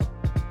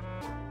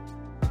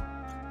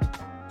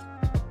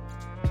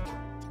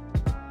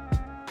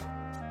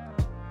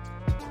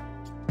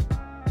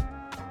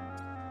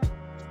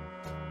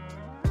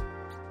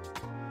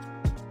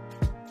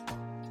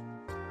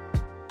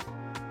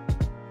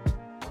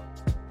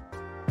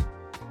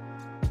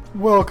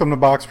Welcome to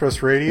Box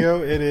Press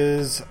Radio. It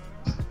is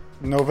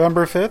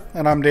November 5th,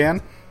 and I'm Dan.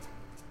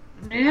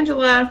 I'm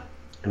Angela.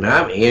 And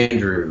I'm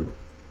Andrew.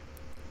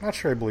 Not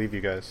sure I believe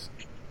you guys.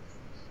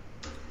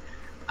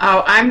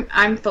 Oh,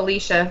 I'm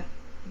Felicia.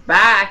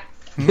 Bye.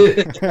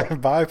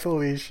 Bye,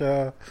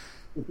 Felicia.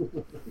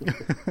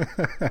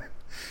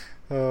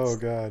 Oh,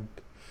 God.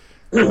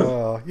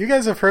 You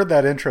guys have heard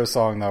that intro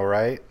song, though,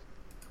 right?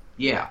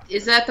 Yeah.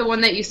 Is that the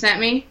one that you sent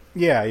me?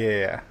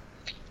 Yeah.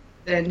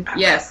 Then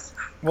yes.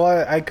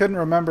 Well, I couldn't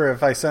remember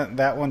if I sent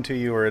that one to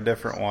you or a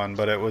different one,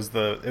 but it was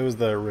the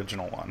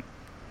original one.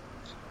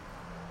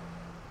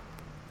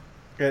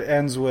 It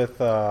ends with,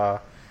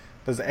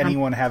 does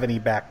anyone have any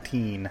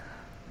Bactine?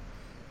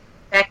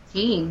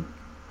 Bactine?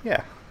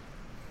 Yeah.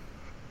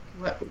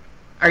 What?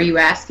 Are you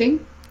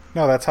asking?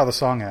 No, that's how the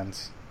song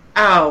ends.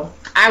 Oh,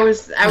 I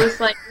was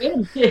like, wait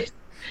a minute.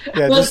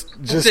 Yeah,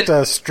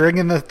 just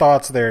stringing the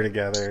thoughts there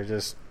together,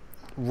 just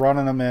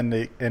running them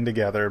in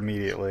together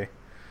immediately.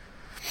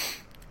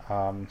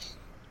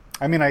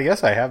 I mean, I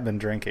guess I have been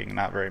drinking,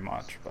 not very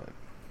much, but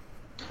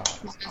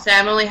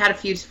I've only had a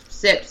few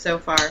sips so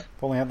far. I've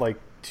only had like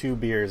 2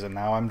 beers, and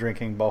now I'm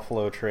drinking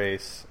Buffalo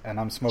Trace, and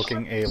I'm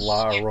smoking a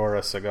La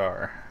Aurora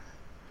cigar.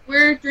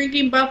 We're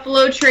drinking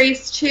Buffalo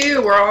Trace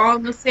too. We're all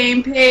on the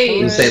same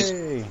page.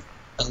 Hey.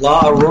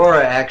 La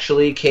Aurora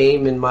actually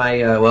came in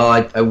my,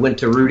 I went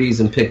to Rudy's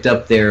and picked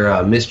up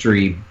their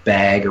mystery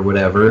bag or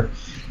whatever,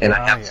 and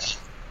I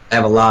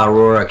have a La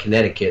Aurora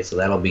Connecticut, so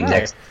that'll be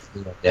next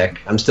on my deck.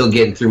 I'm still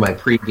getting through my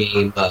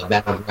pregame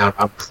battleground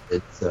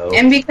opposite, so.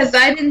 And because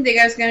I didn't think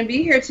I was going to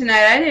be here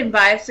tonight, I didn't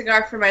buy a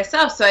cigar for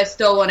myself, so I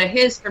stole one of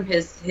his from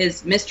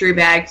his mystery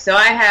bag. So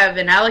I have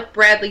an Alec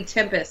Bradley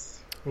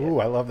Tempest. Ooh,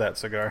 I love that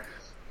cigar.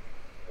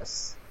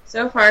 Yes.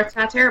 So far, it's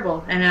not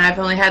terrible, and I've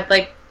only had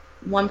like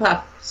 1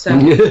 puff. So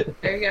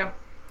there you go.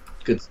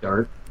 Good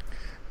start.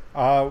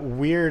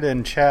 Weird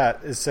in chat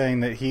is saying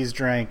that he's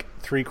drank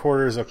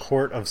 3/4 a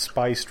quart of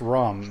spiced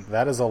rum.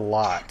 That is a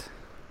lot.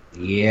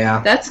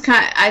 Yeah. That's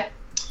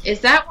is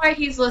that why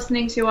he's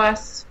listening to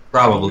us?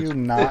 Probably. Do you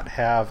not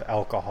have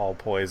alcohol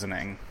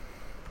poisoning?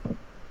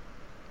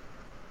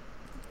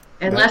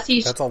 Unless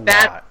he's that's a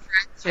bad lot.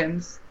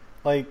 fractions.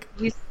 Like,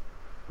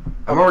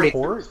 I'm already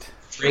quart?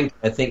 drink.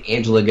 I think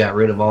Angela got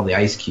rid of all the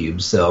ice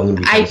cubes, so I'm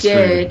gonna be. I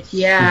did,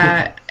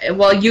 yeah.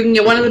 Well, you can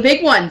get one of the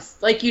big ones,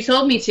 like you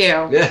told me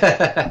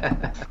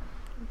to.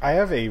 I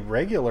have a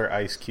regular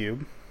ice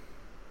cube.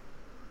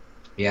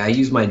 Yeah, I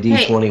used my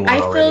D20 one I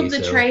already.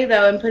 filled the tray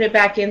though and put it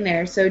back in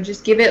there, so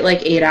just give it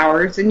like 8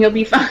 hours and you'll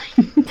be fine.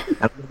 I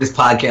don't think this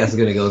podcast is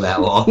gonna go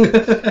that long.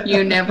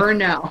 You never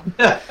know.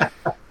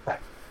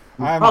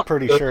 I'm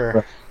pretty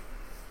sure.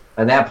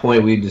 At that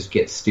point, we'd just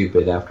get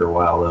stupid after a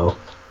while, though.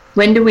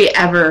 When do we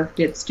ever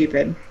get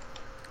stupid?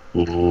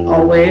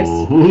 Always.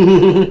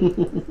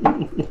 I'm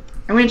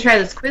going to try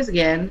this quiz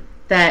again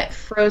that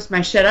froze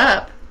my shit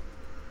up.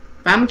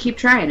 But I'm going to keep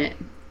trying it.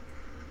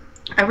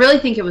 I really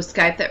think it was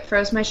Skype that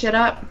froze my shit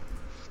up.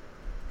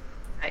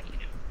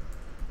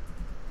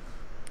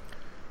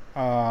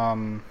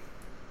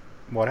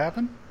 What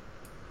happened?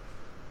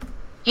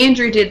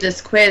 Andrew did this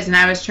quiz and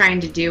I was trying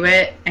to do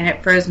it and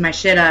it froze my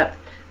shit up.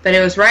 But it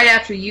was right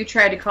after you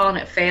tried to call and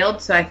it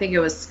failed, so I think it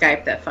was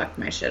Skype that fucked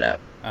my shit up.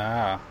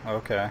 Ah,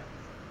 okay.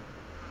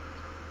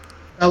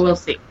 So we'll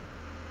see.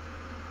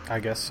 I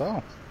guess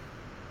so.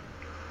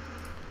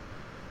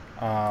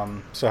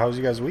 So how's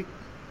you guys' week?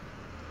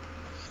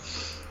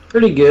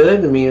 Pretty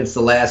good. I mean, it's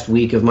the last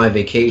week of my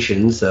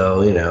vacation,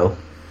 so, you know.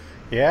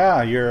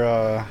 Yeah,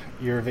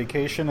 your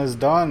vacation is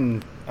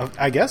done.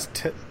 I guess,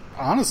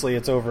 honestly,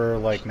 it's over,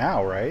 like,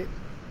 now, right?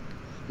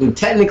 I mean,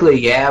 technically,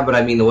 yeah, but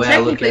I mean, the way I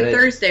look at it...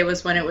 Thursday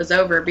was when it was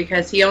over,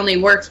 because he only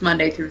works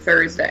Monday through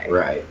Thursday.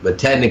 Right, but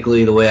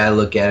technically, the way I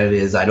look at it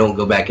is I don't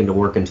go back into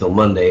work until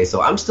Monday, so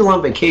I'm still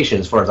on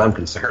vacation as far as I'm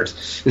concerned.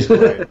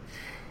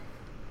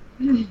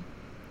 Right.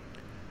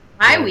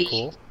 My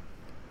week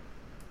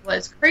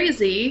was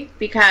crazy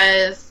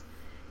because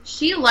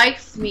she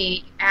likes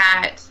me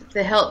at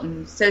the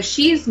Hilton, so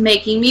she's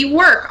making me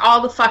work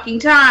all the fucking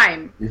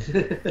time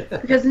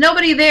because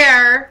nobody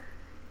there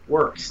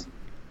works.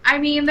 I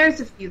mean,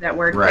 there's a few that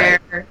work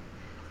there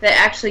that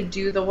actually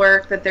do the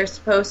work that they're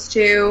supposed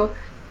to,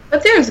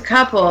 but there's a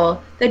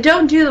couple that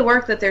don't do the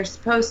work that they're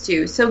supposed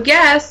to. So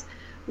guess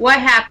what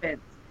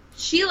happens?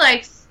 She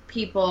likes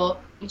people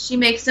and she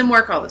makes them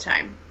work all the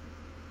time.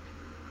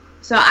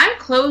 So I'm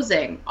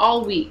closing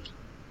all week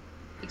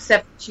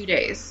except for 2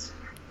 days.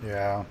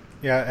 Yeah.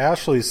 Yeah,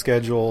 Ashley's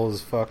schedule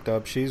is fucked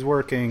up. She's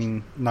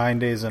working 9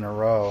 days in a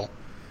row.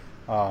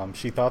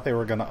 She thought they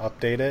were going to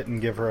update it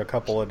and give her a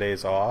couple of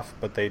days off,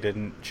 but they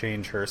didn't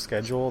change her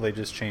schedule. They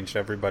just changed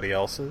everybody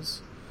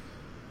else's.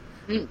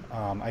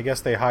 I guess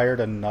they hired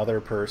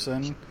another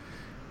person,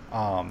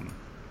 and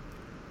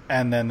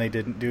then they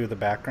didn't do the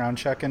background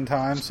check in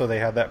time, so they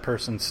had that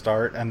person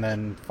start and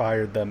then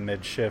fired them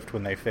mid-shift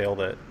when they failed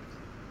it.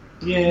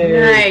 Yay.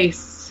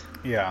 Nice.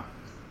 Yeah.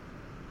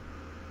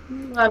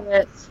 Love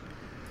it.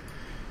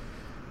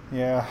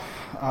 Yeah.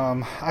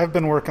 I've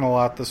been working a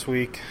lot this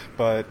week,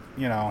 but,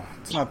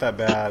 it's not that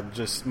bad.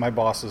 Just my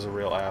boss is a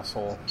real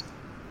asshole.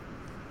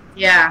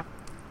 Yeah.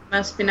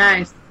 Must be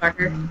nice,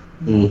 fucker.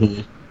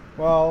 Mm-hmm.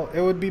 Well,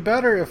 it would be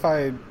better if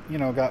I,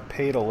 got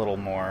paid a little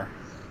more,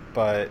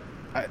 but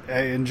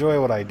I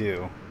enjoy what I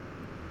do.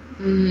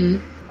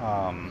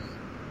 Mm-hmm.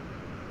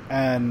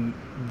 And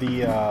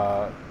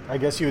I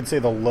guess you would say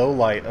the low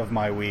light of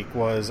my week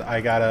was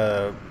I got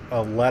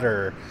a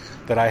letter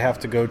that I have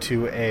to go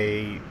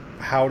to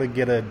how to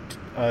get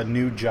a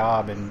new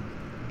job and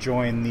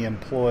join the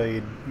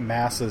employed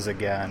masses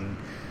again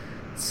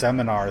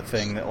seminar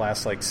thing that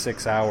lasts like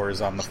 6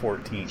 hours on the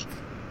 14th.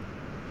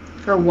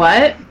 For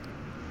what?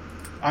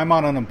 I'm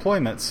on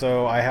unemployment,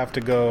 so I have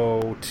to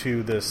go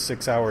to this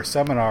 6-hour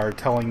seminar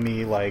telling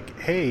me, like,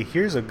 hey,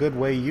 here's a good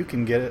way you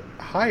can get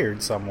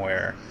hired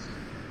somewhere.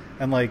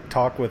 And, like,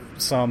 talk with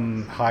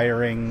some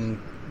hiring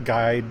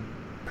guide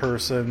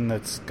person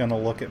that's going to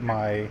look at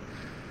my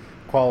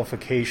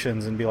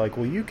qualifications and be like,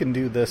 well, you can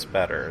do this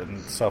better,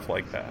 and stuff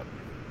like that.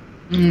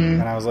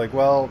 And I was like,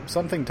 well,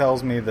 something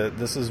tells me that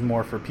this is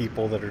more for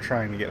people that are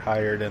trying to get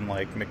hired in,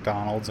 like,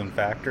 McDonald's and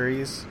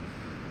factories.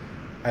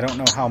 I don't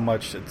know how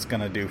much it's going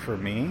to do for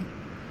me.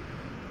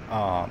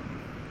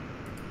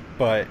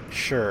 But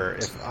sure,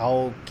 if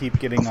I'll keep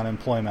getting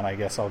unemployment, I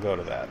guess I'll go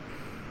to that.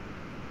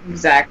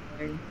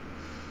 Exactly.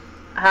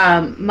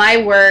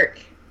 My work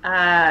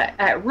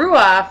at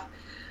Ruoff,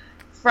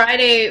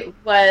 Friday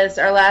was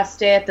our last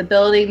day at the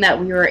building that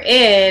we were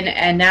in,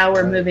 and now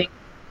we're moving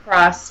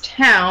across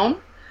town.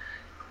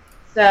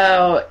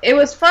 So it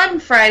was fun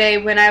Friday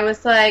when I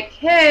was like,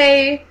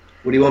 hey...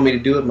 What do you want me to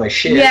do with my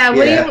shit?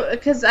 Yeah,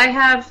 because I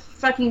have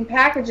fucking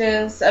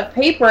packages of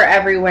paper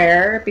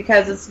everywhere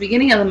because it's the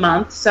beginning of the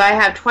month, so I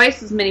have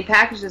twice as many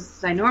packages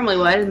as I normally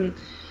would, and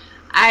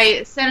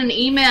I sent an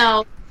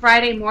email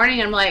Friday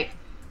morning, I'm like,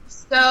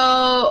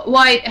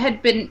 I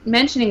had been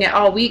mentioning it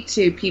all week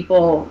to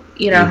people,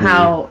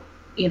 how,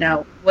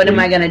 what am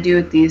I going to do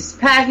with these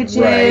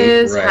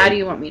packages? Right. How do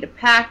you want me to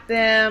pack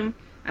them?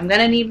 I'm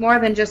going to need more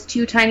than just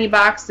 2 tiny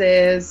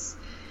boxes.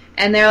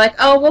 And they're like,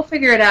 oh, we'll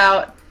figure it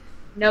out.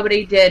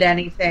 Nobody did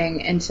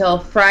anything until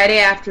Friday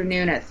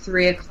afternoon at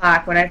 3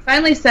 o'clock when I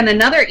finally sent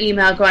another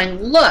email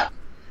going, look,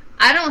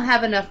 I don't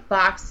have enough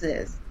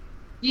boxes.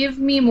 Give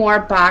me more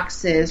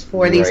boxes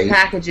for these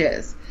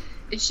packages.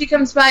 And she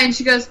comes by and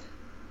she goes,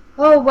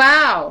 oh,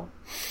 wow.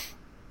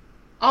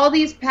 All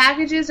these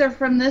packages are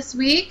from this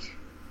week?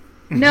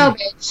 No,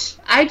 bitch.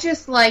 I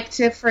just like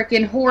to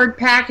frickin' hoard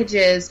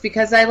packages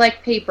because I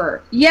like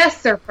paper.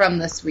 Yes, they're from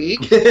this week.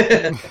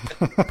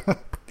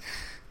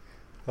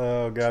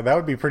 Oh, God. That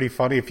would be pretty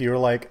funny if you were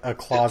like a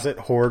closet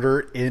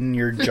hoarder in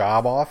your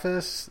job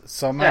office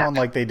somehow and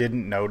like they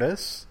didn't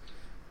notice.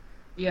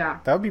 Yeah.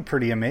 That would be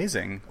pretty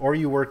amazing. Or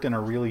you worked in a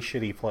really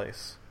shitty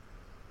place.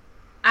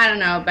 I don't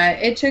know, but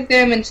it took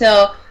them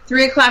until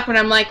 3 o'clock when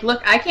I'm like,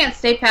 look, I can't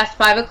stay past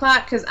 5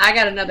 o'clock because I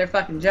got another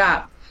fucking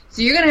job.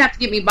 So you're going to have to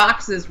get me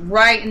boxes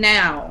right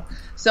now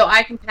so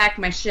I can pack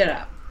my shit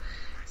up.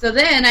 So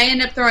then I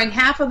end up throwing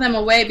half of them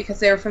away because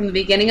they were from the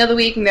beginning of the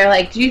week, and they're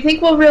like, do you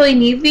think we'll really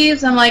need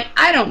these? I'm like,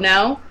 I don't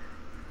know.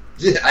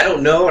 I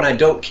don't know, and I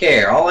don't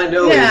care. All I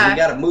know is we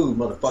gotta move,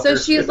 motherfucker. So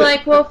she's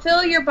like, well,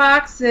 fill your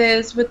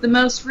boxes with the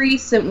most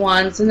recent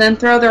ones and then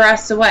throw the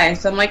rest away.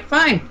 So I'm like,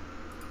 fine.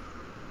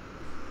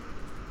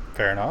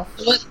 Fair enough.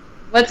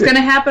 What's going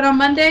to happen on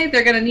Monday?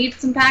 They're going to need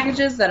some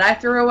packages that I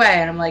threw away.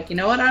 And I'm like, you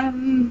know what? I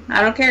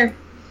don't care.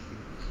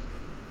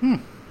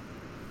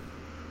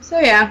 So,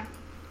 yeah.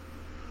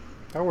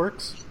 That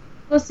works.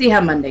 We'll see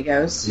how Monday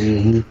goes.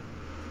 Mm-hmm.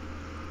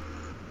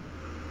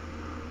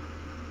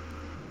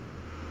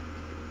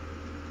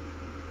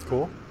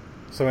 Cool.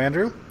 So,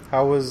 Andrew,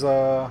 how was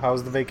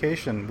the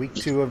vacation? Week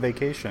 2 of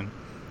vacation.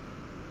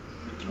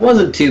 It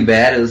wasn't too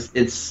bad.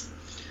 It's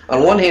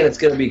on one hand, it's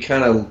going to be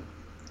kind of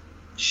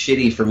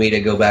shitty for me to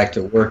go back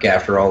to work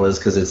after all this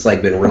because it's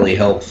like been really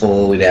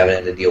helpful. We haven't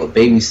had to deal with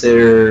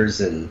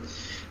babysitters, and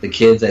the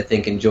kids I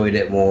think enjoyed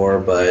it more.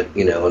 But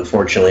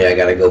unfortunately, I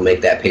got to go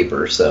make that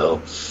paper.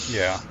 So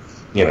yeah,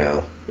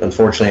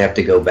 unfortunately, I have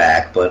to go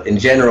back. But in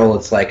general,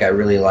 it's like I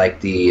really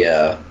like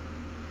I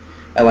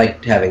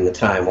liked having the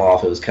time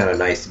off. It was kind of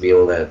nice to be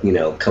able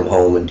to come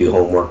home and do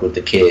homework with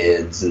the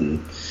kids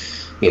and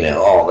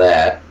all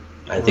that.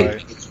 I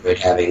think we enjoyed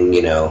having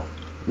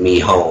me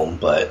home,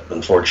 but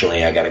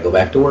unfortunately I got to go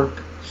back to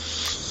work.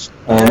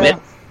 It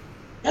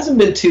hasn't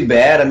been too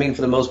bad. I mean,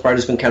 for the most part,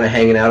 it's been kind of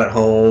hanging out at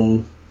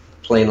home,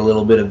 playing a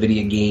little bit of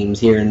video games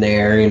here and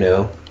there,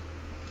 Okay.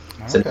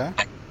 So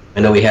I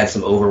know we had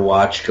some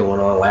Overwatch going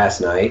on last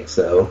night,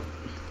 so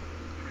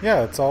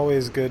yeah, it's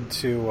always good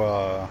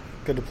to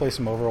play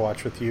some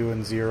Overwatch with you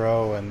and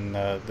Zero and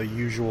the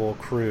usual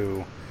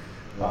crew.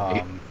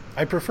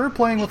 I prefer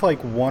playing with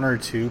like 1 or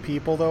 2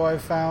 people, though.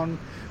 I've found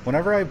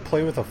whenever I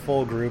play with a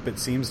full group, it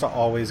seems to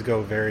always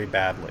go very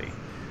badly.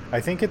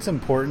 I think it's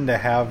important to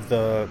have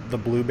the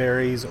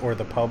blueberries or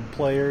the pub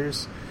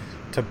players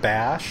to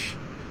bash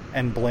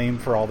and blame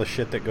for all the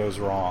shit that goes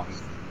wrong.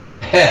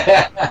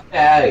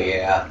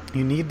 Yeah.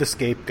 You need the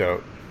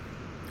scapegoat.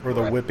 or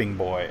the whipping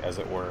boy, as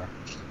it were.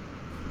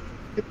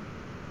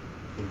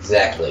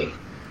 Exactly.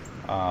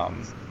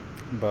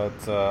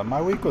 But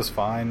my week was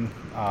fine.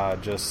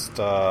 Just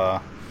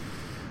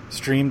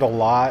streamed a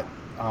lot.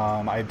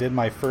 I did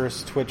my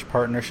first Twitch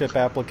partnership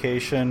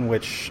application,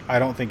 which I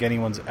don't think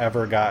anyone's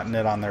ever gotten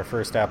it on their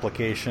first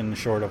application,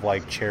 short of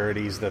like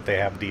charities that they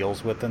have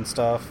deals with and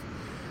stuff.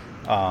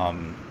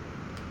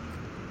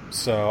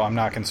 So I'm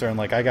not concerned.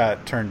 Like, I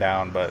got turned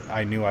down, but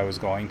I knew I was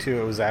going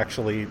to. It was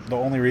actually the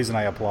only reason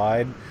I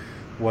applied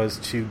was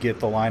to get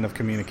the line of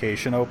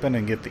communication open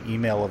and get the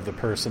email of the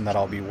person that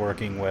I'll be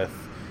working with,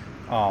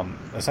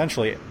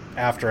 essentially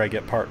after I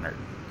get partnered.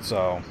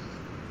 So,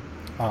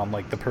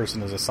 like, the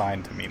person is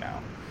assigned to me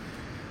now.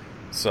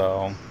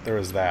 So there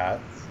was that.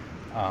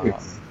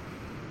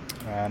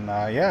 And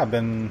yeah, I've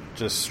been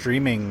just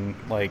streaming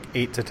like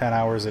 8 to 10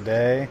 hours a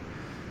day.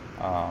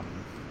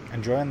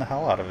 Enjoying the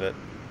hell out of it.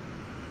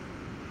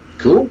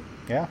 Cool.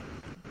 Yeah.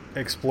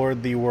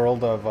 Explored the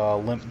world of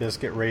Limp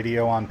Bizkit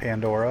Radio on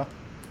Pandora.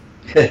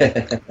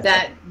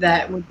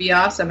 That would be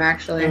awesome,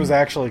 actually. It was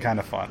actually kind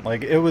of fun.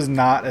 Like, it was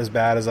not as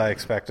bad as I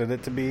expected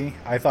it to be.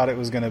 I thought it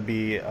was going to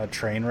be a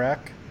train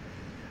wreck.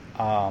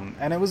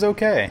 And it was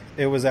okay.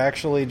 It was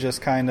actually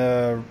just kind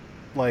of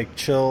like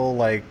chill,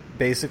 like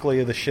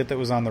basically the shit that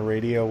was on the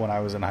radio when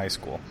I was in high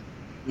school.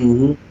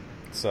 Mm-hmm.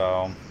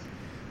 So,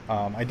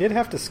 I did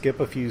have to skip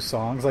a few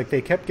songs. Like,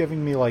 they kept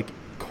giving me like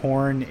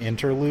Korn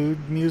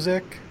interlude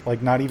music,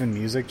 like not even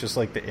music, just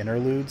like the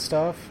interlude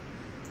stuff.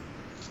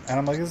 And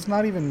I'm like, it's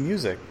not even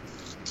music.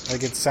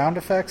 Like, it's sound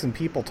effects and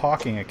people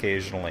talking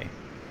occasionally.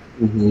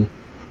 Mm-hmm.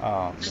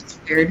 That's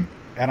weird.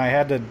 And I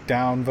had to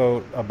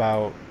downvote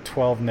about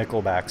 12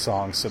 Nickelback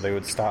songs so they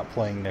would stop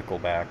playing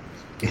Nickelback.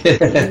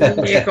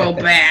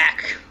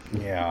 Nickelback.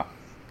 Yeah.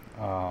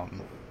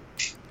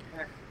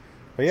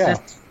 But yeah,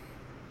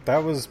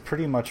 that was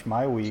pretty much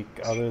my week,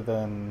 other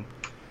than,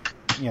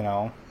 you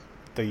know,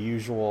 the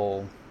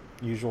usual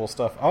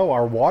stuff. Oh,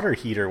 our water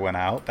heater went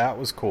out. That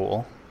was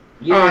cool.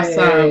 Yay.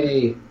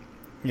 Awesome.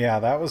 Yeah,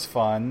 that was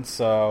fun.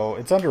 So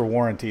it's under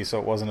warranty, so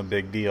it wasn't a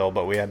big deal,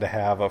 but we had to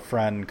have a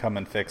friend come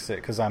and fix it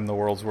because I'm the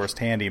world's worst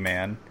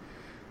handyman.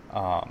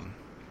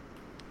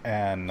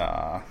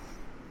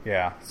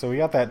 Yeah, so we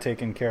got that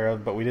taken care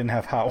of, but we didn't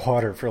have hot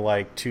water for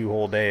like 2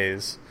 whole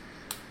days.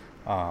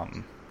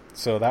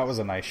 So that was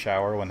a nice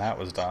shower when that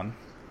was done.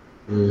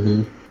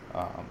 Mm-hmm.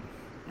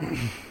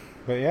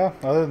 But yeah,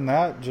 other than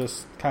that,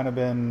 just kind of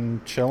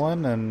been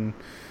chilling, and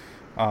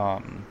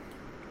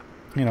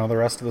you know, the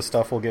rest of the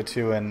stuff we'll get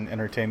to in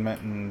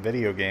entertainment and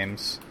video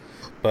games.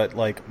 But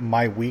like,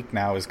 my week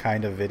now is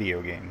kind of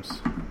video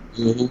games.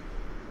 Mm-hmm.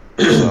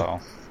 So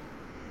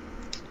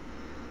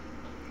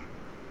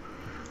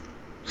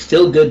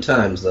still good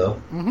times,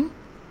 though. Mm-hmm.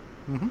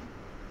 Mm-hmm.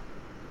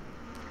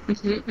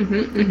 Mm-hmm, mm-hmm,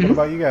 mm-hmm. What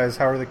about you guys?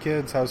 How are the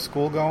kids? How's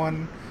school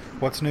going?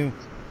 What's new?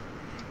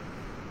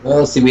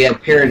 Well, see, we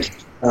had parent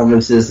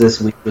conferences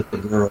this week with the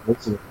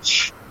girls,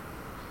 which...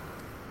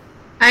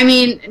 I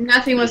mean,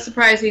 nothing was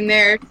surprising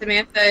there.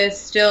 Samantha is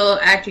still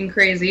acting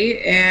crazy,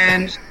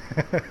 and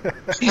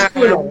she's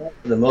doing all right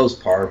for the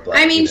most part. But,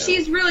 I mean, you know,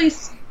 she's really,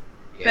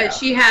 but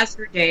she has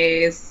her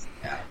days.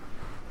 Yeah.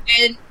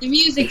 And the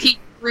music teacher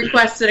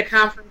requested a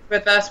conference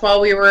with us while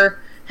we were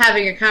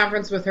having a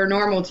conference with her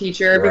normal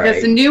teacher,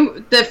 because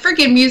the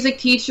freaking music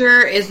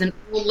teacher is an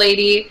old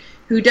lady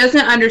who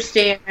doesn't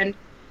understand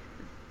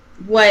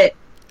what,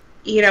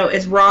 you know,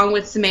 is wrong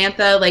with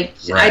Samantha. Like,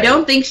 I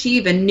don't think she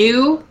even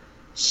knew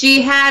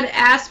she had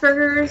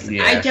Asperger's.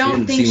 Yeah, I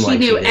don't think she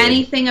knew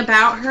anything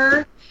about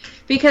her,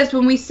 because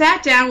when we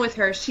sat down with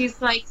her,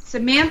 she's like,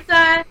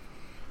 Samantha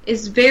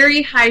is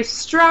very high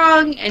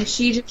strung and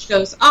she just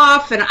goes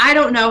off and I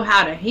don't know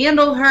how to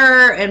handle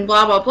her and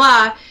blah, blah,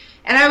 blah.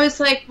 And I was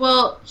like,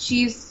 well,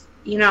 she's,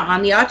 you know,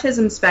 on the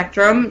autism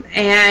spectrum,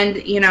 and,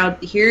 you know,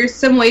 here's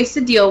some ways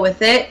to deal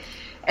with it.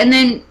 And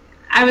then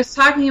I was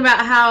talking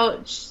about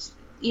how,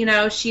 you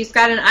know, she's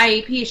got an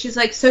IEP. She's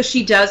like, so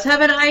she does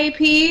have an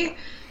IEP?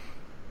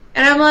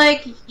 And I'm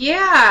like,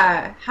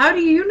 yeah, how do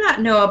you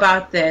not know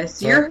about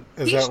this?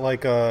 Is that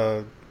like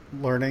a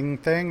learning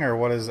thing, or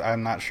what is,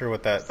 I'm not sure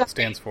what that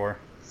stands for.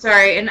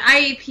 Sorry, an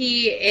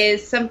IEP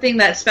is something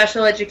that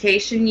special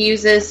education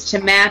uses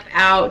to map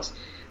out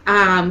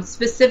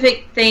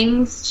specific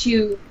things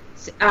to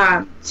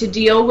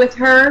deal with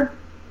her.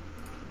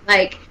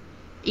 Like,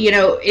 you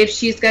know, if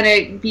she's going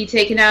to be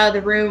taken out of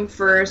the room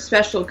for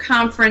special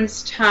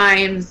conference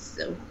times,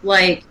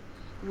 like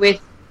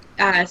with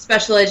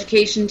special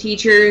education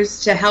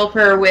teachers to help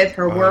her with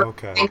her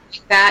work, things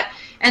like that.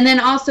 And then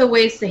also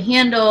ways to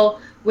handle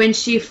when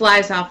she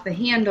flies off the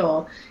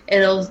handle.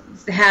 It'll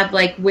have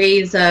like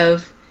ways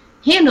of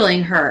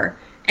handling her,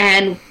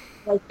 and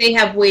like they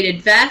have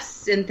weighted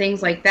vests and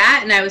things like that.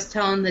 And I was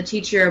telling the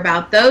teacher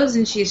about those,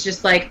 and she's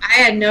just like, I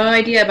had no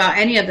idea about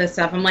any of this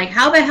stuff. I'm like,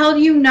 how the hell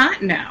do you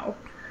not know?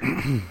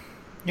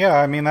 Yeah,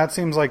 I mean, that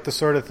seems like the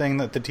sort of thing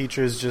that the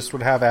teachers just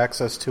would have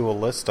access to a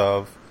list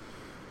of.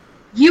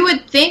 You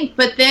would think,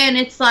 but then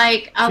it's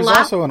like She's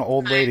also an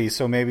old lady,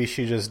 so maybe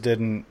she just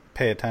didn't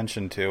pay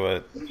attention to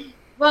it.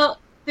 Well,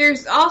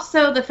 there's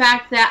also the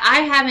fact that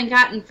I haven't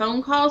gotten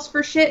phone calls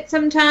for shit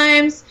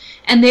sometimes,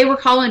 and they were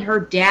calling her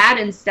dad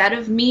instead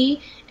of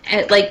me,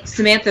 like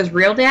Samantha's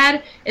real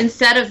dad,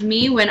 instead of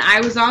me when I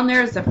was on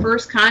there as the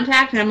first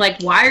contact, and I'm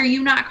like, why are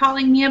you not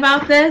calling me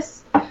about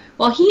this?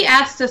 Well, he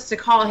asked us to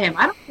call him.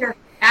 I don't care if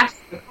he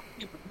asked us to call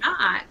him or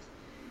not.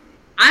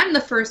 I'm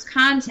the first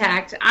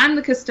contact. I'm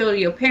the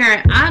custodial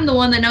parent. I'm the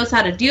one that knows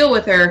how to deal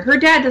with her. Her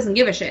dad doesn't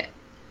give a shit.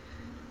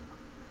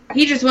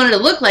 He just wanted to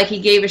look like he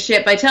gave a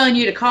shit by telling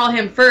you to call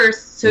him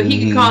first so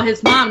he could call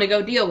his mom to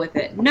go deal with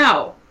it.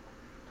 No.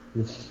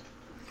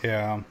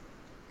 Yeah.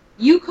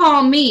 You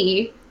call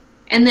me,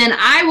 and then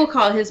I will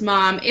call his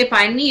mom if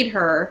I need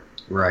her.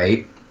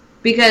 Right.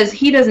 Because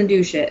he doesn't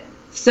do shit.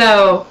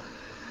 So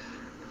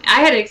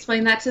I had to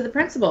explain that to the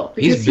principal.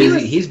 Because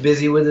he's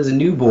busy with his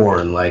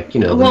newborn, like,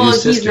 you know, well,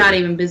 his sister. He's not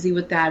even busy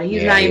with that.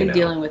 He's not even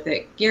dealing with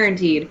it.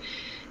 Guaranteed.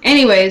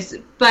 Anyways,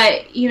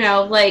 but, you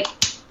know, like,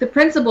 the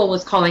principal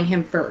was calling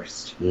him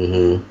first.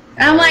 Mm-hmm.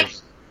 And I'm like...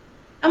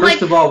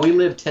 First of all, we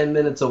live 10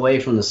 minutes away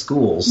from the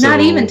school. So... Not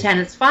even 10,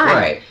 it's 5.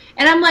 Right.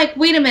 And I'm like,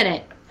 wait a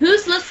minute.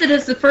 Who's listed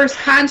as the first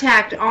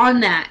contact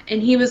on that?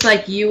 And he was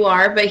like, you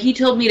are, but he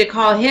told me to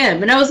call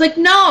him. And I was like,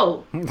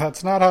 no.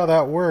 That's not how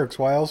that works.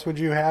 Why else would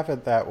you have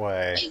it that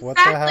way? Exactly. What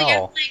the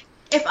hell? Like,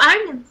 if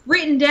I'm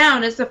written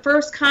down as the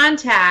first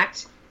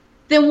contact,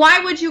 then why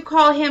would you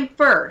call him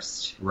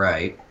first?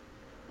 Right.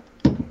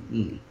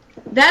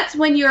 That's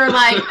when you're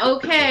like,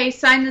 okay,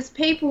 sign this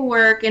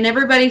paperwork, and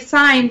everybody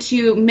signed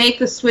to make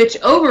the switch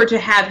over to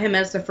have him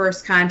as the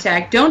first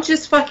contact. Don't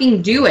just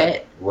fucking do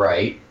it.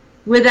 Right.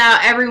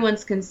 Without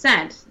everyone's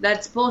consent.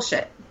 That's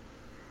bullshit.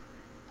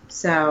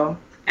 So,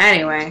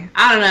 anyway,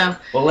 I don't know.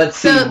 Well, let's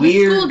see. So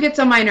Weird. The school gets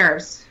on my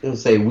nerves. I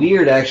was gonna say,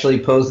 Weird actually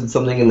posted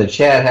something in the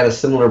chat. Had a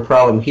similar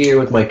problem here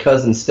with my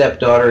cousin's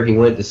stepdaughter. He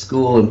went to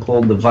school and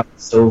pulled the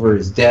vice over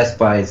his desk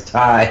by his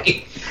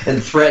tie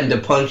and threatened to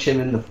punch him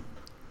in the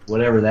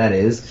whatever that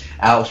is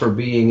out for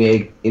being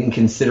a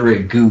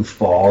inconsiderate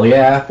goofball.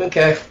 Yeah.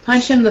 Okay.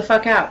 Punch him the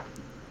fuck out.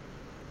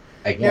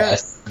 I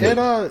guess.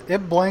 Yeah,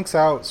 it blanks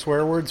out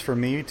swear words for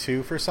me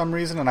too for some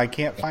reason, and I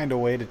can't find a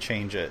way to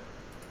change it.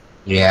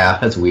 Yeah,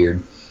 that's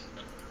weird.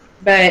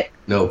 But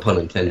no pun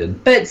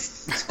intended. But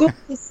school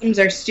systems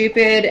are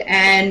stupid,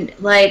 and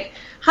like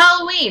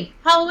Halloween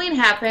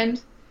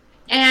happened,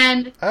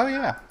 and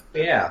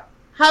yeah,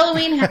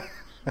 Halloween.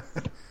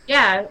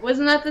 Yeah,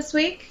 wasn't that this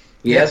week?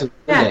 Yes.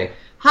 Yeah.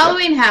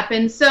 Halloween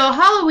happened. So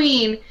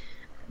Halloween.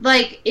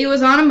 Like, it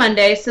was on a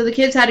Monday, so the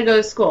kids had to go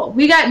to school.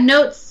 We got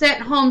notes sent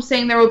home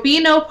saying there will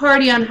be no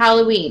party on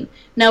Halloween.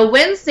 Now,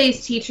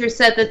 Wednesday's teacher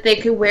said that they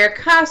could wear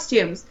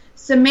costumes.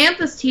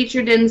 Samantha's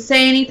teacher didn't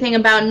say anything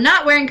about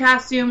not wearing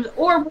costumes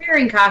or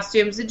wearing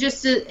costumes. It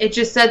just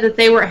said that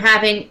they were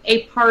having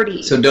a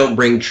party. So don't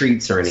bring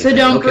treats or anything. So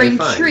don't bring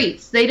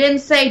treats. They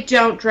didn't say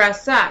don't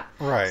dress up.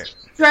 Right. So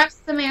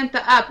dressed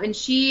Samantha up, and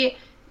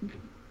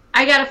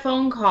I got a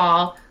phone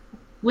call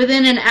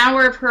within an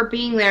hour of her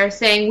being there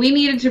saying we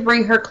needed to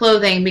bring her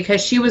clothing because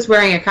she was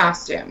wearing a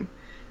costume.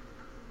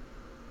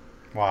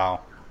 Wow.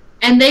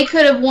 And they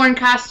could have worn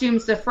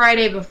costumes the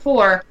Friday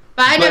before,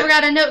 but I never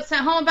got a note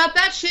sent home about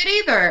that shit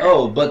either.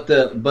 Oh, but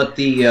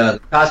the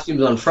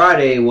costumes on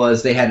Friday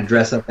was they had to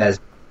dress up as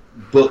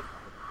book.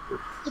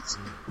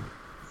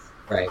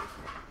 Right.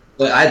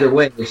 But either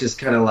way, it's just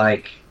kind of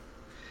like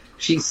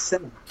she's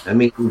 7. I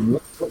mean,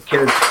 what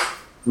character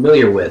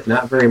familiar with?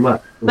 Not very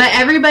much. But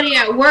everybody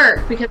at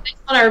work, because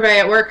I told everybody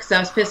at work because I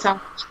was pissed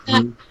off.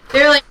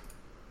 They're like,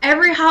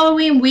 every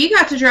Halloween, we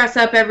got to dress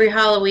up every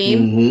Halloween.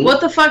 Mm-hmm.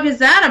 What the fuck is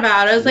that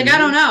about? I was like, I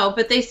don't know.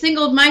 But they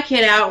singled my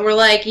kid out and were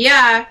like,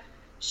 yeah,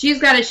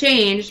 she's got to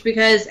change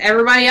because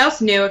everybody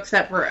else knew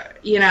except for,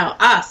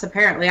 us,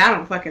 apparently. I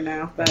don't fucking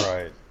know. But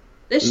right.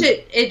 This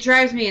shit, it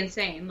drives me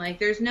insane. Like,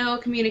 there's no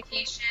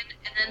communication,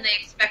 and then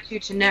they expect you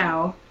to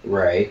know.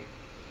 Right.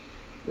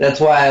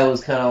 That's why I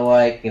was kind of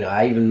like,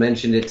 I even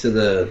mentioned it to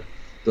the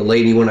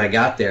lady when I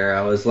got there.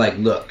 I was like,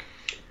 look,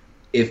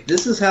 if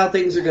this is how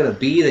things are going to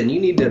be, then you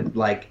need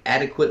to,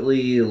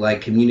 adequately,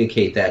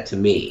 communicate that to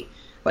me.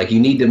 You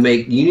need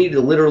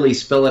to literally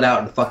spell it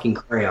out in fucking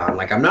crayon.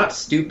 I'm not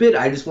stupid.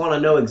 I just want to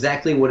know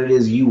exactly what it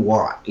is you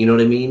want. You know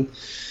what I mean?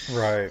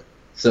 Right.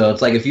 So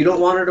it's if you don't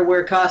want her to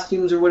wear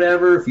costumes or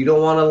whatever, if you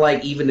don't want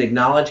to, even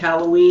acknowledge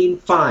Halloween,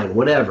 fine,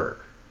 whatever.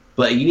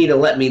 But you need to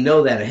let me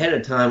know that ahead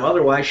of time,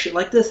 otherwise shit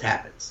like this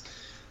happens.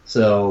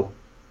 So,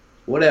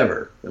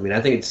 whatever. I mean,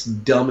 I think it's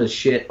dumb as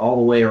shit all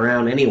the way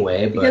around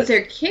anyway. Because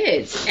they're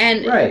kids.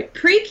 And right.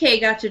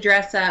 Pre-K got to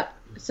dress up.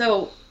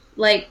 So,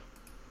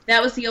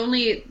 that was the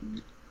only...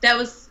 I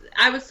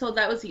was told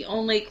that was the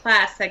only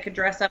class that could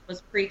dress up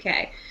was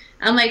pre-K.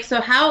 I'm like,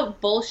 so how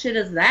bullshit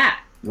is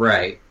that?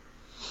 Right.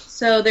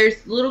 So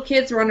there's little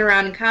kids running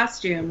around in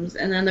costumes,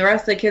 and then the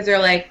rest of the kids are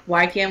like,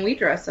 why can't we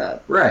dress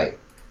up? Right.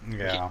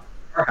 Yeah.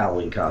 Our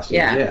Halloween costumes,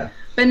 yeah.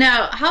 But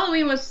no,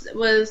 Halloween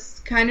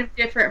was kind of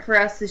different for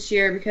us this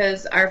year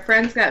because our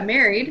friends got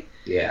married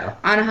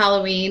on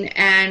Halloween,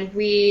 and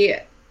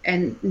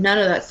none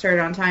of that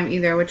started on time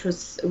either,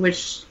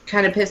 which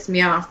kind of pissed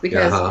me off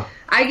because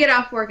I get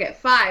off work at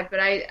 5, but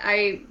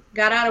I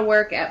got out of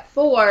work at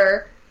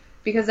 4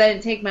 because I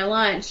didn't take my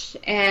lunch,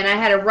 and I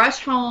had to rush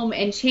home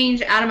and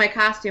change out of my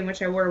costume,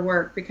 which I wore to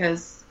work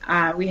because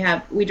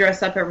we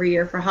dress up every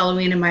year for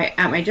Halloween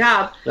at my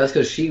job. That's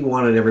because she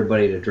wanted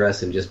everybody to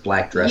dress in just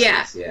black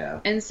dresses. Yeah.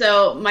 And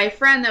so my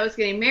friend that was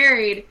getting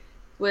married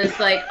was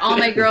like, all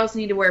my girls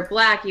need to wear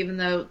black, even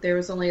though there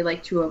was only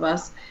like 2 of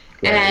us.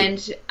 Right.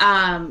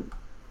 And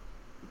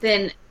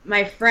then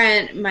my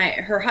friend,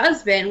 her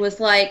husband was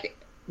like,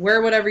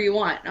 wear whatever you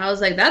want. And I was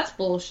like, that's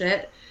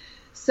bullshit.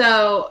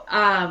 So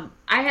I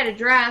had to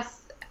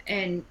dress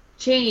and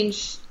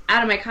change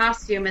out of my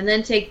costume and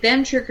then take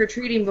them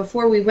trick-or-treating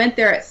before we went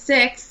there at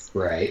 6.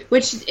 Right.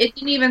 Which it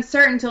didn't even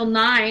start until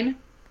 9.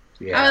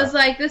 Yeah. I was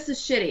like, this is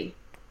shitty.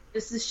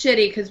 This is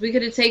shitty because we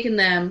could have taken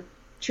them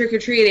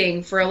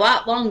trick-or-treating for a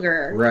lot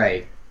longer.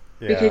 Right.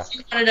 Because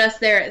you wanted us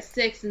there at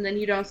 6 and then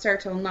you don't start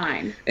till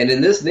 9. And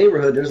in this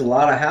neighborhood, there's a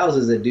lot of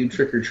houses that do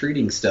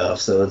trick-or-treating stuff,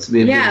 so it's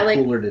been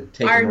cooler to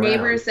take our them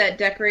neighbors that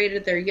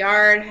decorated their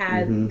yard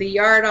had the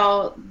yard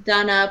all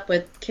done up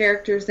with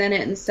characters in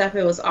it and stuff.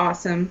 It was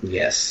awesome.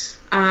 Yes.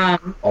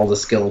 All the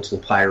skeletal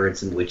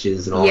pirates and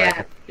witches and all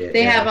that. Yeah.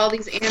 They have all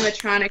these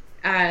animatronic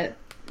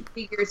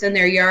figures in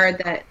their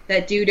yard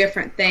that do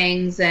different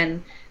things,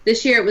 and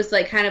this year it was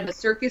like kind of a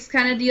circus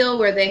kind of deal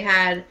where they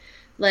had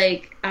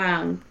like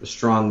a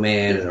strong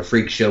man and a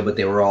freak show, but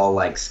they were all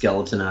like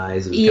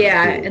skeletonized. Cool.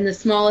 And the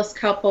smallest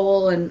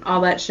couple and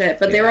all that shit.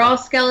 But they were all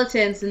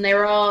skeletons and they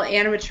were all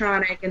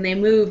animatronic and they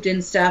moved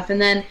and stuff. And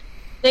then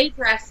they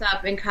dress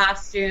up in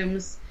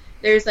costumes.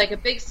 There's like a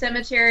big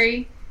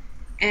cemetery,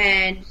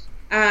 and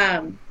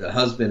the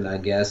husband, I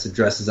guess,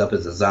 dresses up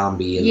as a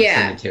zombie in the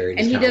cemetery.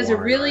 And he does a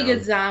really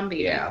good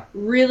zombie. Yeah.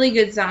 Really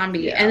good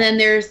zombie. Yeah. And then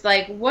there's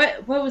like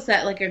what was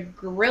that? Like a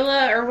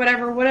gorilla or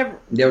whatever.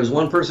 There was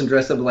one person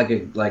dressed up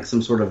like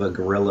some sort of a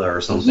gorilla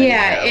or something.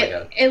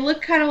 Yeah, it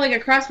looked kind of like a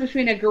cross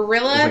between a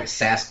gorilla. It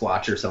was like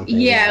Sasquatch or something.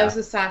 Yeah, it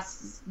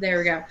was there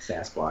we go.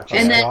 Sasquatch.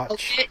 And then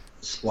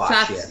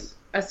Squatch, yes.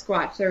 A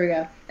Squatch, there we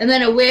go. And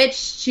then a witch.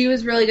 She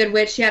was a really good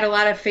witch. She had a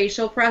lot of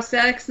facial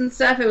prosthetics and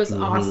stuff. It was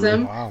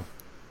awesome. Wow.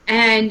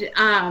 And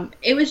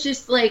it was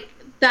just like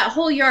that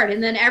whole yard.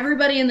 And then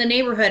everybody in the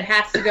neighborhood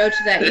has to go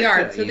to that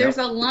yard. So there's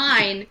a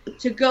line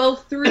to go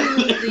through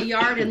the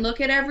yard and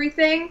look at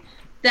everything.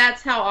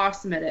 That's how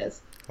awesome it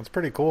is. That's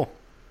pretty cool.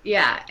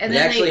 Yeah. And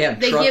then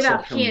they give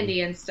out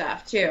candy and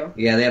stuff, too.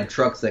 Yeah, they have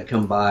trucks that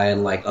come by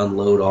and, like,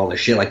 unload all the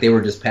shit. Like, they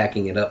were just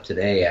packing it up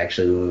today,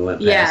 actually, when we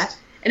went past. Yeah.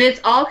 And it's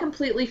all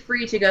completely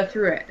free to go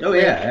through it. Oh,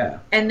 yeah.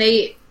 And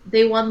they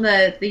won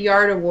the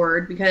yard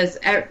award because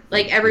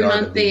every yard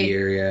month of the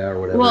year, or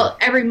whatever. Well,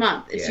 every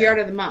month it's yard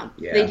of the month.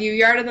 Yeah. They do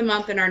yard of the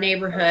month in our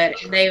neighborhood,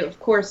 and they of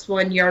course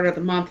won yard of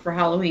the month for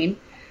Halloween.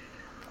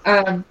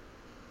 But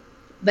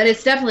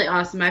it's definitely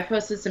awesome. I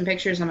posted some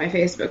pictures on my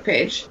Facebook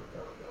page.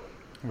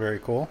 Very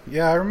cool.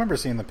 Yeah, I remember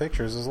seeing the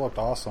pictures. This looked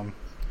awesome.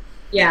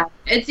 Yeah,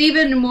 it's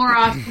even more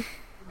awesome.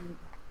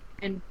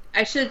 And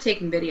I should have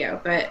taken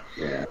video, but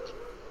yeah.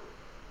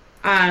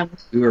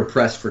 We were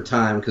pressed for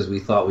time because we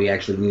thought we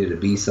actually needed to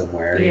be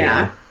somewhere.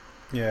 Yeah.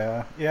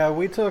 Yeah.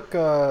 We took.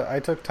 I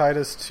took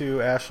Titus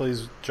to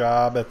Ashley's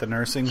job at the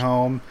nursing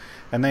home,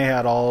 and they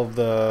had all of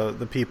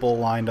the people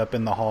lined up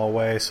in the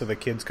hallway, so the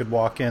kids could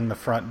walk in the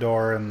front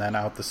door and then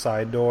out the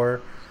side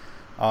door.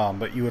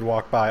 But you would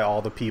walk by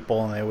all the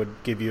people, and they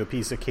would give you a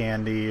piece of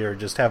candy or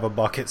just have a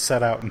bucket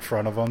set out in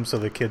front of them so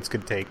the kids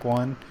could take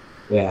one.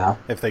 Yeah.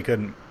 If they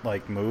couldn't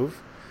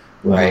move.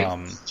 Right.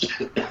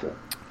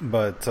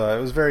 But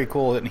it was very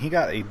cool, and he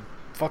got a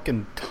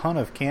fucking ton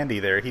of candy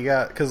there.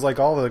 Because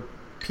all the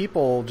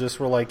people just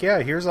were like,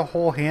 yeah, here's a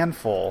whole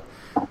handful.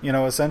 You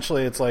know,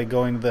 essentially it's like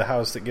going to the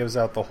house that gives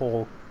out the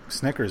whole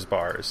Snickers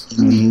bars.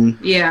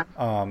 Mm-hmm. Yeah.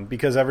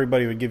 Because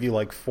everybody would give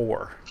you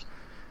 4.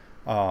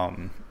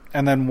 And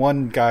then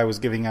one guy was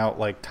giving out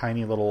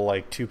tiny little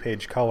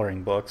 2-page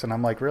coloring books, and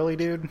I'm like, really,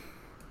 dude?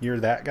 You're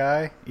that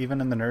guy, even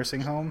in the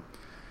nursing home?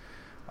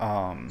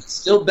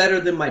 Still better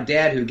than my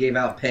dad, who gave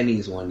out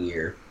pennies one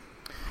year.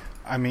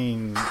 I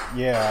mean,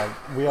 yeah,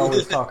 we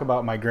always talk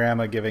about my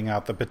grandma giving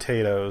out the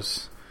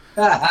potatoes.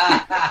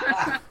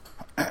 But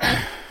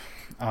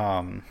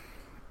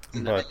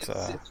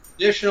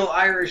traditional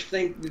Irish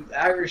thing,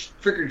 Irish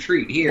trick or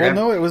treat here. Well,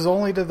 no, it was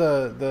only to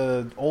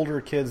the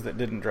older kids that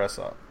didn't dress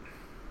up.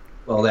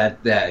 Well,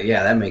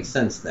 that makes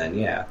sense then.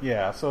 Yeah.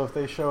 Yeah. So if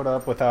they showed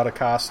up without a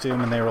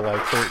costume and they were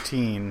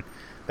 13,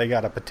 they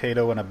got a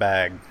potato in a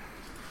bag.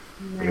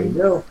 There you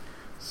go.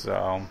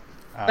 So.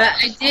 But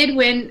I did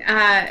win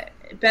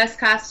best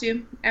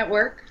costume at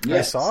work.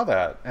 Yes. I saw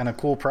that, and a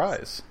cool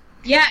prize.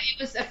 Yeah,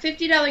 it was a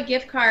 $50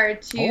 gift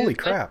card to Holy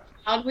crap.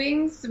 Wild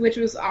Wings, which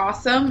was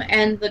awesome,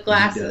 and the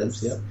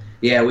glasses.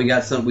 Yeah, we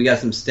got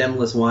some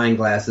stemless wine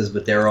glasses,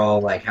 but they're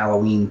all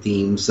Halloween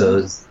themed.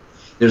 So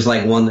there's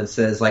one that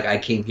says I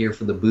came here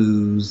for the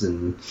booze,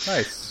 and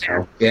nice.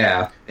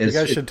 Yeah, you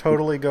guys should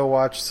totally go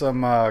watch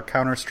some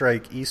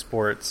Counter-Strike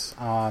esports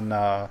on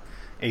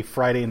a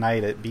Friday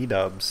night at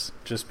B-Dubs,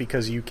 just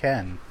because you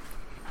can.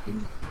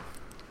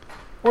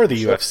 Or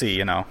the UFC,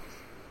 you know.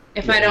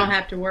 If I don't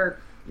have to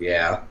work.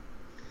 Yeah.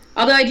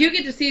 Although I do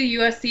get to see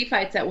the UFC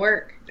fights at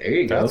work. There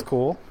you go. That's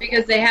cool.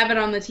 Because they have it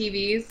on the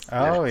TVs.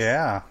 Oh,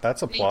 yeah.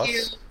 That's a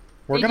plus.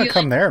 We're going to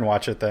come there and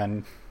watch it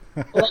then.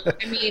 Well,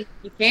 I mean,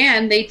 you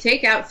can. They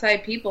take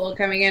outside people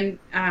coming in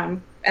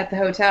at the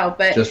hotel,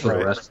 but just for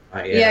the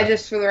restaurant. Yeah,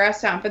 just for the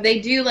restaurant. But they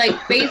do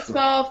like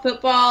baseball,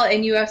 football,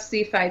 and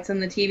UFC fights on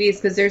the TVs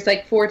because there's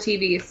like 4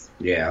 TVs.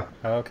 Yeah.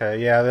 Okay.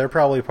 Yeah, they're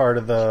probably part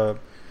of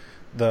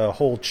the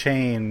whole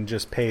chain.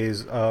 Just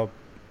pays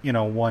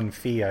one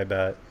fee. I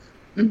bet.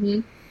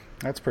 Mm-hmm.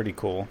 That's pretty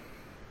cool.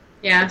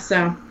 Yeah.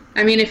 So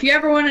I mean, if you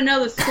ever want to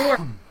know the score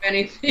of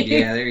anything,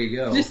 yeah, there you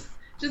go. Just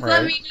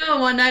let me know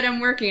one night I'm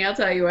working. I'll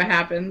tell you what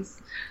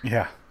happens.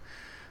 Yeah.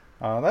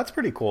 That's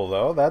pretty cool,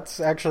 though. That's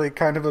actually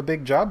kind of a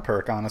big job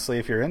perk, honestly,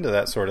 if you're into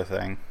that sort of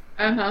thing.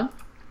 Uh-huh.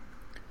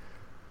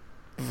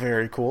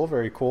 Very cool,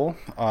 very cool.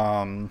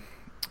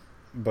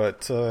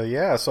 But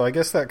so I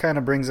guess that kind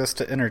of brings us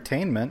to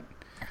entertainment.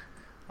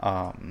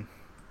 Did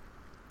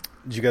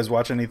you guys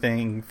watch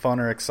anything fun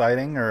or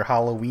exciting or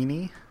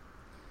Halloween-y?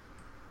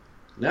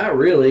 Not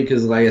really,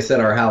 because like I said,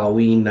 our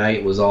Halloween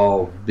night was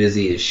all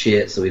busy as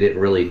shit, so we didn't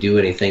really do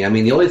anything. I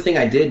mean, the only thing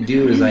I did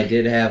do is I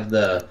did have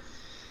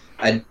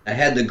I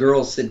had the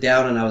girls sit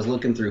down and I was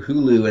looking through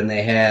Hulu and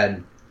they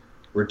had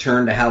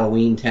Return to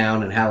Halloween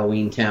Town and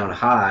Halloween Town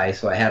High,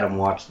 so I had them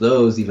watch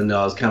those, even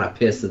though I was kind of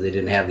pissed that they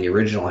didn't have the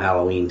original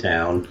Halloween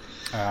Town.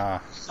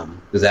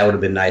 Because that would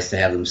have been nice to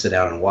have them sit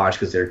down and watch,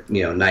 because they're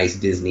nice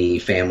Disney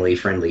family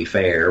friendly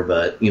fare.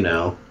 But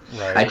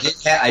right.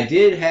 I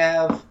did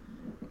have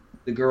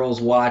the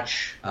girls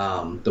watch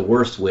The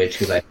Worst Witch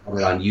because I found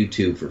it on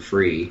YouTube for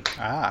free.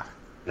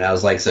 And I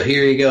was like, so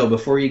here you go.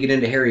 Before you get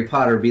into Harry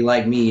Potter, be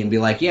like me and be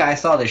like, yeah, I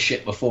saw this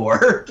shit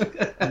before.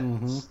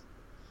 Mm-hmm.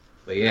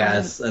 But yeah,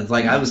 it's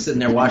like I was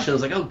sitting there watching. I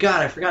was like, oh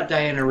god, I forgot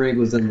Diana Rigg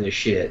was in this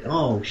shit.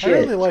 Oh shit.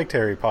 I really liked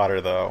Harry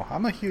Potter, though.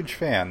 I'm a huge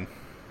fan.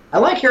 I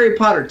like Harry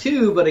Potter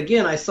too, but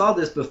again, I saw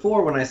this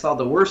before when I saw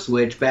The Worst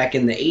Witch back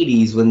in the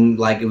 80s when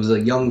it was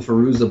a young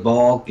Fairuza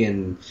Balk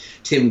and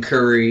Tim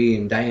Curry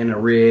and Diana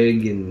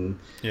Rigg and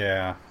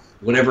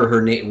whatever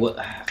her name.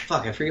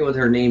 I forget what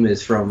her name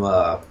is from.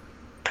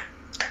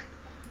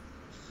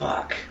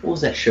 What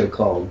was that show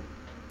called?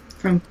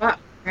 From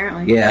Fox,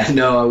 apparently. Yeah,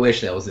 no, I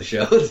wish that was the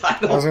show. I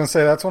was going to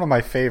say that's one of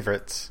my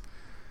favorites.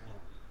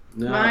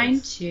 No,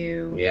 mine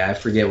too. Yeah, I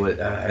forget what.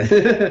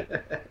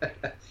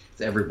 It's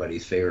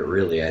everybody's favorite,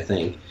 really. I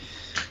think.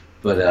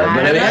 But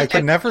I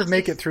can never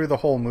make it through the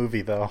whole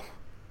movie, though.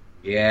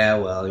 Yeah,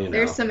 well,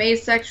 there's some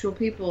asexual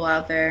people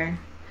out there.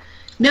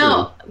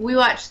 No, we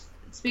watched.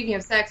 Speaking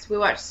of sex, we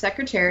watched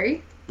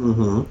Secretary.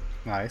 Mm-hmm.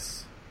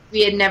 Nice.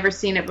 We had never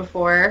seen it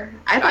before.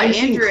 I thought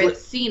Andrew had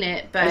seen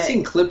it, but I've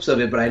seen clips of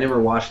it, but I never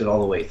watched it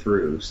all the way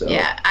through. So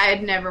yeah, I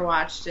had never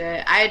watched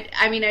it.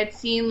 I'd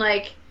seen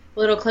like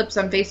little clips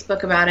on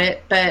Facebook about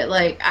it, but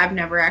I've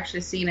never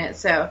actually seen it.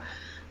 So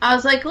I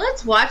was like,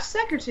 let's watch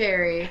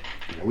Secretary.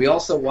 We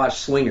also watched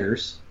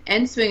Swingers.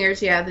 And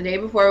Swingers, yeah. The day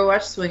before we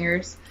watched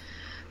Swingers,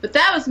 but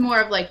that was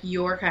more of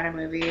your kind of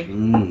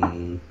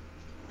movie.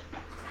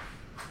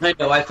 I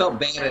know. I felt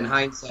bad in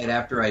hindsight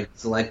after I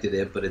selected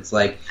it, but it's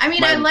like...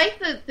 I like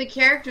the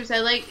characters. I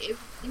like...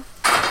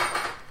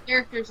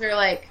 Characters are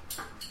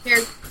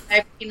characters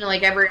I've seen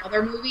in every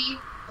other movie.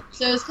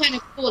 So it's kind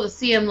of cool to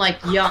see them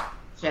young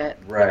shit.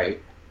 Right.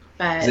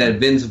 But is that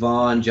Vince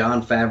Vaughn,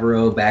 Jon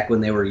Favreau, back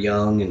when they were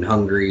young and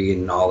hungry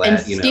and all that, and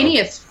skinny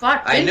as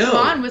fuck. I know. Vince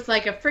Vaughn was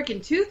like a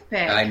freaking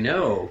toothpick. I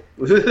know.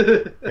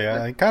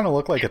 Yeah, he kind of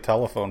looked like a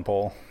telephone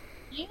pole.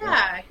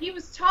 Yeah, he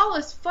was tall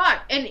as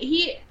fuck. And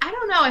I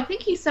don't know, I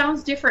think he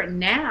sounds different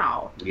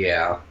now.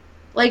 Yeah.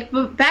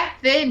 But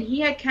back then,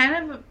 he had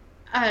kind of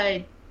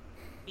a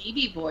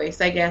baby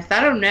voice, I guess. I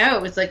don't know.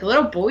 It was a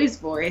little boy's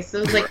voice.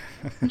 It was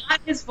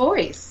not his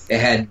voice. It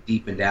hadn't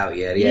deepened out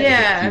yet. He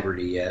hadn't hit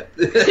puberty yet.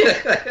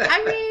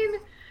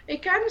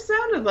 It kind of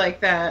sounded like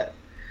that.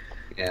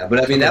 Yeah,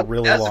 but that was a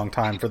really long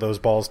time for those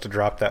balls to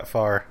drop that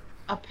far.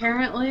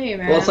 Apparently,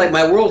 man. Well, it's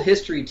my world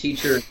history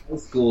teacher in high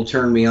school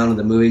turned me on to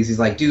the movies. He's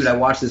like, dude, I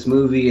watched this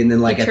movie, and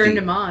then he turned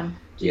him on.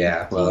 Did you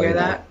hear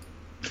that?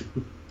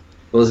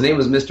 Well, his name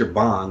was Mr.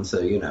 Bond, so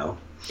Yeah.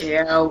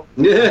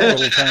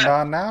 Totally turned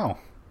on now.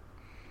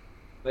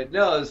 But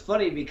no, it was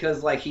funny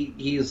because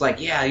he was like,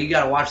 yeah, you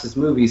got to watch this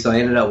movie. So I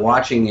ended up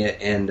watching it,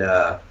 and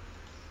I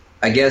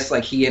guess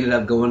he ended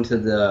up going to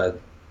the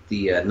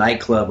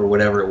nightclub or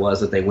whatever it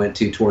was that they went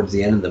to towards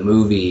the end of the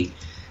movie,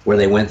 where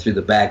they went through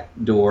the back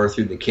door,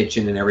 through the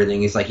kitchen and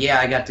everything. He's like, yeah,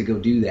 I got to go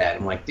do that.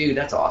 I'm like, dude,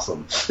 that's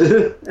awesome.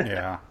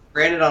 Yeah.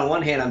 Granted, on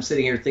one hand, I'm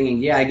sitting here thinking,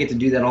 yeah, I get to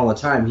do that all the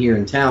time here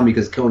in town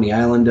because Coney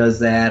Island does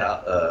that,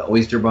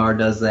 Oyster Bar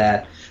does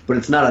that, but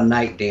it's not a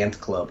night dance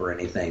club or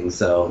anything,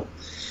 so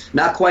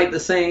not quite the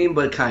same,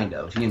 but kind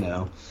of,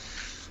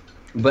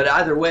 But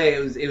either way,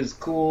 it was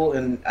cool,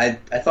 and I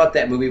thought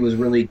that movie was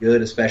really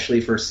good, especially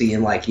for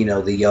seeing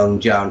the young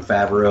Jon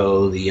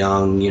Favreau, the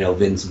young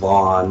Vince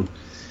Vaughn.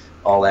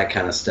 All that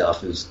kind of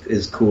stuff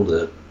is cool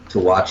to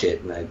watch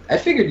it, and I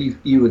figured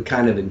you would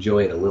kind of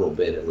enjoy it a little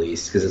bit at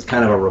least because it's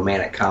kind of a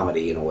romantic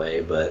comedy in a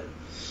way. But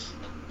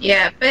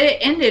Yeah, but it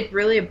ended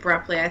really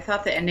abruptly. I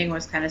thought the ending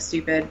was kind of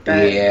stupid,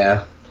 but...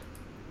 Yeah.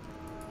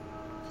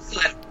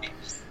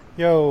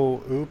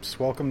 Yo, oops,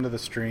 welcome to the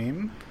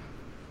stream.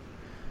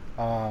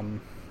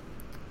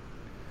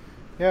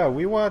 Yeah,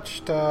 we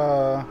watched,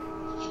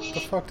 what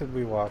the fuck did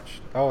we watch?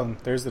 Oh, and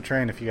there's the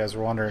train if you guys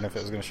were wondering if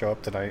it was going to show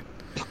up tonight.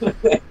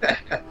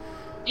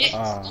 It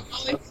always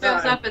shows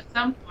up at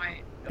some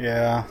point.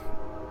 Yeah.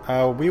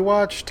 We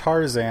watched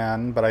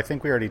Tarzan, but I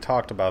think we already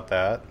talked about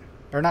that.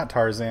 Or not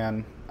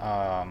Tarzan,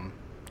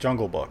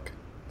 Jungle Book,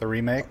 the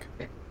remake.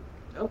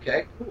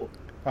 Okay, cool.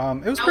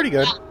 It was pretty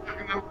good. I don't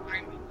remember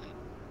watching it.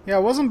 Yeah,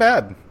 it wasn't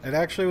bad. It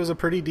actually was a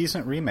pretty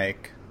decent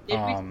remake.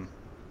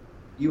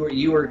 You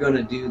were going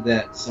to do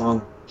that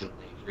song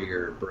originally for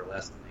your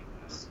burlesque thing.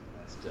 That's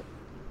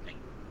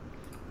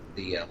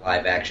the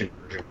live action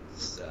version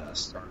was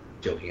Scarlett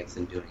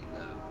Johansson doing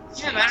the...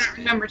 Yeah, but I don't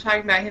remember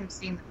talking about him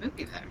seeing the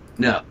movie,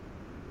 though.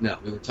 No,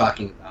 we were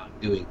talking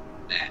about doing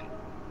that.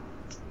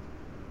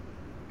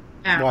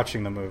 Oh.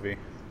 Watching the movie.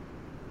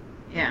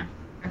 Yeah,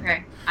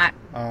 okay.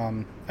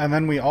 And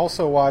then we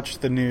also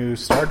watched the new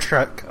Star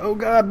Trek. Oh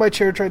god, my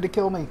chair tried to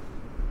kill me.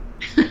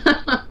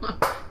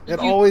 It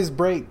always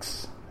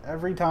breaks.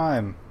 Every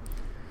time.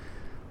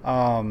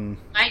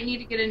 Might need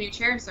to get a new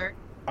chair, sir.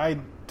 I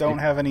don't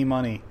have any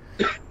money.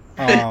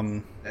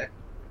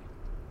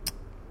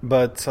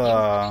 But,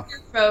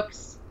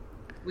 folks,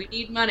 we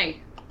need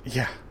money.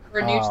 Yeah. For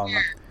a new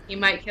chair. He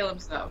might kill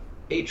himself.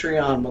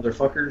 Patreon,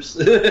 motherfuckers.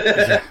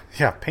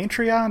 yeah,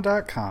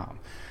 Patreon.com.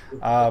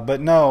 But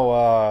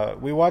no,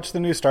 we watched the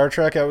new Star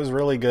Trek. It was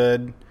really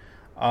good.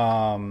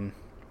 It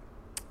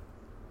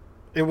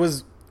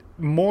was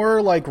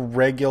more like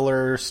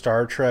regular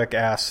Star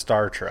Trek-ass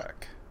Star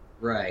Trek.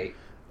 Right.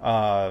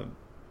 And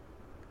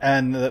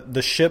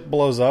the ship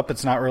blows up.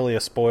 It's not really a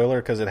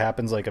spoiler because it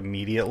happens like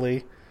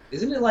immediately.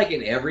 Isn't it like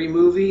in every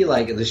movie?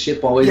 Like the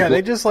ship always... Yeah,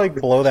 they just like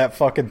blow that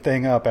fucking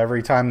thing up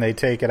every time they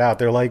take it out.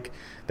 They're like,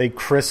 they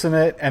christen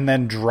it and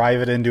then drive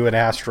it into an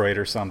asteroid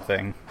or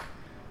something.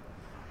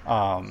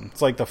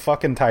 It's like the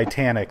fucking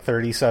Titanic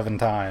 37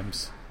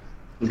 times.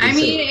 I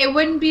mean, it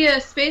wouldn't be a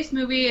space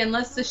movie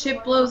unless the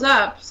ship blows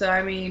up, so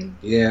I mean...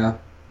 Yeah.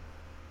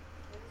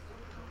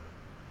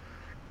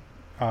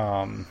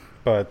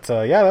 But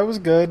yeah, that was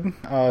good.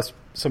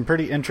 Some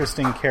pretty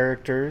interesting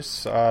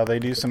characters. They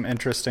do some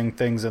interesting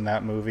things in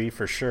that movie,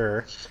 for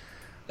sure.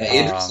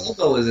 Idris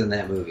Elba was in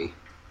that movie.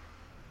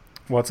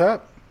 What's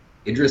that?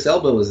 Idris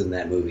Elba was in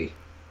that movie.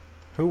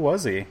 Who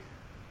was he?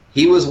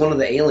 He was one of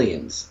the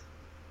aliens.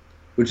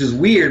 Which is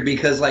weird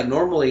because, like,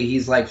 normally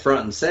he's, like,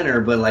 front and center,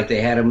 but, like, they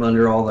had him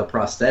under all the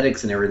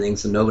prosthetics and everything,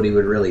 so nobody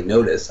would really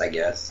notice, I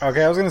guess.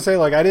 Okay, I was going to say,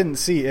 like, I didn't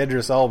see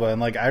Idris Elba, and,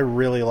 like, I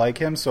really like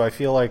him, so I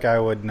feel like I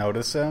would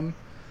notice him.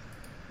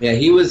 Yeah,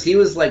 he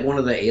was like, one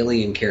of the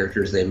alien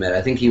characters they met.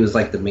 I think he was,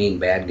 like, the main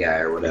bad guy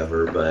or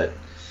whatever, but...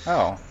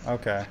 Oh,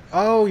 okay.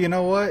 Oh, you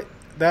know what?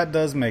 That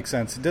does make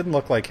sense. It didn't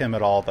look like him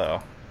at all,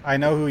 though. I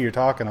know who you're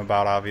talking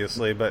about,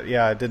 obviously, but,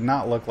 yeah, it did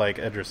not look like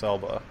Idris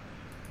Elba.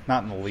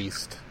 Not in the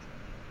least.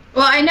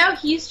 Well, I know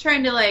he's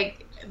trying to,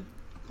 like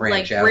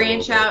branch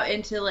out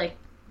into, like,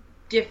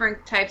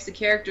 different types of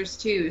characters,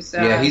 too, so...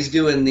 Yeah, he's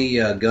doing the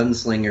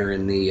gunslinger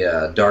in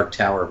the Dark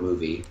Tower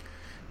movie.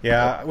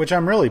 Yeah, which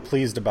I'm really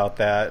pleased about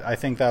that. I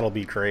think that'll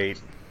be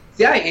great.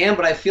 See, I am,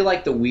 but I feel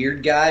like the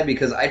weird guy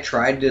because I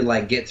tried to,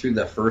 like, get through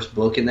the first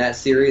book in that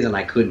series, and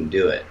I couldn't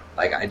do it.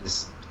 Like, I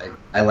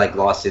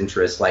lost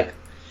interest. Like,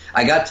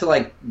 I got to,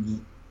 like,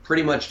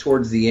 pretty much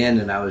towards the end,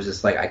 and I was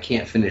just like, I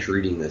can't finish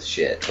reading this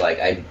shit.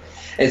 Like,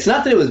 it's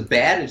not that it was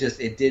bad,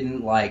 it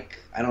didn't, like,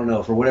 I don't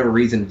know, for whatever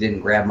reason, it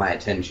didn't grab my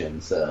attention,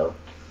 so...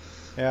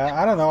 Yeah,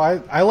 I don't know,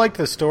 I liked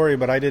the story,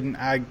 but I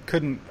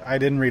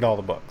didn't read all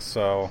the books,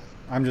 so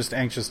I'm just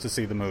anxious to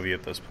see the movie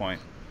at this point.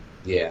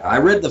 Yeah, I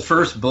read the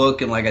first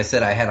book, and like I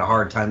said, I had a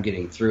hard time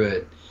getting through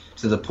it,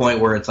 to the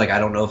point where it's like, I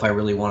don't know if I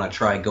really want to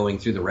try going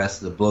through the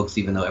rest of the books,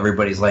 even though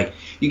everybody's like,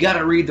 you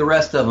gotta read the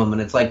rest of them,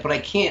 and it's like, but I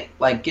can't,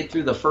 like, get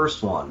through the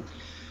first one.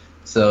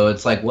 So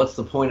it's like, what's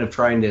the point of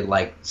trying to,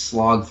 like,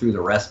 slog through the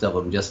rest of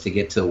them just to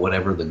get to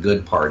whatever the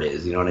good part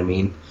is, you know what I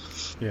mean?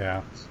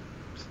 Yeah.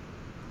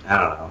 I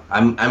don't know.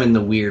 I'm in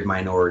the weird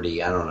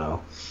minority, I don't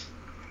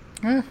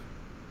know.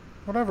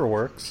 Whatever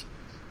works.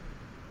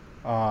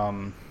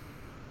 And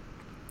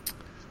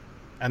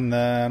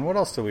then, what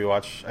else did we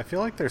watch? I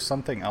feel like there's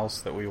something else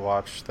that we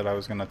watched that I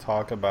was going to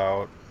talk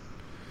about.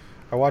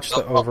 I watched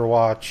the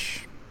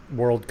Overwatch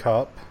World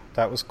Cup.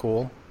 That was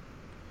cool.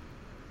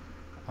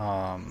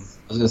 I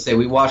was going to say,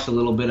 we watched a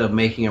little bit of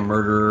Making a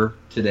Murderer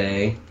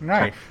today.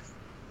 Nice.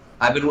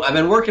 I've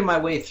been working my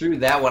way through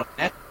that one.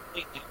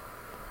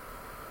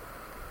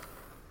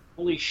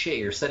 Holy shit,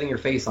 you're setting your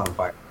face on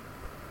fire.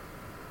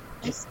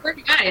 I swear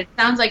to God, it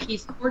sounds like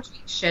he's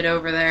torching shit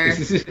over there.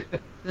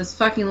 This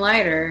fucking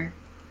lighter.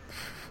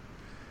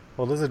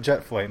 Well, there's a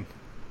jet flame.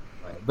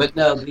 But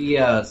no,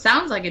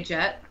 sounds like a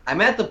jet. I'm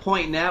at the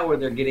point now where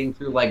they're getting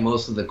through, like,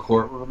 most of the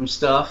courtroom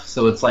stuff,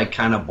 so it's, like,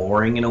 kind of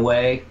boring in a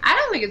way. I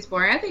don't think it's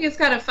boring. I think it's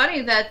kind of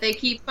funny that they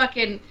keep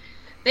fucking...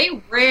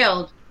 They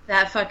railed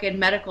that fucking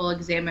medical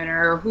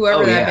examiner or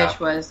whoever bitch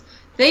was.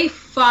 They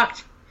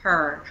fucked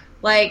her.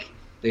 Like,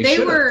 they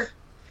were,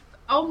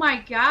 oh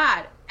my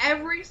God,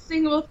 every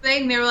single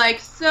thing. They were like,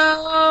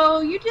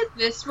 so you did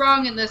this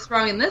wrong and this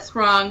wrong and this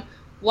wrong.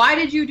 Why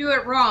did you do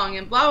it wrong?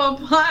 And blah,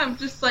 blah, blah. I'm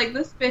just like,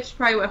 this bitch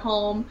probably went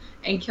home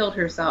and killed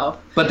herself.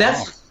 But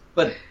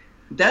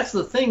that's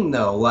the thing,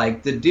 though.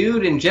 Like, the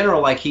dude in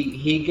general, like,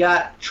 he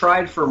got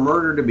tried for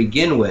murder to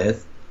begin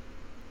with,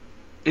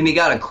 and he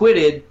got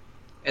acquitted,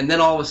 and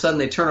then all of a sudden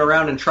they turn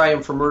around and try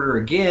him for murder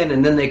again,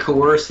 and then they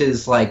coerce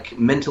his, like,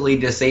 mentally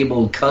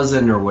disabled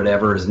cousin or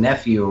whatever, his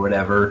nephew or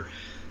whatever,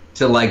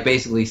 to, like,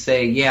 basically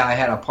say, yeah, I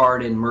had a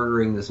part in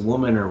murdering this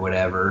woman or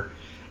whatever.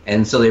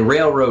 And so they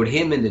railroad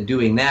him into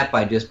doing that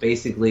by just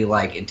basically,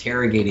 like,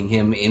 interrogating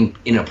him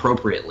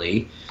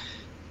inappropriately.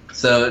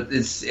 So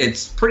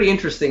it's pretty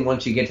interesting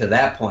once you get to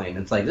that point.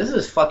 It's like, this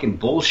is fucking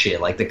bullshit.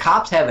 Like, the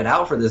cops have it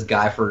out for this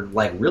guy for,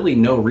 like, really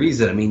no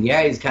reason. I mean,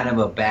 yeah, he's kind of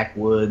a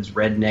backwoods,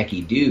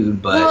 rednecky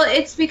dude, but... Well,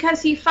 it's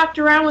because he fucked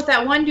around with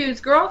that one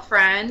dude's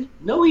girlfriend.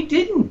 No, he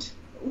didn't.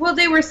 Well,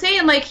 they were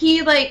saying, like,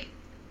 he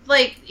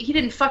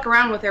didn't fuck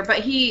around with her, but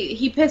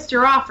he pissed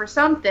her off or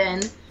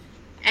something,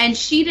 and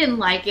she didn't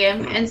like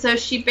him, and so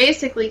she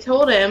basically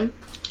told him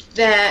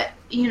that,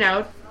 you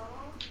know...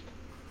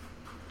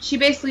 She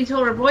basically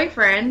told her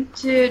boyfriend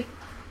to,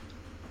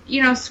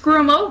 you know, screw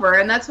him over,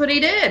 and that's what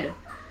he did.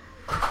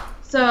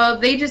 So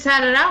they just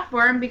had it out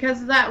for him because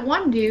of that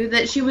one dude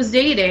that she was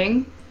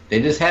dating.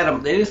 They just had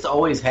him. They just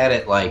always had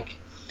it like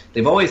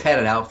they've always had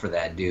it out for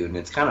that dude, and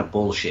it's kind of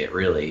bullshit,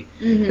 really.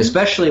 Mm-hmm.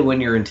 Especially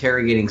when you're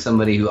interrogating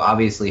somebody who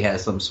obviously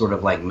has some sort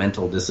of like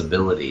mental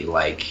disability,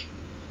 like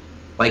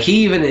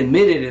he even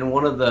admitted in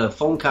one of the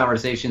phone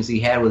conversations he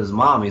had with his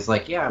mom. He's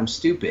like, "Yeah, I'm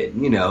stupid."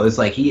 You know, it's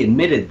like he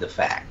admitted the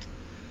fact.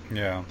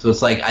 Yeah. So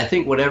it's like, I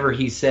think whatever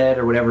he said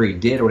or whatever he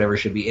did or whatever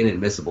should be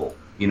inadmissible.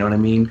 You know what I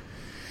mean?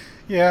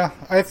 Yeah,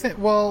 I think.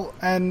 Well,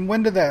 and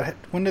when did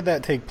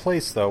that take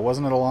place though?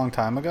 Wasn't it a long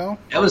time ago?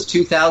 That was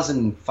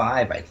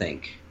 2005, I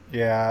think.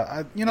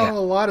 Yeah, a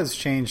lot has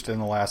changed in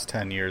the last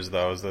 10 years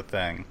though. Is the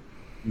thing.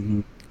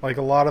 Mm-hmm. Like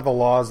a lot of the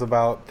laws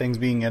about things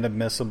being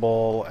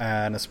inadmissible,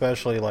 and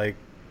especially like,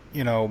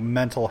 you know,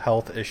 mental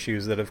health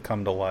issues that have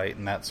come to light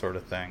and that sort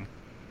of thing.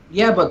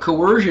 Yeah, but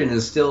coercion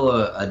is still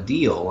a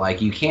deal. Like,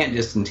 you can't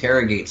just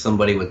interrogate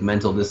somebody with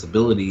mental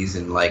disabilities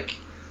and, like,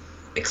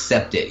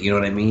 accept it. You know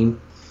what I mean?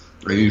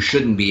 Or you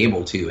shouldn't be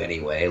able to,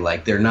 anyway.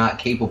 Like, they're not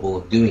capable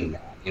of doing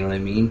that. You know what I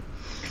mean?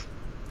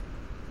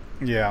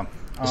 Yeah.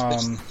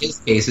 In his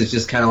case, it's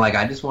just kind of like,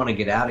 I just want to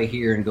get out of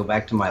here and go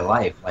back to my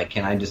life. Like,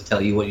 can I just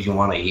tell you what you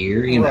want to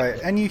hear? You know? Right,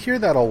 and you hear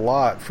that a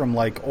lot from,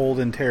 like, old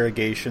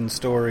interrogation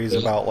stories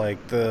about,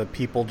 like, the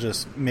people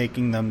just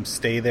making them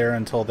stay there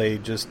until they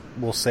just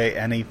will say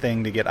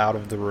anything to get out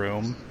of the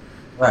room.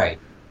 Right.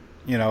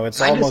 You know, it's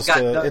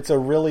it's a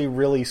really,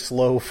 really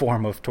slow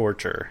form of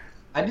torture.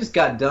 I just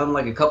got done,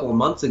 like, a couple of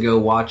months ago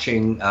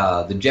watching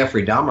the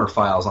Jeffrey Dahmer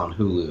files on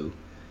Hulu.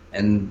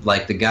 And,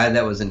 like, the guy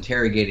that was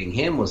interrogating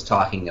him was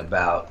talking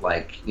about,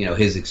 like, you know,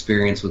 his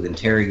experience with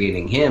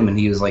interrogating him. And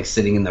he was, like,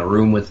 sitting in the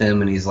room with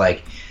him. And he's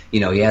like, you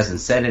know, he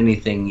hasn't said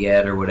anything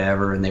yet or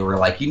whatever. And they were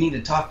like, you need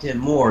to talk to him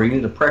more. You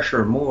need to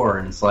pressure him more.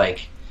 And it's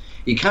like,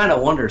 you kind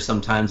of wonder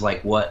sometimes,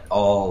 like, what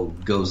all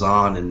goes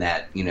on in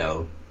that, you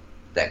know,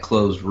 that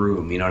closed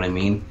room. You know what I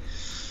mean?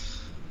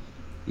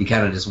 You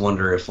kind of just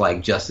wonder if,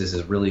 like, justice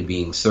is really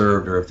being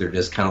served or if they're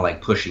just kind of,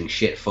 like, pushing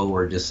shit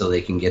forward just so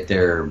they can get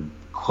their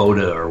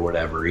quota or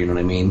whatever, you know what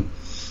I mean?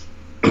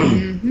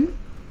 Mm-hmm.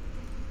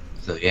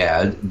 So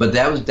yeah, but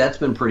that's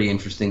been pretty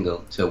interesting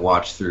to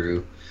watch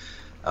through.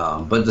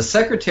 But The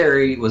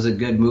Secretary was a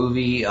good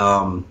movie.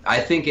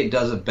 I think it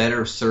does a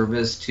better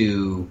service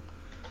to,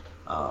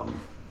 I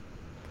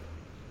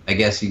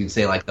guess you could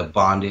say, like the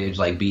bondage,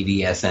 like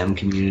BDSM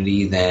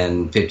community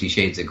than 50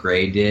 Shades of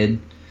Grey did.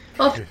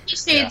 Well, 50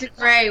 Shades of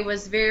Grey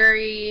was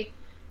very...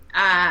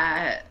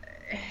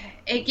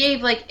 it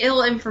gave, like,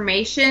 ill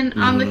information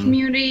on the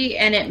community,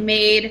 and it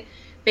made,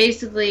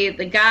 basically,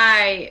 the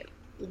guy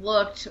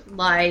looked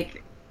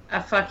like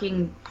a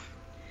fucking...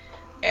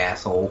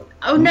 asshole.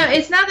 Oh, no,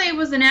 it's not that he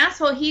was an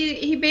asshole.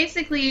 He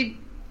basically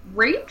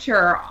raped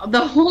her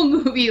the whole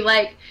movie.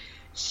 Like,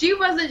 she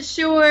wasn't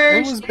sure.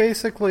 It was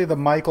basically the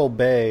Michael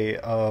Bay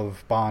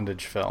of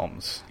bondage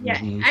films. Yeah,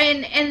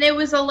 and there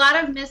was a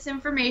lot of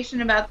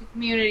misinformation about the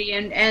community,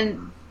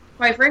 and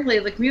quite frankly,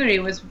 the community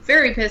was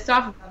very pissed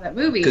off about that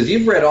movie. Because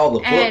you've read all the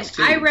books,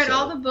 too. And I read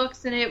all the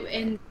books,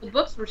 and the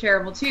books were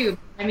terrible, too.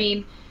 I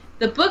mean,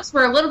 the books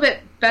were a little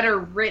bit better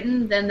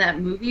written than that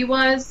movie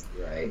was.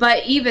 Right.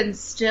 But even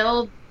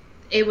still,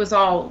 it was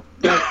all,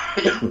 like,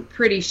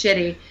 pretty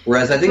shitty.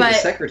 Whereas I think The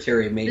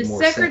Secretary made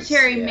more sense. The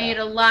Secretary made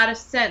a lot of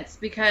sense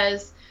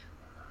because,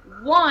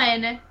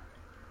 one,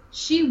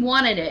 she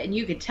wanted it, and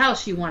you could tell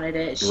she wanted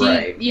it.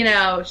 She, you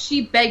know,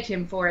 she begged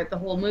him for it the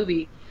whole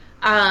movie.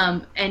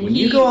 And when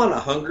you go on a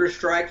hunger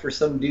strike for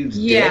some dude's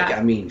dick,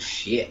 I mean,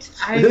 shit.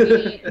 I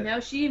mean,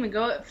 no, she didn't even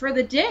go for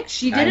the dick.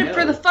 She did it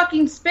for the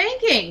fucking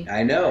spanking.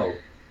 I know.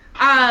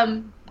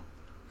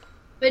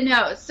 But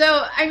no,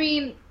 so, I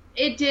mean,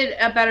 it did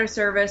a better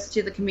service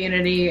to the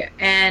community,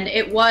 and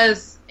it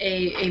was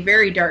a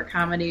very dark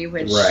comedy,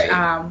 which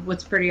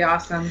was pretty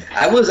awesome.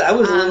 I was a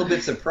little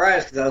bit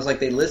surprised because I was like,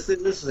 they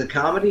listed this as a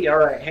comedy? All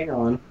right, hang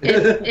on.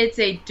 It's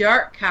a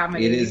dark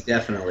comedy. It is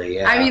definitely,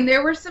 yeah. I mean,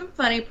 there were some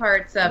funny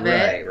parts of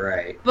it.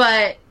 Right.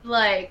 But,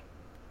 like,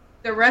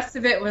 the rest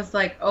of it was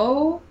like,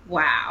 oh,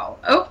 wow.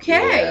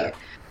 Okay.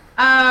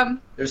 Yeah.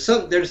 There's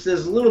a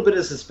little bit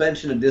of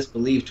suspension of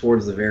disbelief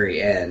towards the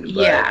very end. But,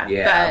 but,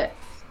 I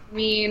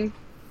mean,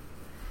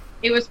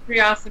 it was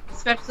pretty awesome,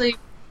 especially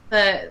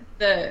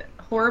the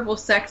horrible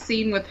sex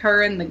scene with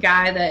her and the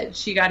guy that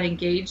she got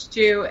engaged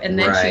to, and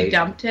then she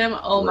dumped him.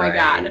 Oh my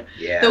god.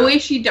 Yeah. The way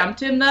she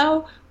dumped him,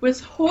 though,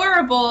 was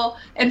horrible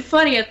and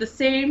funny at the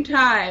same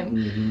time.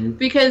 Mm-hmm.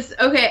 Because,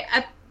 okay,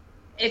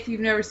 if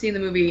you've never seen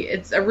the movie,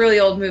 it's a really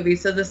old movie,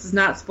 so this is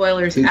not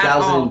spoilers at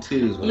all.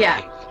 2002 is when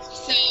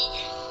So,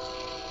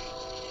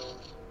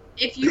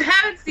 if you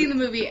haven't seen the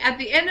movie, at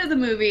the end of the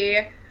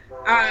movie,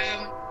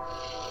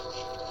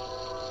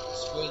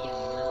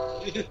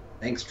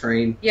 thanks,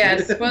 train. Yeah,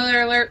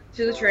 spoiler alert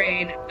to the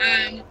train.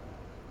 If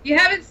you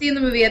haven't seen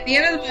the movie, at the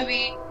end of the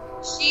movie,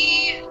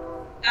 she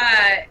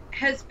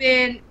has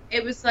been,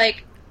 it was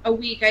like a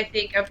week, I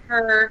think, of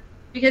her,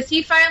 because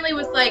he finally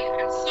was like,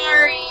 I'm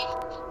sorry,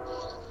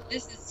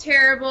 this is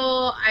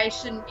terrible, I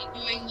shouldn't be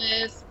doing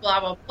this, blah,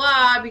 blah,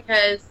 blah,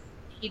 because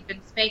he'd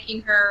been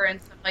spanking her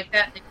and stuff like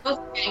that, and they both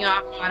were getting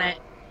off on it.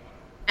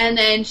 And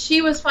then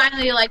she was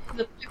finally, like, to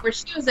the point where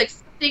she was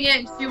accepting it,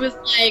 and she was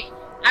like,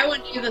 I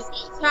want to do this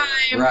all the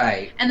time.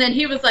 Right. And then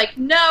he was like,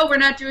 no, we're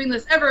not doing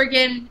this ever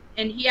again.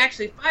 And he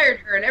actually fired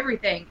her and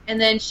everything.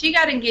 And then she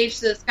got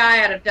engaged to this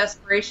guy out of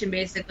desperation,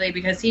 basically,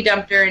 because he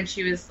dumped her and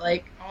she was,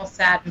 like, all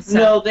sad and stuff.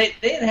 No, they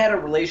had a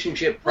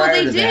relationship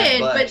prior to that. Well, they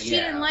did, but she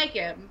didn't like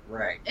him.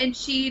 Right. And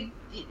she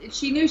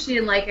knew she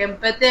didn't like him.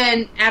 But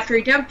then after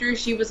he dumped her,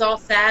 she was all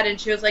sad and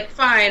she was like,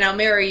 fine, I'll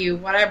marry you,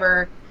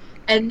 whatever.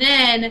 And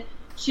then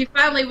she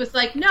finally was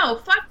like, no,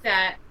 fuck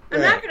that. I'm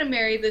not going to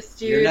marry this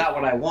dude. You're not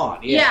what I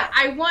want. Yeah,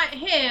 I want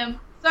him,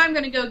 so I'm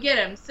going to go get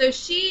him. So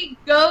she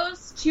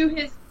goes to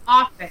his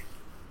office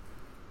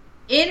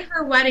in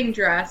her wedding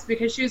dress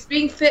because she was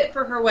being fit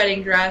for her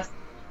wedding dress.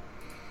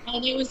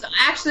 And it was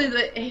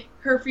actually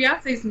her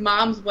fiance's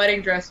mom's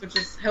wedding dress, which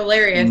is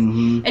hilarious.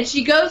 Mm-hmm. And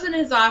she goes in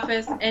his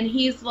office, and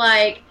he's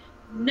like,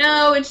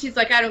 no. And she's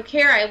like, I don't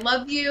care. I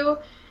love you,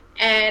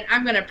 and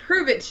I'm going to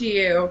prove it to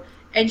you.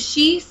 And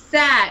she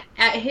sat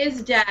at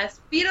his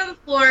desk, feet on the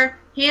floor,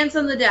 hands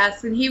on the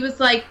desk, and he was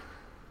like,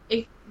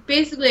 if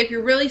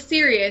you're really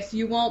serious,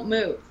 you won't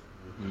move.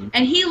 Mm-hmm.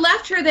 And he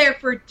left her there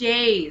for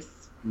days.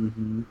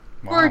 Mm-hmm.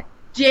 Wow. For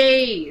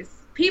days.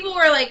 People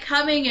were, like,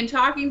 coming and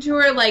talking to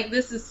her like,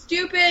 this is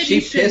stupid, you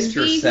shouldn't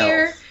be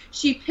here.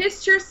 She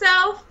pissed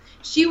herself.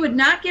 She would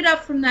not get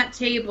up from that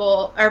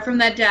table, or from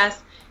that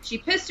desk. She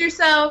pissed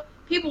herself.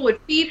 People would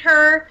feed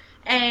her,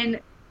 and,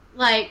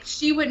 like,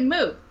 she wouldn't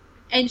move.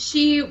 And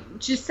she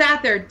just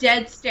sat there,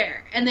 dead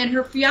stare. And then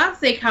her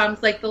fiancé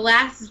comes, like,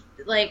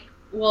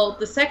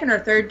 the second or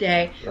third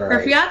day. Right.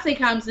 Her fiancé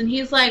comes, and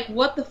he's like,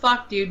 what the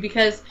fuck, dude?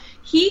 Because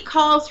he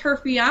calls her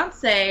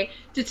fiancé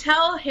to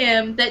tell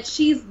him that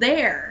she's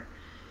there.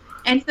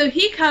 And so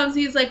he comes,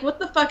 he's like, what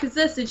the fuck is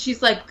this? And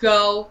she's like,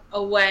 go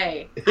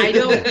away. I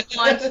don't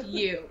want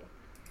you.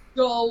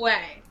 Go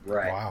away.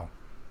 Right. Wow.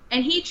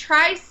 And he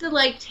tries to,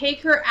 like,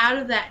 take her out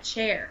of that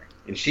chair.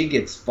 And she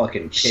gets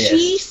fucking pissed.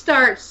 She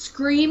starts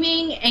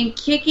screaming and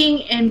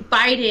kicking and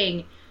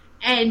biting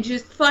and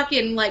just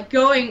fucking, like,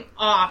 going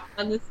off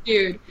on this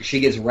dude. She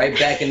gets right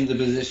back into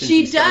the position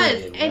she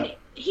does. In, and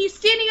he's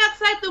standing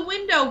outside the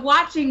window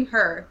watching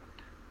her.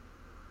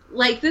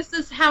 Like, this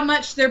is how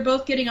much they're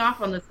both getting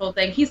off on this whole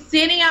thing. He's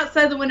standing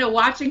outside the window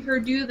watching her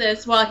do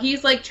this while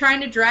he's, like,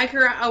 trying to drag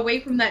her away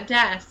from that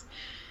desk.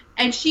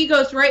 And she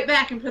goes right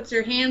back and puts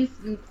her hands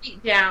and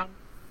feet down.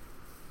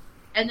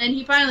 And then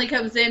he finally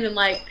comes in and,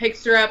 like,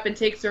 picks her up and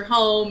takes her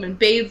home and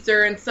bathes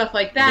her and stuff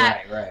like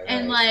that. Right.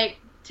 And, like,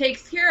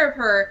 takes care of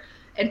her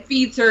and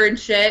feeds her and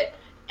shit.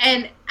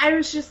 And I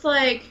was just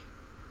like,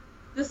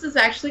 this is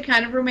actually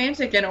kind of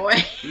romantic in a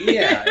way.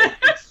 Yeah,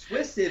 it's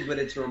twisted, but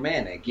it's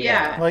romantic.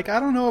 Yeah. Like, I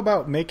don't know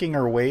about making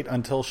her wait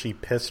until she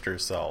pissed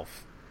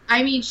herself.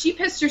 I mean, she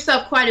pissed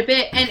herself quite a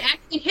bit. And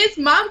actually, his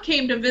mom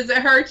came to visit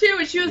her, too.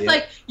 And she was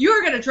like, you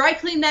were going to dry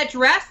clean that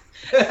dress?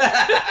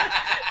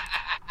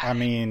 I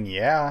mean,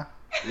 yeah.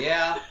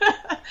 Yeah. Because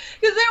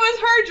it was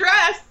her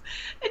dress.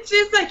 And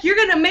she's like, you're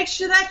going to make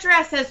sure that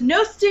dress has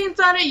no stains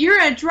on it. You're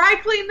going to dry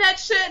clean that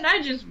shit. And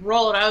I just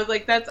rolled. I was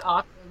like, that's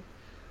awesome.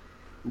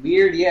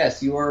 Weird,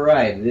 yes, you are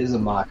right. It is a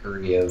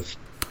mockery of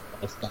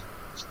stuff.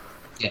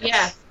 Yes.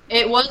 Yeah,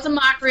 it was a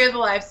mockery of the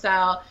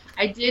lifestyle.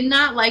 I did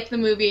not like the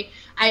movie.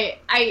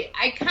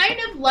 I kind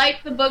of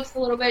liked the books a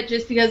little bit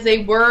just because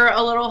they were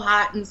a little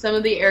hot in some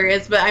of the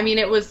areas. But, I mean,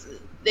 it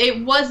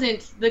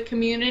wasn't the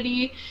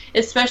Community,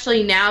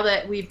 especially now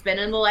that we've been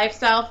in the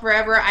lifestyle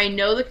forever. I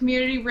know the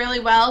Community really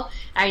well.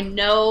 I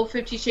know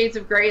 50 Shades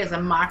of Grey is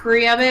a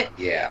mockery of it.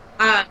 Yeah.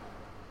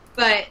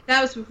 But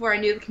that was before I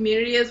knew the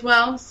community as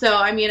well. So,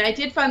 I mean, I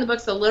did find the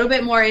books a little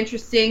bit more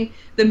interesting.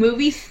 The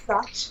movie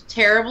sucked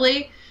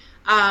terribly.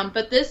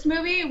 But this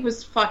movie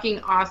was fucking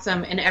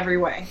awesome in every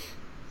way.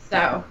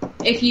 So,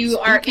 if you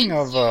speaking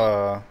of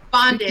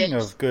bondage, speaking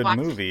of good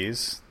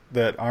movies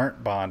that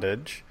aren't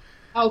bondage.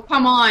 Oh,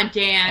 come on,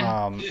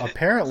 Dan.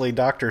 Apparently,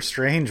 Doctor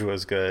Strange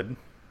was good.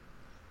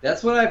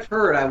 That's what I've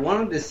heard. I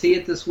wanted to see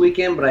it this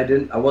weekend, but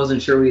I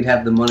wasn't sure we'd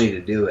have the money to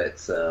do it.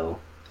 So,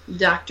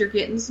 Doctor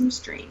getting some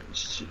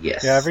strange.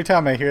 Yes. Yeah. Every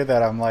time I hear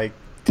that, I'm like,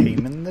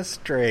 Taming the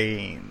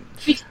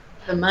Strange.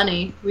 The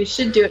money. We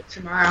should do it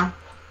tomorrow.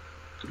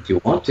 If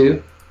you want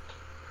to.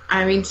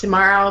 I mean,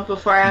 tomorrow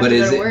before I have to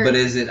go to work. But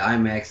is it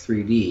IMAX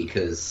 3D?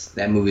 Because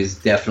that movie's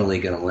definitely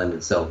going to lend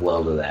itself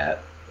well to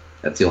that.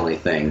 That's the only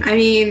thing. I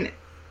mean,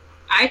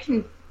 I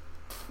can...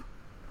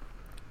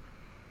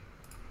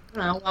 I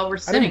don't know, while we're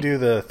sitting. I didn't do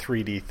the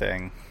 3D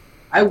thing.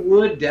 I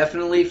would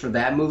definitely for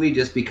that movie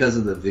just because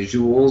of the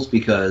visuals,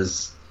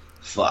 because...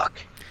 Fuck.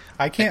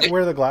 I can't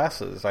wear the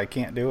glasses. I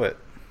can't do it.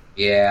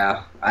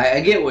 Yeah, I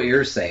get what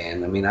you're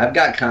saying. I mean, I've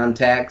got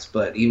contacts,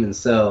 but even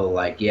so,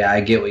 like, yeah,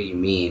 I get what you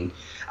mean.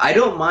 I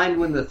don't mind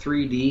when the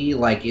 3D,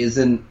 like,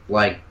 isn't,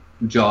 like,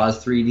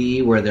 Jaws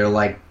 3D, where they're,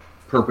 like,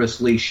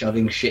 purposely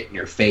shoving shit in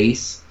your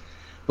face.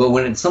 But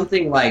when it's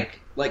something like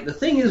the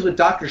thing is with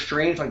Doctor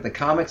Strange, like, the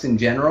comics in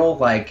general,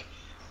 like,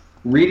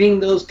 reading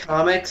those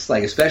comics,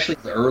 like, especially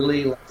the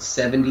early, like,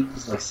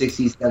 70s, like,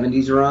 60s,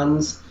 70s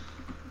runs,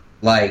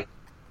 like,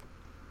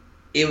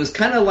 it was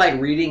kind of like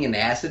reading an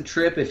acid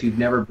trip if you've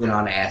never been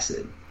on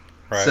acid.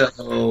 Right.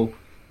 So,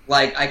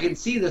 like, I can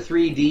see the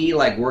 3D,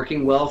 like,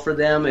 working well for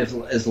them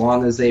as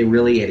long as they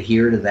really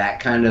adhere to that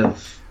kind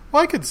of...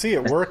 Well, I could see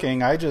it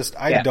working. I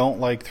don't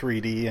like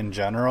 3D in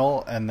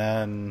general, and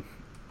then,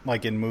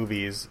 like, in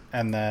movies,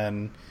 and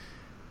then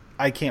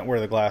I can't wear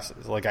the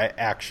glasses. Like, I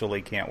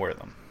actually can't wear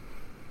them.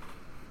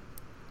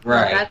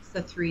 Right. Well, that's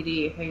the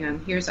 3D. Hang on.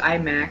 Here's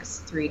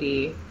IMAX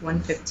 3D,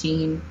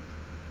 115.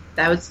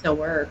 That would still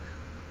work.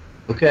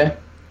 Okay.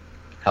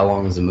 How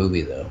long is the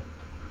movie, though?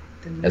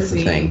 That's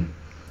the thing.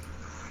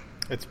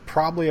 It's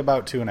probably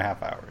about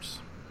 2.5 hours.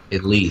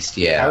 At least,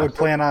 yeah. I would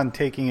plan on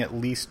taking at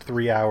least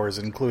 3 hours,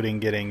 including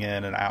getting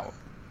in and out.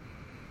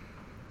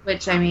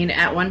 Which, I mean,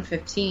 at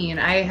 1:15,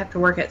 I have to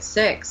work at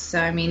 6, so,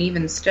 I mean,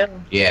 even still.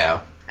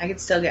 Yeah. I could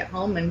still get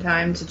home in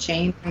time to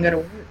change and go to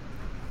work.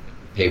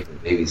 Pay for the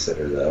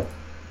babysitter, though.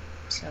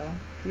 So,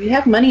 we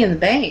have money in the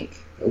bank.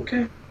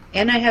 Okay.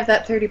 And I have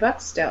that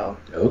 $30 still.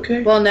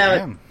 Okay. Well, no,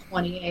 it's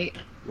 28.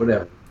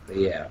 Whatever. But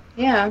yeah.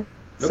 Yeah.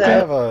 Okay.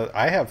 So,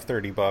 I have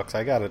 $30.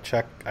 I got a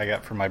check I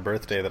got for my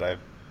birthday that I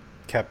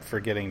kept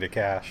forgetting to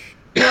cash.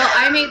 well,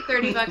 I made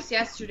 $30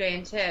 yesterday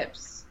in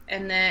tips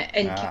and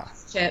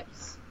cash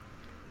tips.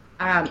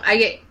 I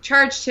get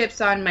charged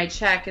tips on my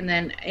check, and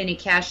then any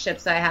cash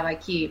tips I have I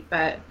keep.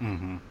 But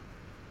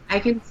I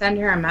can send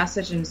her a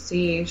message and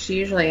see. She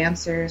usually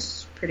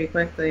answers pretty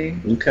quickly.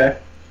 Okay.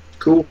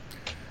 Cool.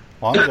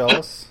 Well, I'm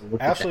jealous.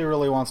 Ashley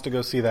really wants to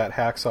go see that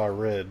Hacksaw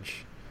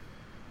Ridge.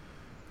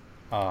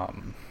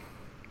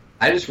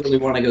 I just really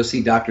want to go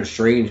see Doctor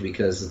Strange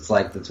because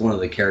that's one of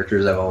the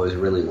characters I've always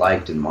really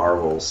liked in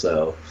Marvel.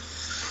 So,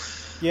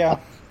 yeah.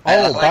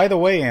 Oh, by the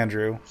way,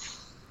 Andrew,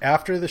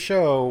 after the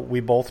show, we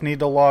both need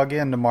to log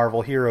in to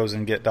Marvel Heroes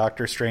and get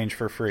Doctor Strange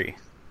for free.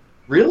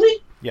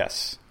 Really?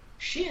 Yes.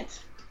 Shit.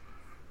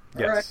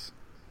 Yes. All right.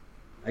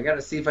 I got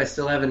to see if I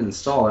still have it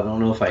installed. I don't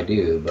know if I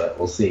do, but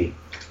we'll see.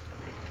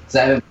 Because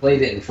I haven't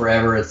played it in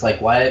forever. It's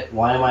like, why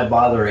am I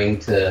bothering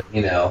to,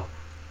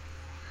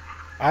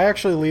 I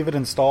actually leave it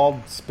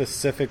installed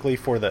specifically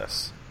for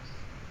this.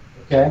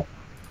 Okay.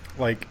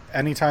 Like,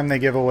 anytime they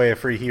give away a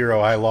free hero,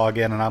 I log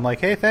in and I'm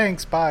like, hey,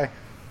 thanks, bye.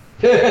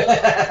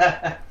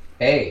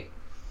 Hey,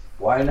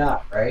 why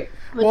not, right?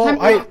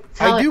 Well,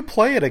 I do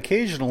play it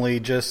occasionally,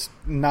 just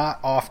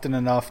not often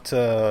enough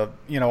to,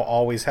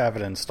 always have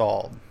it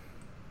installed.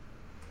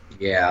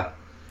 Yeah.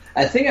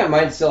 I think I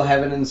might still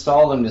have it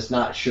installed. I'm just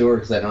not sure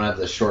because I don't have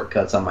the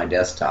shortcuts on my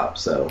desktop,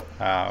 so...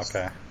 Ah,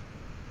 okay.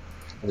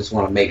 I just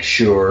want to make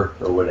sure,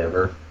 or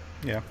whatever.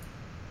 Yeah.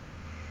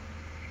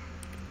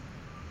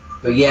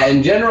 But yeah,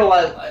 in general,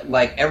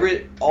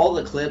 all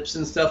the clips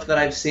and stuff that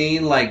I've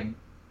seen, like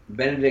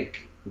Benedict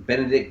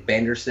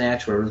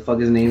Bandersnatch, whatever the fuck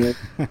his name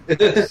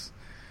is.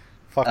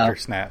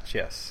 Fuckersnatch,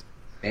 yes.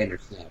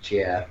 Bandersnatch,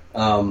 yeah.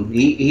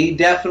 He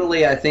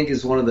definitely, I think,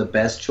 is one of the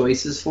best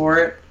choices for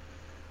it.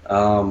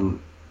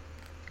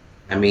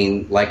 I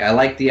mean, I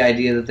like the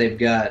idea that they've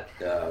got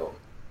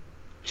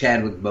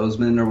Chadwick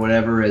Boseman or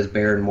whatever as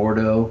Baron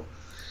Mordo.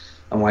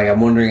 I'm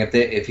wondering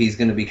if he's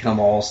going to become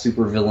all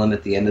super villain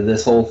at the end of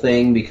this whole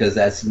thing, because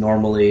that's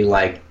normally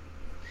I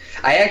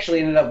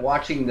actually ended up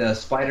watching the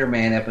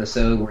Spider-Man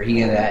episode where he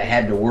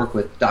had to work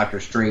with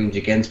Doctor Strange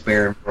against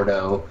Baron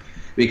Mordo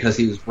because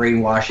he was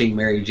brainwashing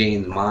Mary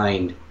Jane's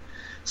mind.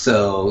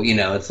 So,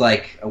 it's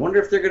I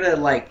wonder if they're going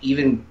to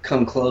even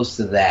come close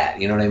to that,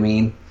 you know what I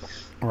mean?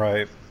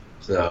 Right.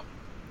 So,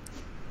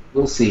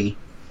 we'll see.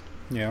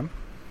 Yeah.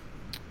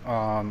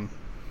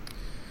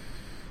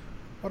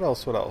 What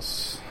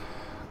else?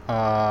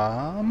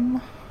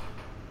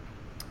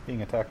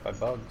 being attacked by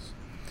bugs.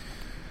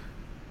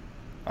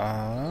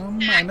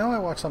 I know I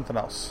watched something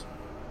else.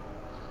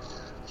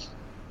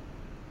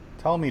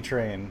 Tell me,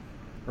 Train.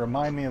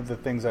 Remind me of the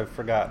things I've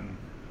forgotten.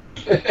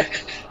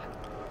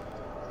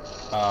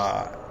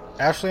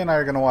 Ashley and I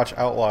are going to watch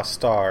Outlaw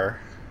Star.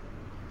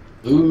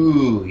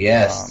 Ooh,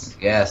 yes,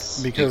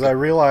 yes. Because I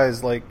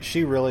realized, like,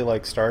 she really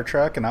likes Star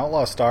Trek, and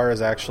Outlaw Star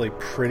is actually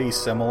pretty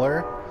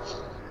similar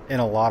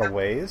in a lot of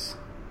ways.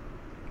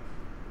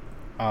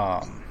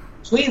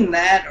 Between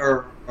that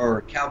or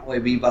Cowboy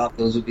Bebop,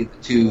 those would be the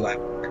two.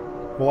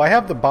 Well, I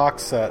have the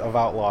box set of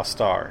Outlaw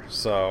Star,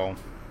 so...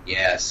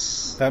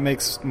 Yes. That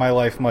makes my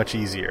life much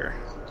easier.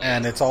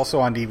 And it's also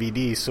on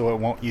DVD, so it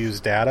won't use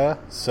data,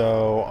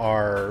 so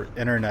our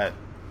internet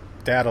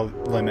data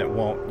limit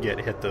won't get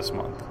hit this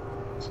month.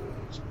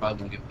 It's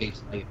probably going to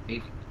get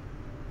paid.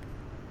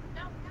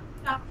 No,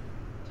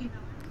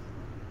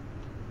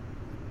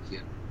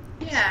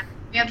 yeah,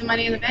 we have the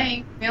money in the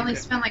bank. We only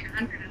spent like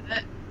 100 of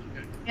it.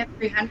 We had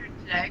 300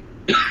 today.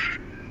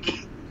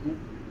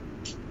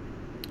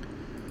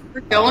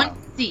 We're going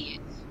to see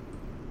it.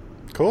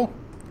 Cool.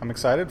 I'm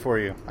excited for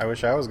you. I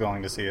wish I was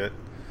going to see it.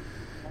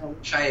 I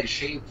wish I had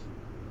shaved.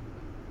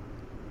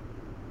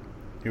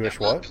 You wish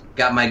what?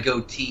 Got my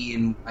goatee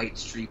and white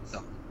streaks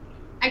on.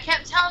 I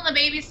kept telling the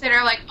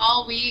babysitter like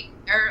all week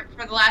or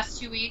for the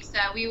last 2 weeks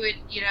that we would,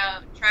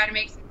 try to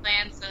make some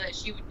plans so that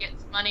she would get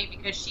some money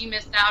because she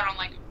missed out on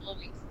like a full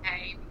week's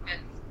pay because,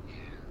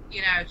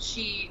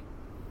 she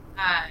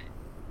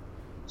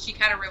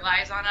kind of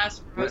relies on us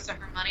for most of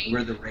her money.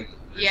 We're the regulars.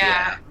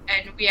 Yeah,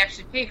 and we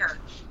actually pay her.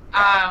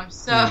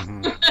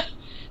 Some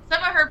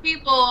of her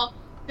people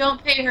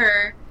don't pay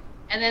her,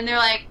 and then they're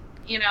like,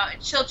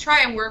 she'll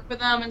try and work with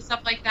them and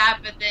stuff like that,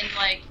 but then,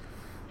 like,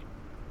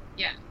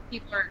 yeah,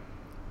 people are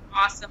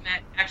awesome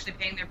at actually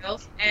paying their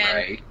bills,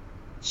 and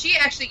she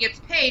actually gets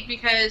paid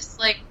because,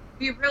 like,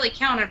 we really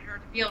count on her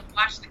to be able to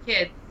watch the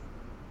kids.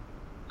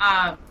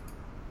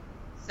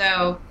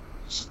 So,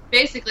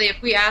 basically,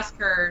 if we ask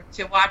her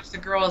to watch the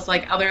girls,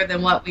 like, other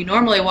than what we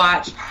normally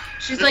watch,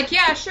 she's like,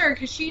 yeah, sure,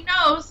 because she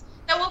knows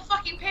that we'll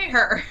fucking pay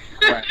her.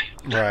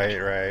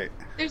 Right.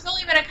 There's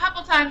only been a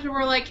couple times where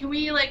we're like, can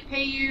we, like,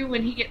 pay you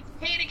when he gets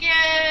paid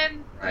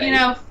again? Right.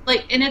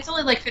 And it's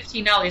only, like,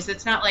 $15.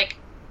 It's not, like,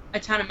 a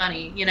ton of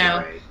money,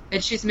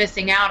 that she's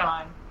missing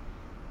out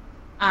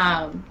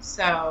on.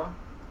 So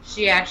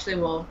she actually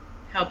will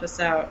help us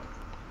out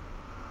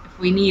if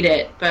we need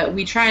it, but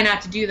we try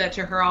not to do that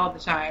to her all the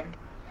time.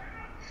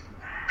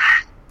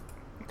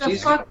 The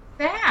fuck is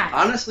that?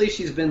 Honestly,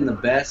 she's been the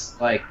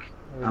best, like...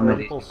 There's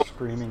people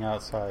screaming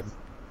outside.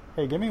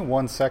 Hey, give me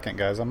 1 second,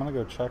 guys. I'm going to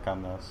go check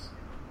on this.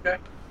 Okay. I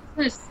was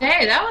going to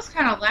say, that was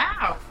kind of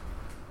loud.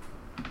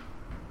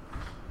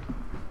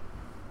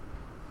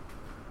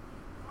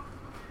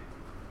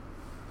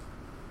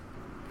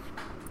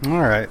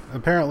 Alright.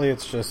 Apparently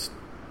it's just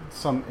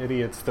some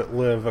idiots that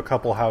live a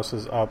couple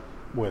houses up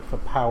with a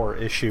power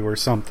issue or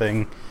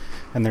something,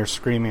 and they're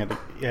screaming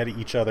at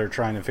each other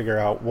trying to figure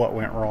out what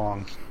went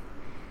wrong.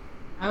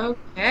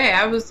 Okay,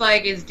 I was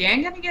like, is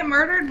Dan going to get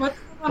murdered? What's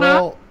going on?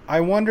 Well,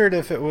 I wondered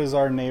if it was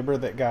our neighbor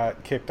that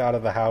got kicked out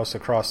of the house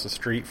across the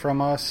street from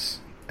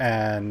us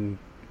and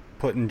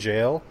put in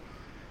jail,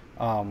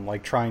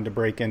 like trying to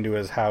break into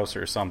his house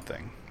or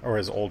something, or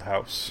his old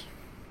house.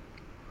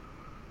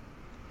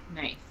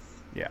 Nice.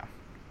 Yeah,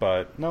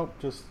 but nope,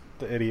 just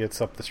the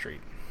idiots up the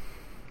street.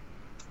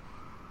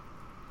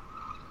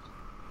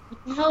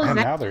 What the hell is and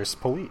that? Now there's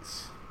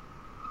police.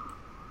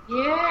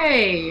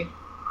 Yay!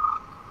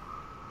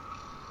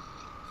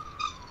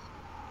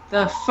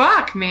 The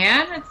fuck,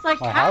 man? It's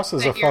like my house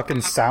is a fucking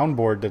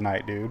soundboard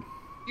tonight, dude.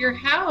 Your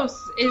house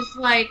is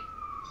like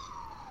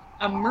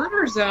a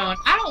murder zone.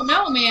 I don't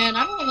know, man.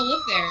 I don't want to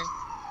live there.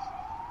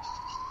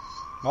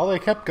 Well, they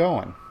kept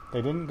going.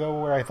 They didn't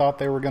go where I thought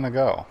they were gonna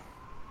go.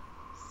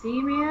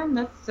 See, man,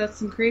 that's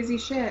some crazy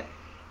shit.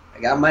 I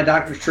got my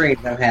Doctor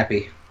Strange. I'm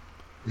happy.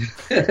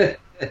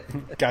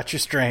 Got you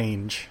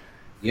strange.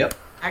 Yep.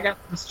 I got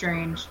some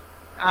strange.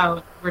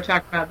 Oh, we're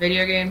talking about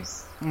video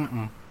games?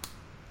 Mm-mm.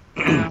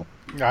 No.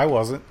 I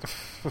wasn't.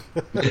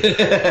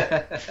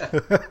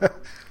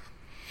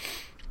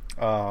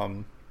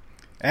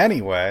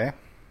 Anyway,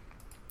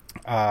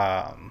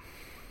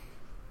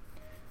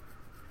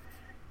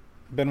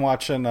 been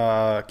watching,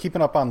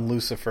 keeping up on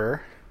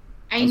Lucifer.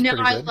 I know,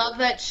 I love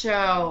that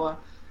show.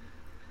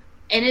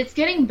 And it's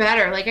getting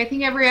better. Like, I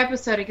think every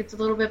episode it gets a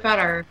little bit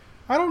better.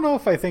 I don't know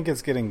if I think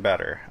it's getting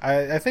better.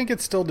 I think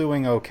it's still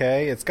doing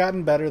okay. It's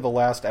gotten better the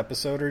last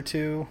episode or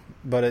two,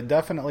 but it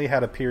definitely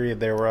had a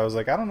period there where I was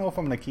like, I don't know if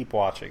I'm going to keep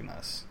watching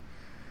this.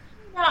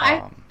 No,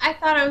 I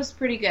thought it was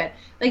pretty good.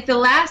 Like, the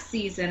last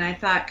season, I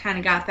thought kind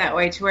of got that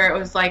way to where it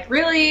was like,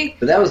 really?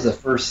 But that was the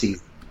first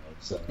season.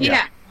 So.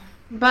 Yeah.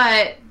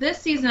 But this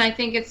season, I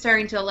think it's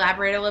starting to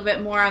elaborate a little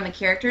bit more on the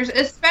characters,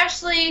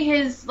 especially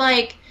his,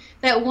 like,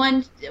 that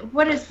one,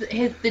 what is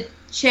the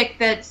chick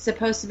that's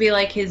supposed to be,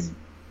 like, his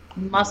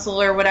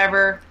muscle or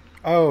whatever.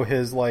 Oh,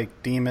 his,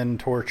 like, demon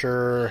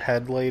torture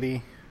head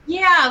lady?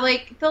 Yeah,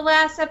 like the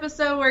last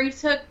episode where he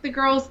took the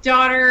girl's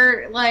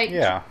daughter, like,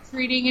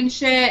 reading and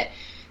shit.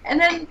 And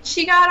then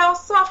she got all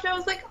soft, and I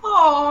was like,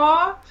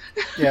 "Aww."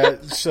 Yeah,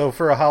 so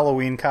for a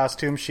Halloween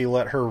costume, she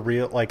let her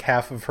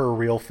half of her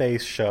real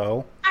face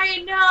show. I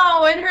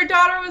know, and her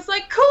daughter was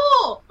like,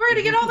 "Cool, we're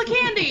gonna get all the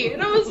candy,"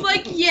 and I was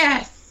like,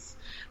 "Yes,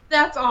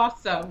 that's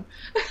awesome."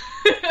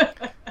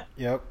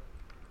 Yep.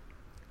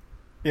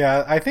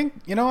 Yeah, I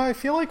think I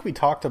feel like we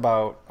talked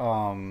about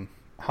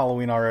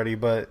Halloween already,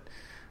 but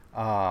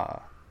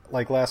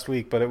like last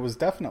week, but it was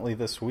definitely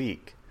this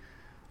week.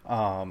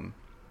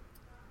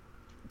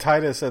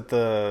 Titus at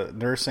the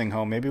nursing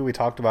home. Maybe we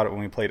talked about it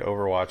when we played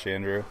Overwatch,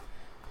 Andrew.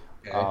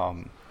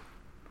 Okay.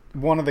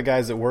 One of the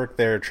guys that worked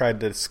there tried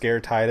to scare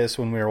Titus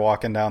when we were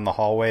walking down the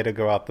hallway to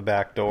go out the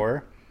back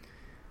door.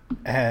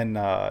 And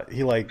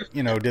he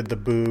did the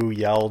boo,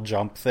 yell,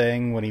 jump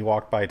thing when he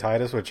walked by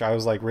Titus, which I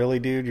was like, really,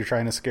 dude? You're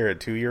trying to scare a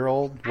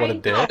 2-year-old? What a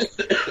dick.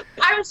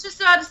 I was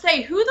just about to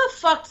say, who the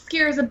fuck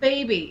scares a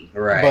baby?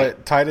 Right.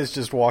 But Titus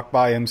just walked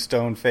by him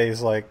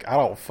stone-faced like, I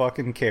don't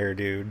fucking care,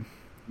 dude.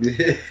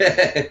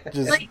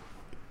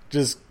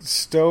 Just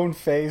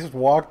stone-faced,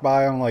 walked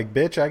by him like,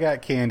 bitch, I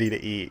got candy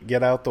to eat.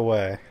 Get out the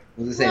way.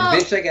 I was saying,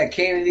 bitch, I got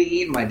candy to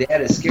eat, and my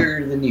dad is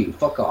scarier than you.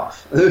 Fuck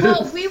off.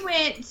 Well, we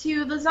went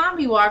to the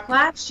zombie walk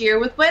last year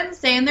with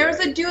Wednesday, and there was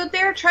a dude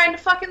there trying to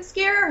fucking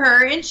scare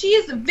her, and she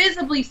is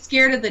visibly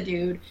scared of the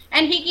dude,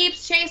 and he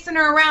keeps chasing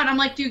her around. I'm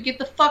like, dude, get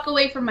the fuck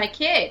away from my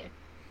kid.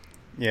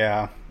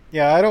 Yeah.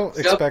 Yeah, I don't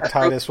expect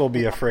Titus will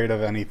be afraid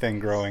of anything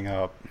growing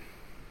up.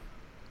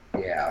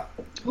 Yeah.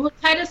 Well,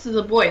 Titus is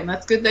a boy, and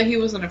that's good that he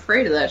wasn't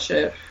afraid of that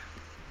shit.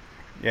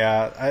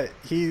 Yeah,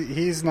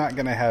 he's not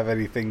going to have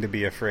anything to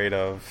be afraid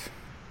of.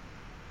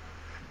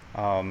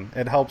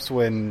 It helps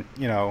when,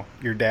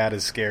 your dad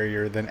is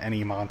scarier than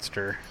any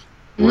monster.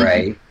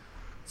 Right.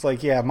 It's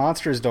like, yeah,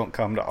 monsters don't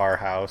come to our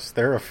house.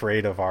 They're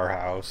afraid of our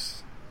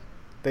house.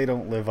 They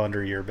don't live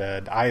under your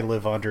bed. I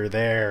live under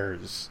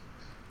theirs.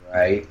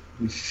 Right.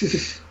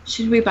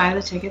 Should we buy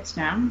the tickets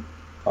now?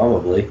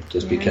 Probably,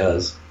 just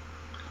because.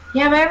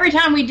 Yeah, but every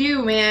time we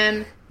do,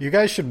 man. You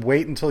guys should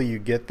wait until you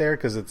get there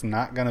because it's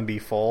not going to be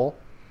full.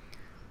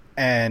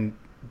 And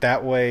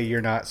that way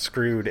you're not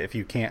screwed if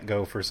you can't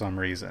go for some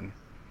reason.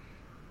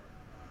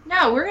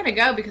 No, we're going to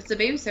go because the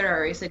babysitter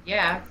already said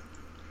yeah.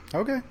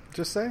 Okay,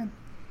 just saying.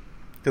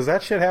 Because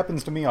that shit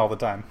happens to me all the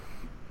time.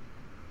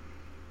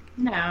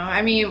 No,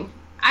 I mean,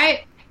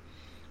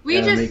 we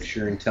gotta just make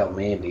sure and tell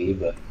Mandy,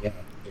 but yeah.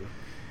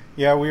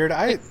 Yeah, weird.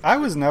 I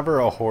was never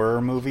a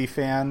horror movie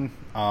fan.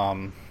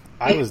 I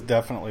was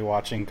definitely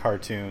watching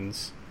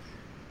cartoons.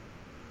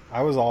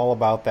 I was all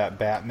about that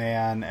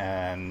Batman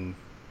and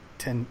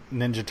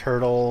Ninja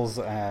Turtles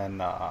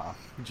and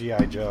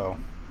G.I. Joe.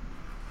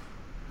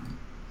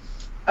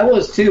 I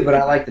was too, but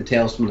I liked the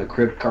Tales from the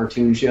Crypt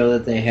cartoon show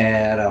that they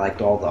had. I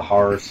liked all the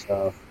horror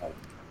stuff.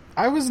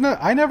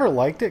 I never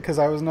liked it because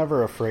I was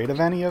never afraid of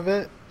any of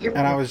it, and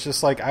I was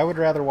just like, I would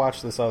rather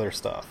watch this other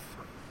stuff.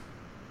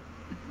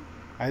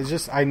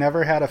 I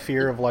never had a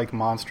fear of like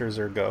monsters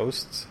or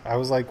ghosts. I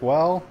was like,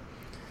 well,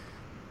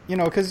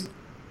 because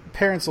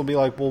parents will be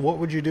like, well, what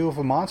would you do if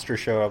a monster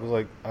showed up? I was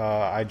like,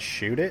 I'd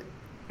shoot it.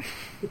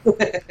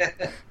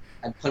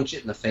 I'd punch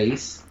it in the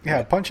face.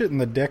 Yeah, punch it in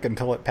the dick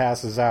until it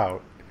passes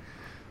out.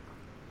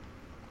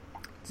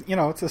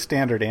 It's a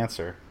standard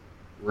answer.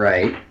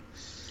 Right.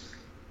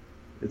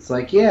 It's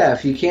like, yeah,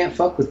 if you can't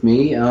fuck with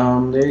me,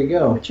 there you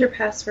go. What's your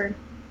password?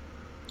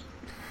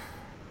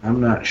 I'm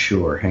not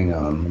sure. Hang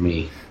on,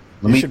 You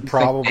should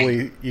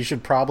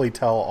probably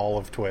tell all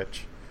of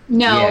Twitch.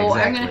 No, yeah,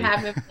 exactly. I'm gonna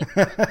have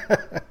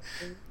him.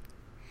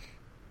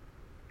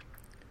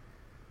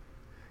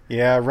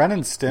 Yeah, Ren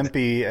and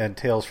Stimpy and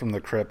Tales from the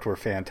Crypt were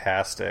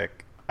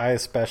fantastic. I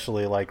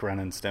especially like Ren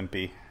and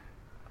Stimpy.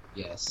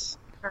 Yes.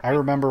 I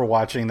remember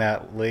watching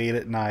that late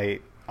at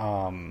night,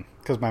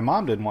 because my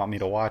mom didn't want me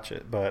to watch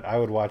it, but I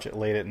would watch it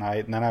late at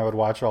night, and then I would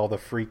watch all the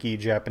freaky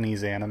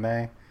Japanese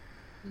anime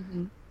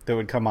that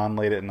would come on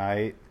late at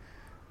night.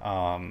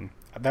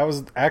 That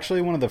was actually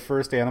one of the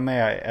first anime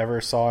I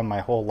ever saw in my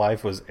whole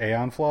life was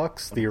Aeon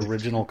Flux, the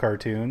original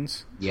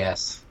cartoons.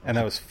 Yes. And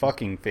that was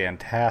fucking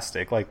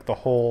fantastic. Like, the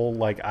whole,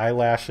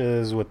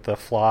 eyelashes with the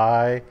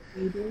fly,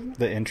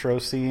 the intro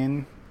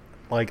scene,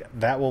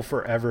 that will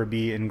forever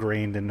be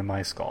ingrained into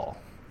my skull.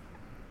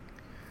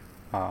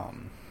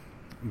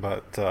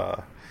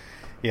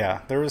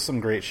 Yeah, there was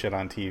some great shit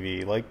on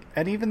TV.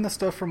 And even the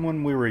stuff from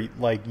when we were,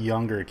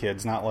 younger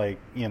kids, not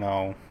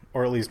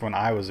or at least when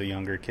I was a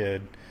younger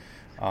kid.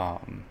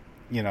 Doug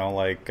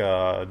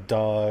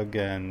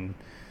and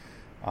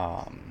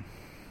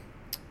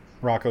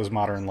Rocko's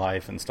Modern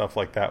Life and stuff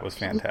like that was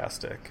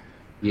fantastic.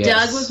 Yes.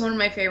 Doug was one of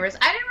my favorites.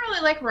 I didn't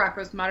really like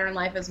Rocko's Modern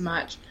Life as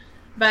much,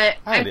 but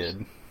I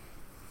did.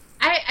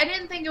 I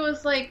didn't think it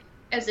was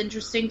as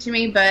interesting to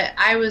me, but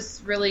I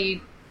was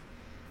really,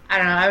 I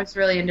don't know, I was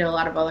really into a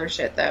lot of other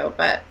shit though.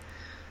 But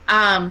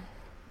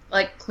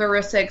like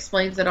Clarissa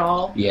Explains It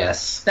All.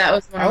 Yes. That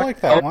was one I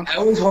like that one. I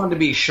always wanted to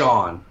be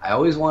Sean.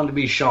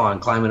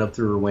 Climbing up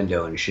through her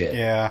window and shit.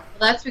 Yeah.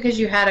 Well, that's because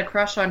you had a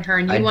crush on her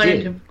and you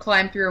wanted to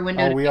climb through a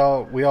window.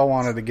 Oh, we all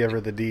wanted to give her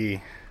the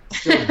D.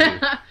 Still do.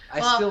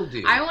 I still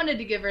do. I wanted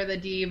to give her the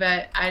D,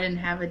 but I didn't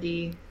have a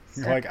D.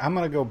 So. You're like, I'm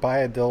going to go buy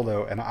a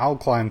dildo and I'll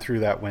climb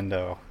through that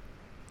window.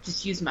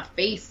 Just use my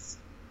face.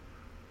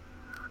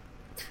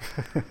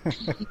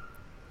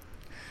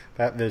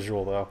 That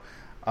visual, though.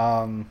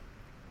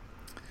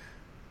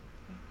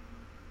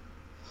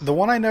 The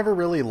one I never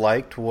really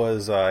liked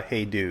was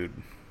Hey Dude.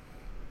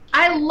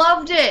 I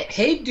loved it.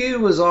 Hey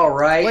Dude was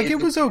alright. Like, it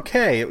was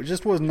okay. It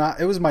just was not...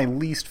 It was my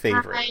least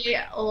favorite.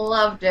 I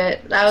loved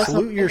it. That was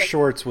Salute Your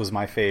Shorts was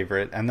my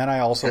favorite, and then I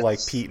also like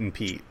Pete and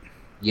Pete.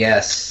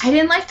 Yes. I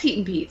didn't like Pete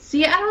and Pete.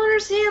 See, I don't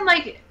understand,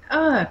 like,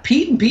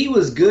 Pete and Pete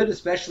was good,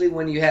 especially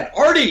when you had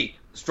Artie,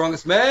 the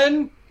strongest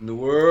man in the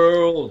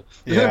world.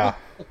 Yeah.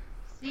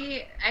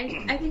 See,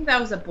 I think that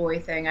was a boy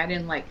thing. I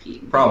didn't like Pete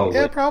and Pete. Probably.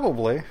 Yeah,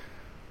 probably.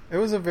 It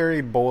was a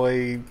very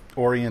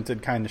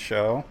boy-oriented kind of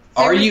show.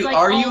 Are you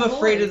all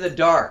afraid boys. of the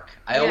dark?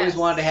 I always Yes.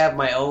 wanted to have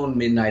my own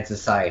Midnight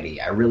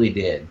Society. I really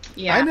did.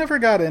 Yeah. I never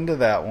got into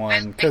that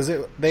one because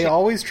they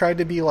always tried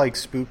to be like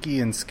spooky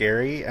and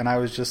scary, and I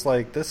was just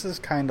like, this is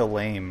kind of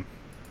lame.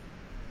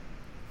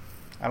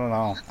 I don't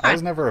know. I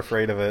was never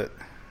afraid of it.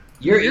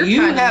 You're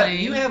kinda lame.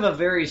 You have a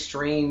very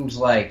strange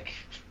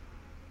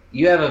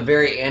you have a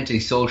very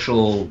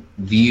antisocial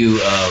view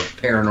of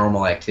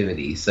paranormal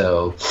activity.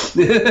 So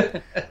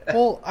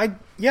Well, I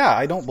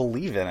don't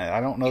believe in it. I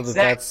don't know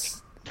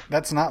Exactly.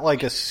 that's not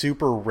like a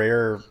super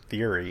rare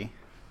theory.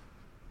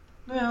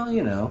 well,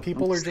 you know,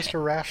 People are just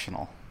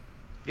irrational.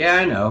 Yeah,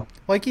 I know.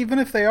 Like, even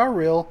if they are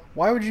real,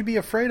 why would you be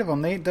afraid of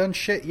them? They ain't done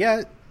shit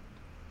yet.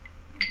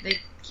 They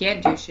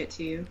can't do shit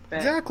to you. But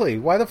Exactly.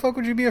 Why the fuck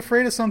would you be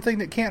afraid of something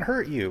that can't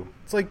hurt you?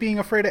 It's like being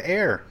afraid of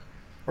air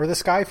or the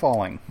sky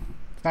falling.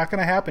 It's not going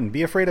to happen.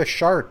 Be afraid of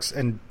sharks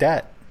and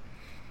debt.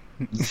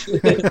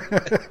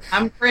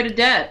 I'm afraid of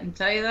debt, I can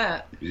tell you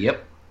that.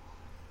 Yep.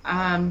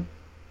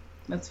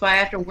 That's why I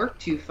have to work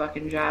 2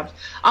 fucking jobs.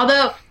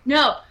 Although,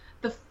 no,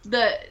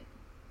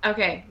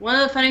 okay, one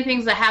of the funny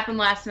things that happened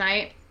last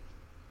night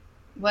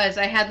was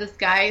I had this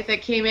guy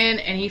that came in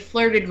and he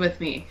flirted with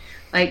me.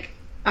 Like,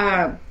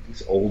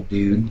 This old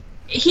dude.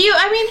 he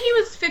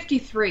was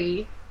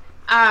 53.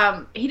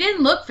 He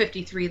didn't look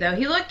 53 though.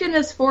 He looked in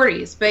his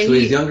 40s, but So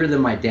he's younger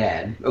than my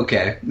dad.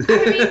 Okay. I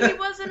mean, he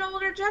was an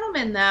older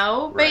gentleman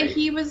though, but Right.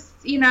 he was,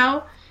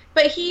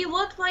 but he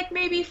looked like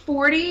maybe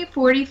 40,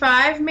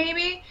 45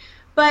 maybe.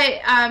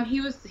 But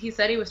he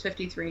said he was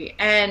 53,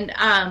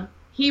 and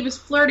he was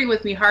flirting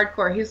with me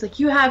hardcore. He was like,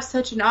 "You have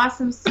such an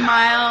awesome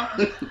smile.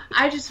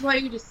 I just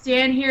want you to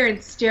stand here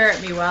and stare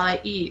at me while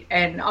I eat,"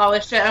 and all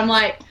this shit. I'm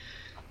like,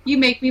 you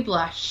make me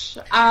blush.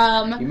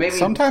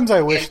 Sometimes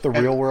I wish the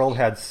real world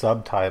had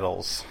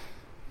subtitles.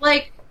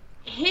 Like,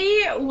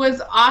 he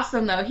was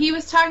awesome though. He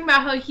was talking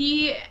about how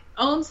he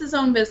owns his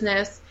own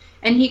business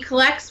and he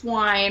collects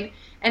wine,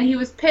 and he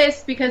was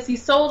pissed because he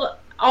sold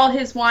all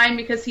his wine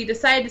because he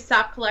decided to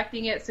stop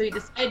collecting it, so he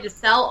decided to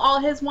sell all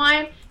his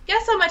wine.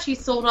 Guess how much he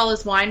sold all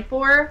his wine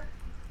for?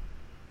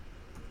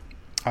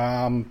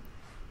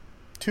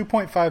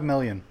 2.5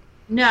 million.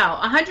 No,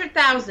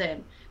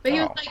 100,000. But he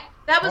was like,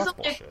 that was That's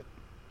only, bullshit.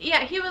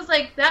 yeah, he was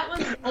like, that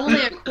was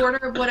only a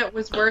quarter of what it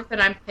was worth,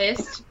 and I'm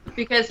pissed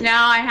because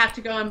now I have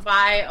to go and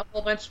buy a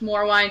whole bunch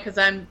more wine because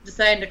I'm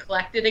deciding to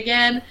collect it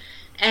again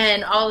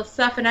and all this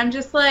stuff. And I'm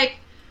just like,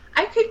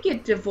 I could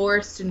get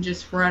divorced and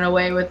just run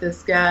away with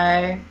this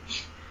guy.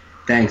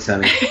 Thanks,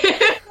 honey.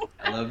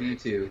 I love you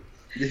too.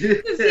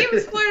 Because he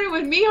was flirting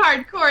with me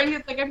hardcore, and he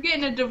was like, "I'm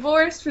getting a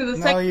divorce for the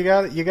No, second."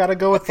 you got to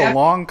go with the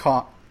long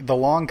con. The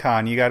long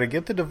con. You got to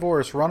get the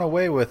divorce, run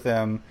away with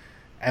him,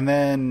 and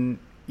then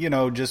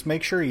just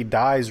make sure he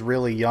dies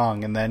really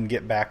young, and then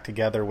get back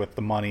together with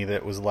the money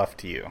that was left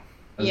to you.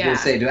 I was going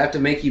to say, do I have to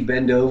make you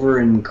bend over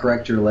and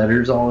correct your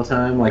letters all the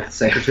time, like the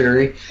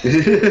secretary?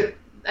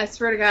 I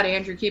swear to God,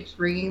 Andrew keeps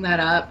bringing that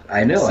up.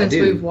 I know, Since I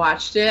do. we've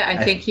watched it,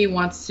 I think he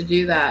wants to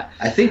do that.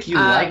 I think you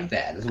like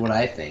that, is what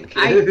I think.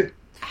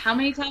 How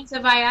many times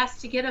have I asked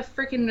to get a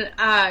freaking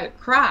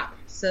crop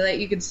so that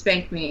you could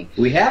spank me?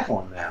 We have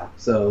one now,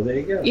 so there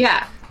you go.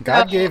 Yeah.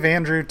 God gave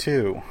Andrew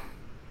 2.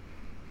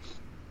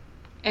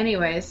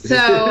 Anyways,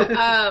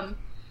 so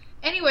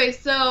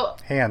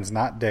Hands,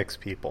 not dicks,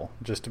 people.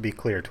 Just to be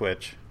clear,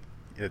 Twitch.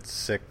 It's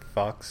sick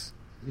fucks.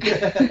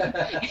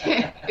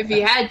 if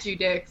he had 2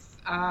 dicks,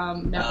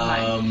 never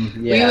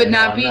mind. Yeah, we would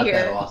not I'm be that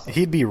here. awesome.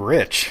 He'd be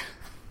rich.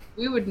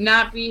 We would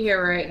not be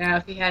here right now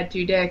if he had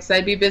 2 dicks.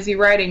 I'd be busy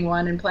writing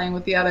one and playing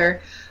with the other.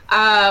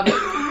 Hang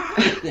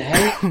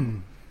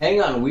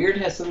on, Weird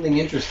has something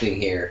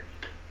interesting here.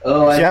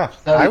 Oh,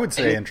 I would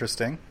say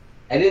interesting.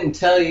 I didn't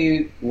tell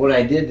you what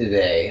I did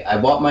today. I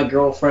bought my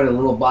girlfriend a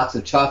little box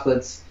of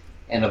chocolates,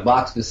 and a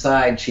box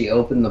beside. She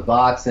opened the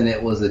box, and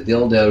it was a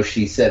dildo.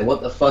 She said,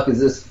 "What the fuck is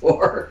this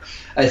for?"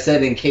 I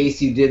said, "In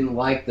case you didn't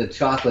like the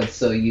chocolates,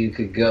 so you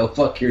could go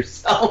fuck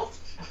yourself."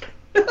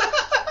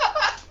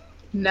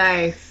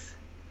 Nice.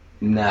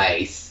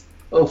 Nice.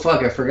 Oh,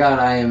 fuck, I forgot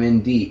I am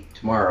in deep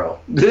tomorrow.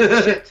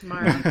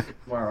 Tomorrow.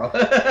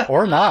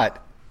 Or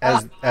not,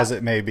 as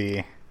it may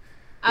be.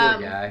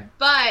 Poor guy.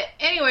 But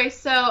anyway,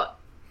 so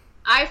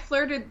I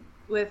flirted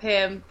with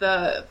him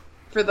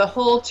for the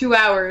whole 2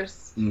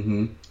 hours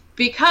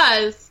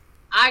because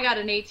I got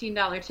an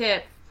 $18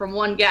 tip from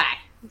one guy.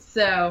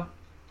 So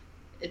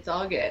it's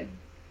all good.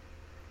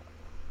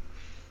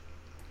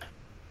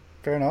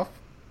 Fair enough.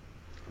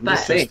 I'm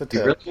just saying, if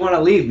you really want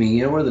to leave me,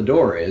 you know where the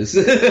door is.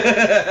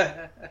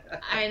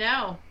 I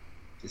know.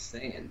 Just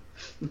saying.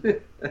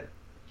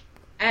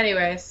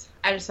 Anyways,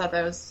 I just thought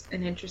that was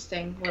an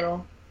interesting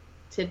little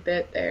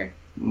tidbit there.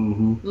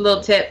 Mm-hmm.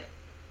 Little tip.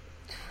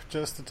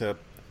 Just a tip.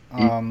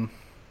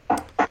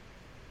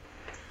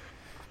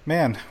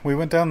 Man, we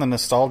went down the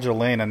nostalgia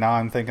lane, and now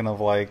I'm thinking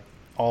of like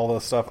all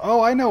the stuff.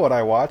 Oh, I know what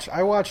I watched.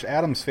 I watched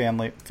Addams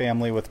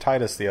Family with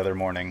Titus the other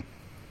morning.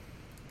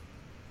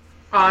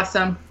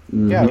 Awesome.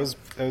 Mm-hmm. Yeah, it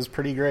was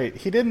pretty great.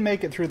 He didn't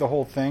make it through the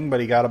whole thing,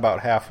 but he got about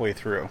halfway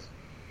through.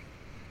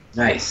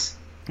 Nice.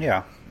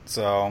 Yeah.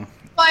 So.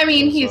 Well, I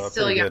mean, he's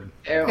still young.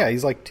 Yeah,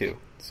 he's like 2.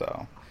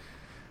 So.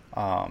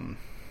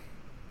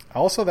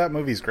 Also, that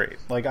movie's great.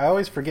 Like, I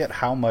always forget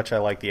how much I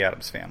like the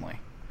Addams Family.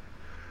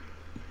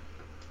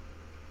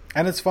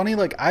 And it's funny,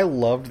 like, I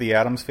loved the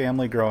Addams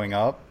Family growing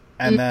up,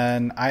 and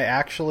then I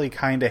actually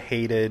kind of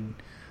hated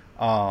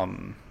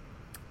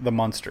the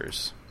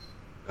Munsters.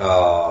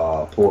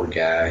 Oh, poor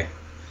guy.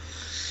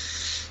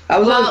 I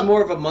was always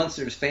more of a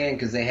Munsters fan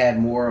because they had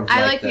more of.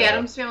 I like the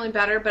Addams Family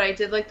better, but I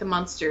did like the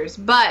Munsters.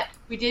 But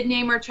we did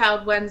name our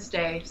child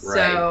Wednesday,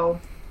 so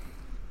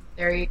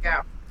there you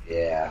go.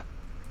 Yeah.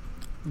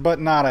 But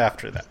not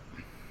after that.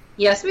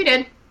 Yes, we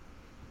did.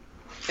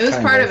 It was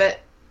part of it.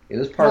 It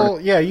was part of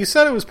it. Yeah, you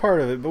said it was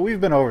part of it, but we've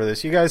been over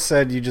this. You guys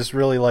said you just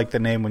really liked the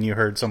name when you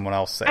heard someone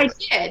else say it. I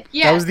did,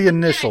 yeah. That was the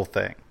initial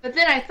thing. But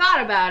then I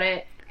thought about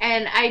it,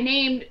 and I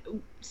named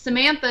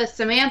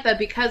Samantha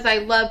because I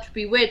loved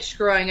Bewitched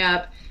growing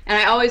up, and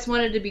I always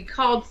wanted to be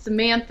called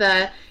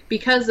Samantha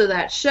because of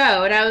that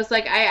show. And I was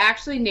like, I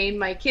actually named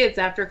my kids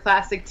after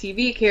classic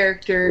TV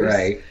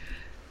characters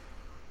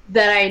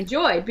that I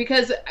enjoyed.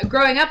 Because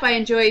growing up, I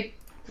enjoyed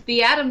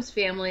the Addams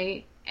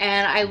Family,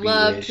 and I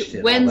loved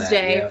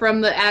Wednesday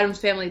from the Addams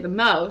Family the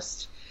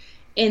most.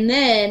 And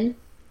then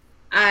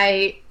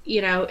I,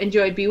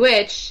 enjoyed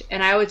Bewitched,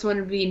 and I always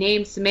wanted to be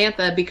named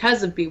Samantha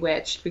because of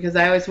Bewitched, because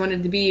I always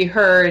wanted to be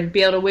her and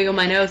be able to wiggle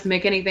my nose and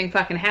make anything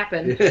fucking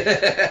happen.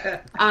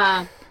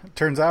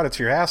 Turns out it's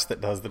your ass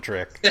that does the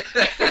trick.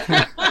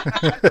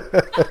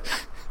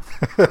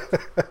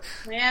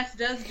 My ass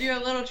does do a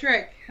little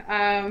trick.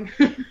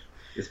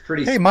 It's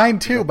pretty. Hey, mine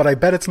too, but I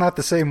bet it's not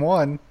the same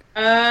one.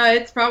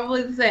 It's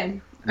probably the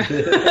same.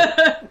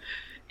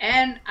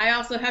 And I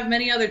also have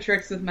many other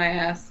tricks with my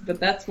ass, but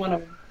that's one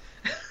of them.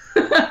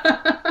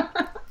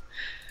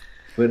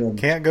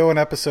 Can't go an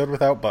episode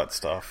without butt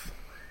stuff.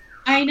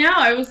 I know.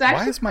 I was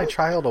actually. Why is my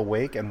child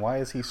awake and why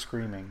is he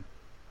screaming?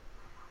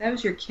 That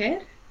was your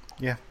kid?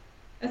 Yeah.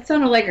 That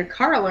sounded like a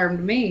car alarm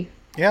to me.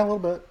 Yeah, a little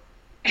bit.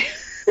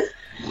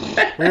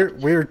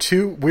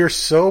 We're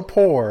so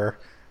poor.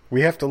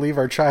 We have to leave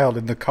our child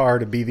in the car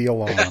to be the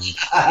alarm.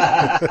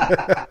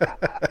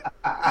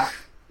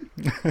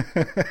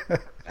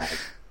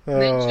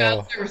 Then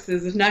child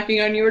services is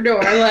knocking on your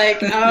door, like,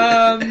 do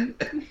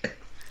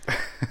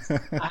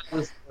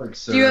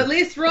you at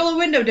least roll a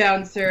window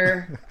down,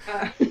 sir?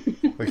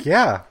 Like,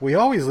 yeah, we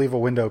always leave a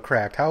window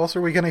cracked. How else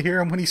are we going to hear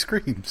him when he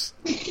screams?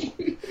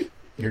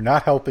 You're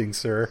not helping,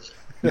 sir.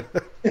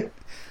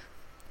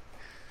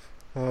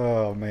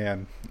 Oh,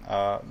 man.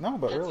 No,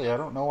 but really, I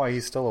don't know why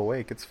he's still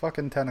awake. It's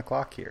fucking 10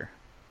 o'clock here.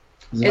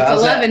 So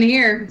it's 11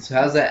 here. So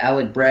how's that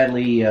Alec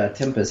Bradley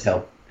Tempest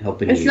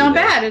helping you? It's not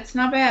bad. It's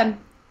not bad.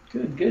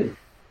 Good.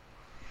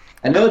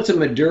 I know it's a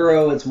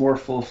Maduro. It's more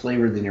full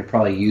flavored than you're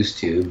probably used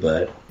to,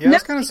 but... Yeah, I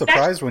was kind of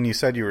surprised when you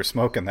said you were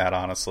smoking that,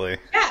 honestly.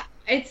 Yeah,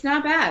 it's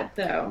not bad,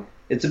 though.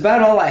 It's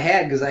about all I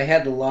had, because I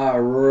had the La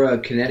Aurora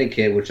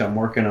Connecticut, which I'm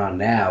working on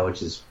now,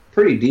 which is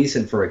pretty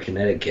decent for a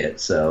Connecticut,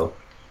 so...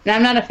 And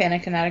I'm not a fan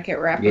of Connecticut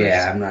wrappers.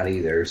 Yeah, I'm not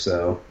either,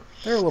 so...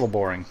 They're a little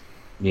boring.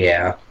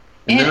 Yeah.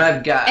 And then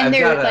I've got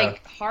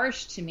like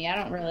harsh to me. I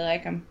don't really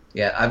like them.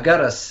 Yeah, I've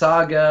got a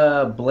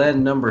Saga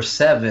blend number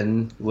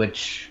 7,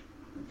 which...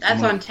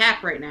 That's on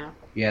tap right now.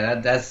 Yeah,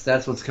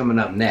 that's what's coming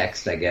up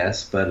next, I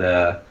guess.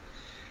 But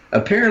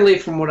apparently,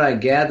 from what I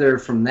gather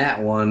from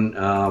that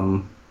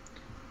one,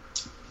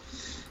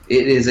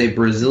 it is a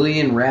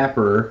Brazilian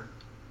wrapper.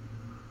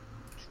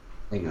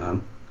 Hang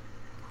on.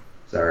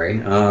 Sorry.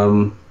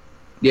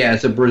 Yeah,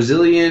 it's a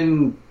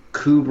Brazilian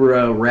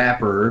Cubra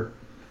wrapper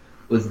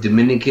with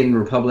Dominican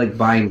Republic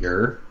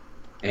binder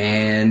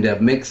and a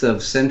mix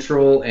of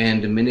Central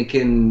and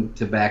Dominican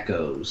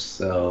tobaccos.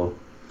 So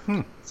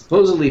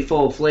supposedly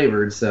full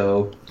flavored.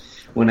 So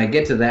when I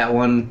get to that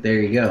one, there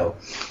you go.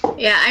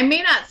 Yeah, I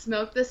may not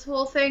smoke this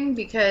whole thing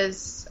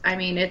because, I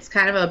mean, it's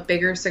kind of a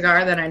bigger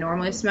cigar than I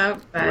normally smoke.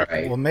 But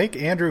Right. Well, make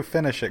Andrew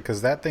finish it,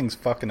 because that thing's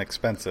fucking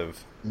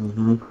expensive.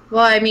 Mm-hmm.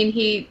 well, I mean,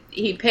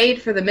 he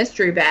paid for the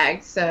mystery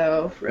bag,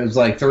 so It was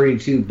like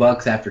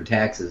 $32 after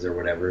taxes or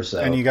whatever. So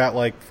And you got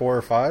like 4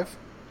 or 5?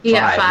 he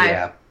got 5.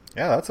 Yeah.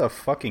 Yeah, that's a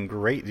fucking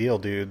great deal,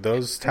 dude.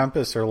 Those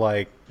Tempest are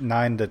like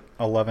 $9 to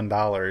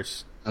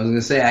 $11. I was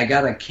gonna say I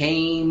got a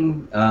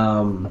cane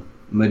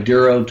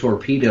Maduro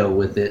torpedo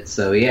with it,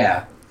 so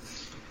yeah.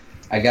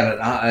 I got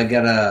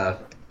a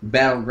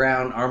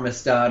Battleground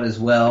Armistad as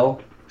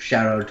well.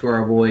 Shout out to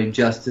our boy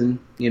Justin.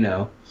 You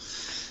know,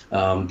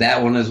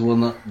 that one is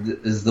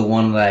the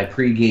one that I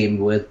pre-gamed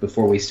with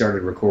before we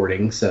started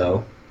recording.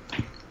 So,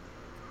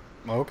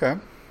 Okay.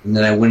 and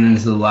then I went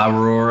into the La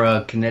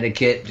Aurora,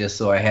 Connecticut, just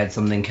so I had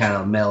something kind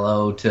of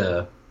mellow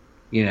to,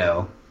 you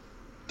know,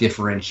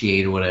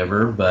 differentiate or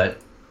whatever. But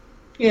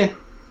yeah.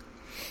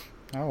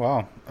 Oh,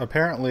 wow.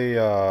 Apparently,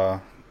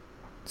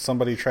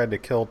 somebody tried to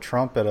kill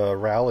Trump at a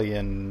rally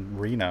in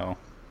Reno.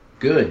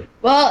 Good.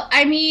 Well,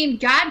 I mean,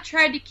 God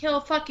tried to kill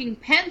fucking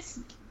Pence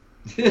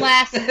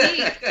last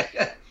week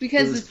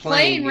because his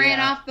plane ran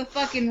off the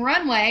fucking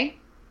runway.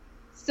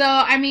 So,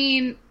 I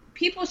mean,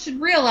 people should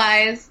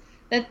realize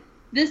that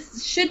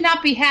this should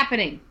not be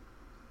happening.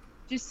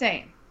 Just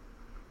saying.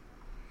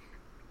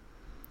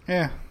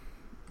 Yeah.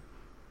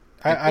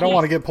 I don't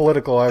want to get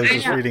political. I was I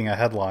just know. reading a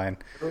headline.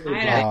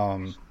 I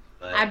know.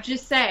 But I'm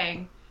just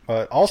saying.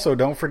 But also,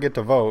 don't forget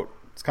to vote.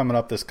 It's coming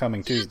up this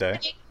coming Tuesday.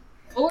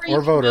 Or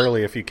Or vote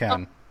early if you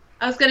can.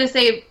 I was going to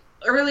say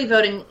early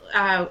voting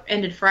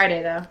ended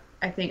Friday, though.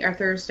 I think, or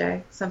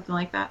Thursday, something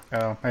like that.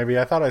 Oh, maybe.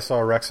 I thought I saw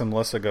Rex and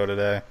Melissa go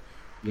today.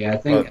 yeah, I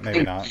think, But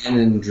maybe not. Jen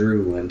and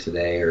Drew went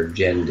today, or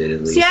Jen did at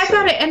least. See, I so.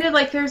 thought it ended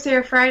like Thursday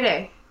or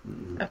Friday.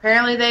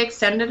 Apparently they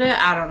extended it.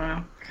 I don't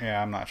know.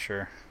 Yeah, I'm not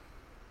sure.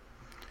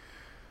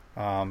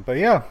 But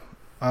yeah.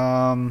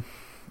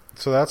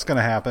 So that's going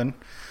to happen.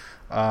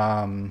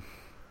 And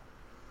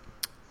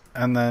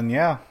then,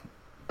 yeah.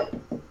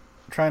 I'm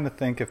trying to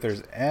think if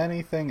there's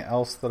anything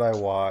else that I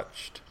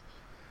watched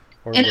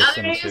or In other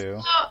listened news, to.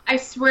 though, I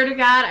swear to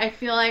God, I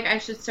feel like I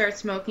should start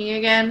smoking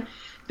again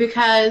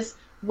because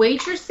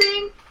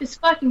waitressing is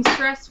fucking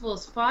stressful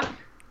as fuck.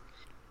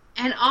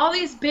 And all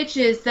these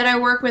bitches that I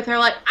work with are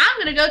like, I'm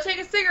gonna go take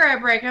a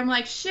cigarette break. I'm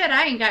like, shit,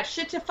 I ain't got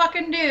shit to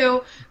fucking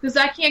do because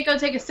I can't go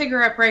take a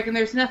cigarette break, and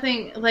there's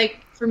nothing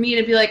like for me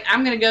to be like,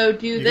 I'm gonna go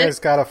do You this. guys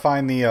got to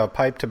find the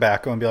pipe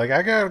tobacco and be like,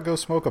 I got to go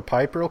smoke a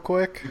pipe real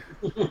quick.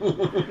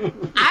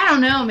 I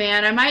don't know,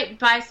 man. I might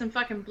buy some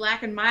fucking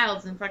Black and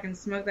Milds and fucking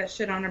smoke that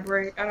shit on a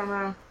break. I don't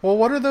know. Well,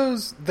 what are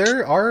those?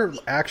 There are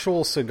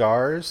actual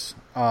cigars.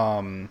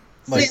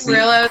 Like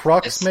Cigarillos.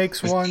 Crux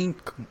makes one.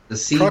 The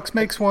C- Crux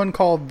makes one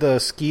called the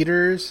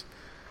Skeeters,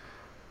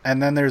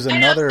 and then there's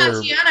another. I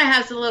know Tatiana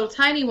has the little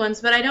tiny ones,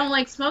 but I don't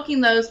like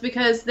smoking those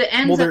because the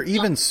ends. Well, they're of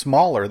even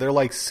smaller. They're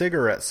like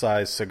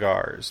cigarette-sized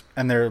cigars,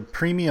 and they're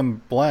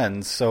premium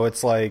blends. So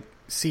it's like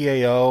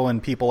CAO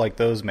and people like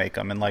those make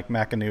them, and like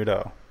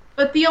Macanudo.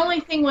 But the only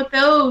thing with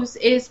those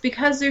is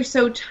because they're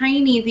so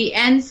tiny, the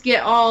ends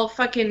get all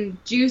fucking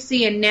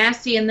juicy and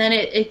nasty, and then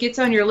it gets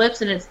on your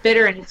lips and it's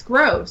bitter and it's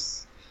gross.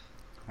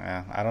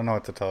 Yeah, I don't know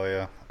what to tell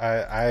you.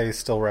 I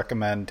still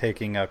recommend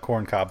taking a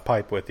corncob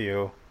pipe with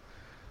you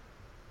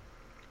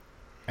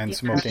and Yeah.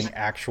 smoking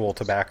actual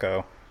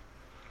tobacco.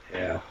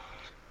 Yeah.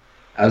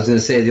 I was going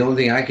to say, the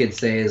only thing I could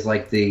say is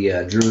like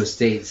the Drew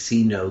Estate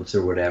C notes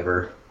or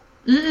whatever.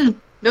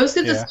 Those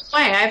get the Yeah. same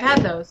way. I've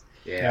had those.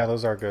 Yeah,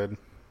 those are good.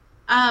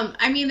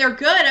 I mean, they're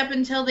good up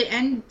until the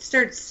end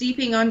starts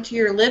seeping onto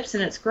your lips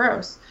and it's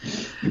gross.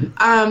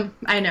 I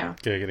know.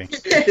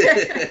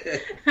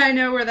 Giggity. I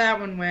know where that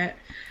one went.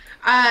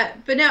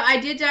 But no, I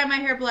did dye my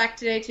hair black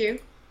today too.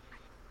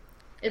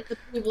 It's a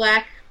blue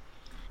black.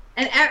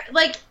 And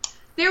like,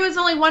 there was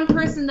only one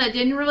person that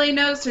didn't really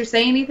notice or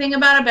say anything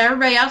about it, but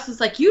everybody else was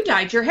like, you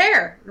dyed your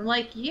hair. And I'm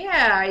like,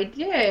 yeah, I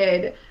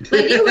did.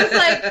 Like, it was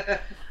like,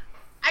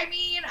 I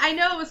mean, I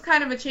know it was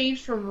kind of a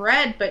change from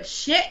red, but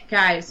shit,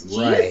 guys,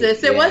 Right,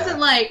 Jesus. It yeah. wasn't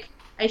like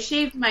I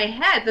shaved my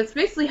head. That's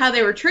basically how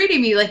they were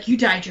treating me, like, you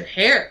dyed your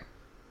hair.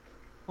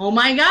 Oh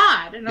my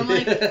God. And I'm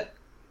like,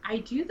 I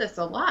do this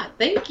a lot.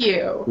 Thank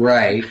you.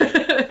 Right.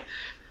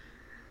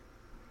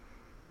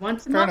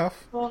 Once a Fair month.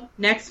 enough. Well,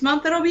 next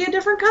month it'll be a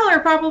different color,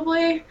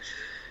 probably.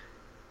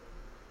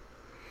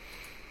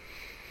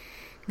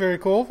 Very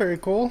cool, very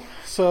cool.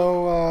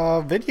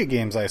 So, video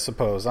games, I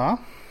suppose, huh?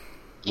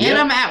 And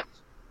Yep.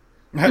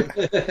 I'm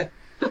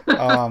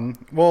out.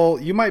 Well,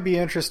 you might be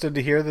interested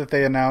to hear that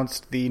they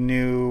announced the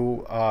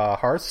new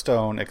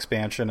Hearthstone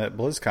expansion at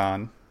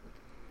BlizzCon.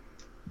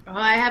 Well,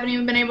 I haven't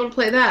even been able to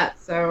play that,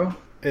 so.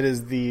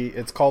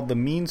 It's called the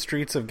Mean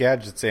Streets of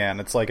Gadgetzan.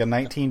 It's like a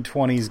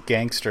 1920s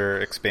gangster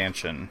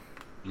expansion.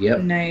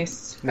 Yep.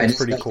 Nice. I That's just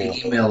pretty got cool.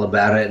 the email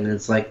about it, and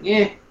it's like,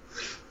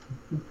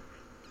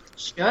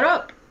 Shut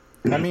up.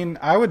 I mean,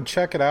 I would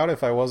check it out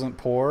if I wasn't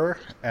poor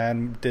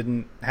and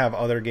didn't have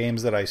other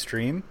games that I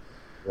stream.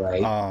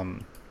 right.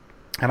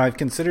 And I've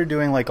considered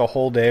doing like a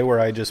whole day where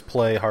I just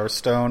play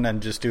Hearthstone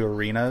and just do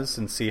arenas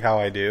and see how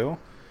I do.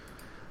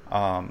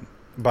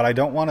 But I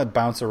don't want to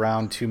bounce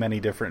around too many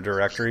different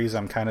directories.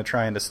 I'm kind of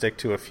trying to stick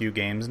to a few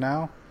games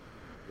now.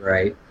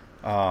 Right.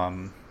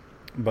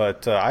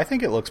 But I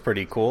think it looks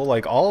pretty cool.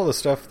 Like, all of the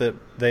stuff that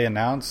they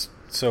announced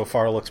so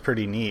far looks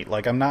pretty neat.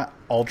 Like, I'm not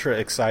ultra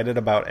excited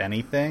about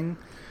anything,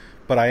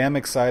 but I am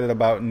excited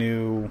about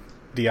new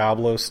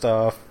Diablo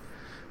stuff.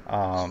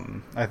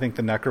 I think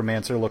the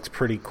Necromancer looks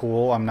pretty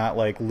cool. I'm not,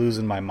 like,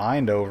 losing my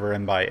mind over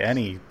him by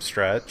any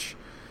stretch.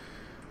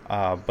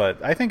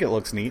 But I think it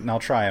looks neat, and I'll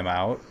try him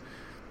out.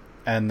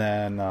 And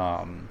then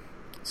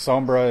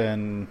Sombra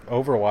in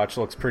Overwatch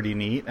looks pretty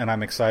neat, and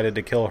I'm excited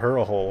to kill her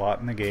a whole lot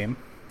in the game.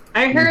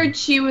 I heard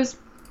she was,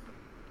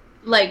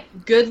 like,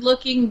 good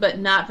looking, but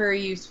not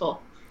very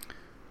useful.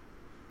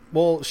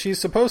 Well, she's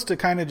supposed to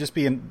kind of just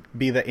be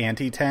the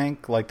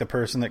anti-tank, like the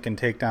person that can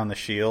take down the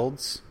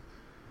shields.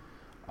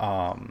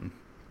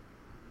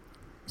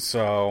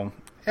 So,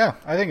 yeah,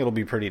 I think it'll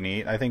be pretty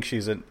neat. I think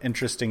she's an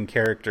interesting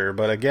character,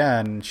 but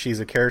again, she's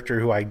a character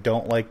who I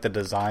don't like the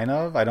design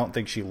of. I don't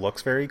think she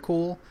looks very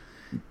cool,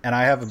 and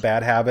I have a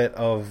bad habit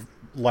of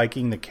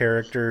liking the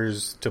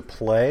characters to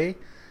play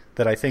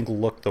that I think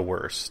look the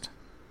worst.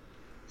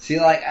 See,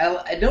 like,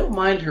 I don't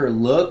mind her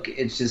look.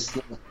 It's just,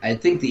 I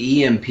think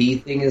the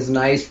EMP thing is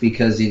nice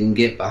because you can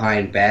get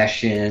behind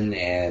Bastion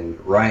and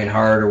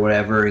Reinhardt or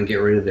whatever and get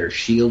rid of their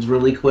shields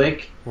really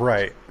quick.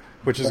 Right.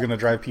 Which is going to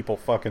drive people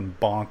fucking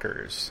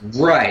bonkers.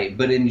 Right,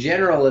 but in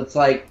general, it's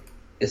like,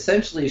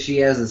 essentially she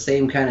has the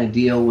same kind of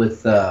deal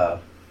with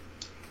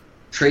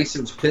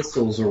Tracer's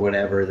pistols or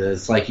whatever.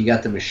 It's like you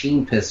got the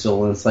machine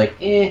pistol, and it's like,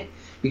 you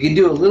can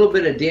do a little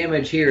bit of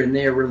damage here and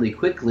there really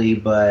quickly,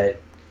 but...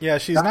 Yeah,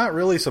 she's not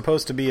really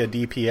supposed to be a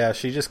DPS.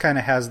 She just kind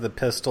of has the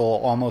pistol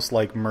almost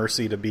like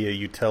Mercy to be a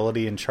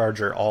utility and charge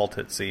her ult,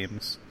 it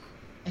seems.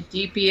 A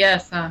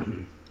DPS, huh?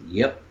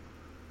 Yep.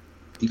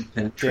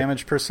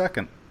 Damage per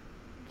second.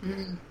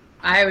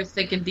 I was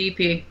thinking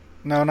DP.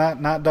 No,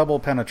 not double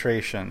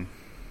penetration.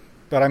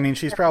 But I mean,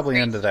 she's probably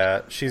into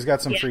that. She's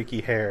got some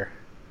freaky hair.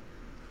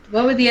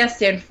 What would the S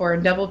stand for?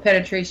 Double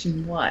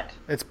penetration what?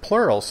 It's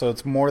plural, so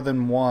it's more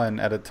than one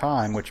at a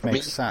time, which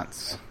makes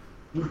sense.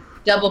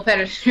 Double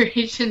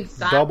penetration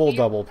zombie?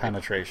 Double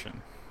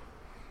penetration.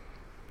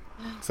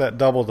 It's that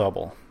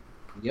double.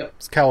 Yep.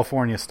 It's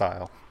California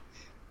style.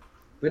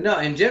 But no,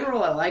 in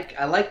general, I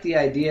like the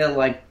idea,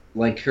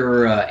 like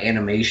her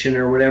animation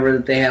or whatever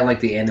that they had, like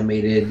the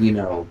animated,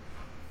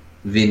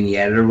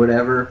 vignette or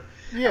whatever.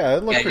 Yeah,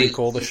 it looked pretty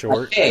cool, the short.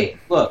 Like, hey,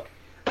 look,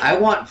 I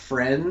want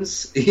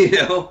friends,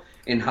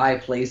 in high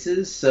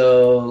places,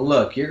 so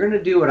look, you're going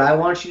to do what I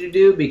want you to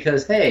do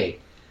because, hey,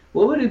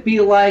 what would it be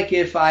like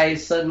if I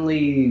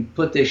suddenly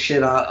put this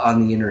shit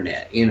on the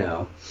internet,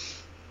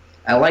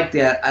 I like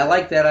that. I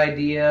like that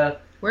idea.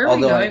 Where are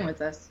we going with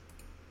this?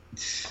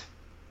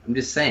 I'm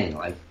just saying,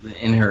 like,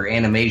 in her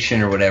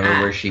animation or whatever,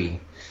 where she...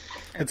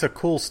 It's a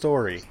cool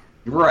story.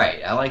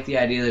 Right. I like the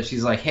idea that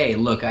she's like, hey,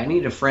 look, I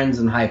need a friends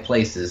in high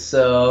places.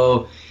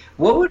 So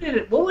what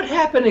would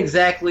happen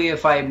exactly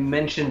if I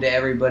mentioned to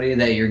everybody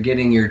that you're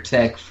getting your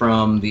tech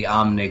from the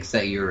Omnics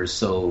that you're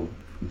so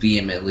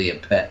vehemently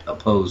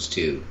opposed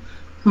to?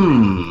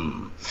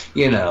 Right.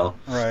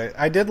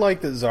 I did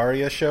like that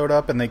Zarya showed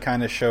up and they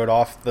kind of showed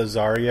off the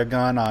Zarya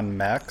gun on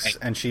mechs,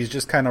 and she's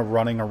just kind of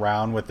running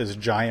around with this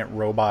giant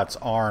robot's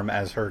arm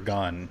as her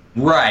gun.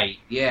 Right,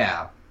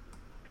 yeah.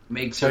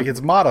 Makes her... Like,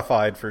 it's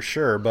modified for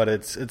sure, but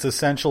it's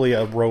essentially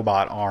a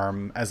robot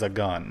arm as a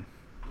gun.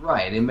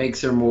 Right, it makes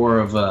her more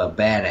of a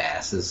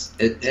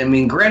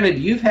badass. Granted,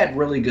 you've had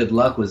really good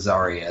luck with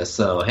Zarya,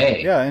 so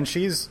hey. Yeah, and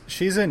she's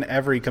in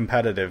every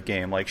competitive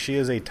game. Like, she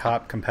is a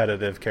top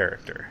competitive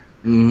character.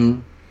 Mm-hmm.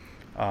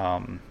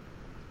 And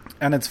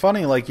it's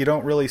funny, like, you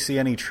don't really see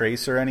any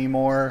Tracer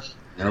anymore.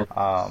 Nope.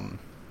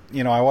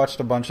 I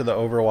watched a bunch of the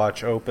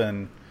Overwatch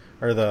Open,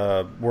 or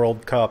the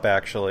World Cup,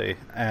 actually,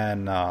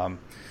 and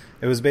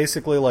it was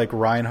basically like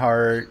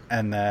Reinhardt,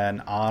 and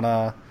then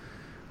Ana,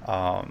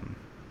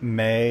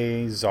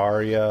 Mei,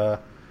 Zarya,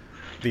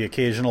 the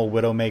occasional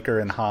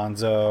Widowmaker and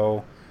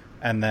Hanzo,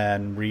 and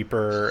then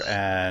Reaper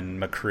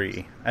and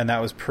McCree. And that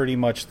was pretty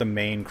much the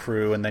main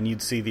crew, and then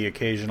you'd see the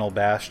occasional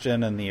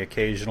Bastion and the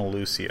occasional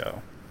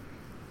Lucio.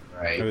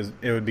 Right.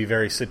 It would be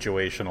very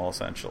situational,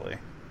 essentially.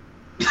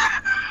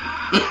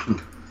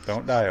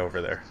 Don't die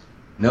over there.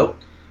 Nope.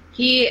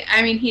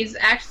 He's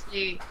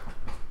actually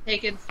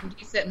taken some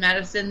decent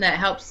medicine that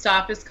helps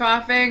stop his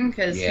coughing,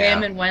 because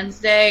him and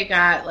Wednesday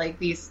got, like,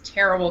 these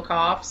terrible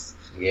coughs.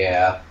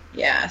 Yeah.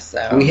 Yeah,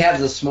 so... We have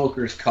the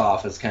smoker's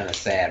cough. It's kind of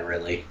sad,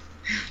 really.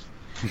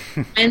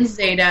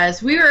 Wednesday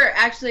does. We were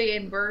actually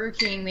in Burger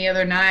King the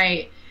other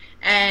night,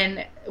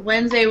 and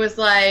Wednesday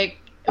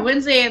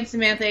and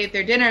Samantha ate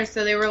their dinner,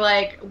 so they were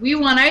like, we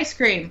want ice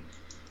cream.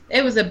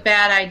 It was a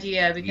bad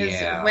idea, because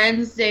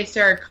Wednesday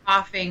started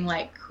coughing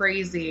like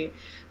crazy.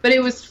 But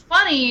it was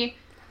funny,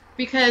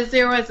 because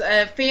there was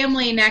a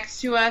family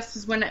next to us.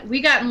 Because when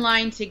we got in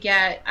line to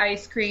get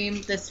ice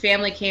cream, this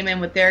family came in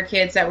with their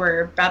kids that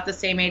were about the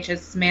same age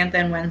as Samantha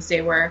and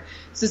Wednesday were.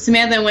 So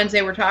Samantha and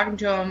Wednesday were talking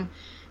to them,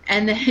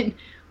 and then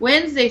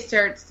Wednesday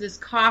starts this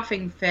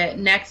coughing fit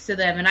next to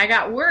them, and I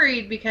got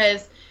worried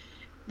because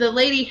the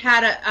lady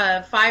had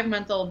a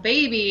 5-month-old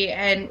baby,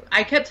 and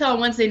I kept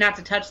telling Wednesday not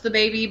to touch the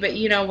baby, but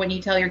you know, when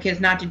you tell your kids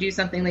not to do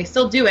something, they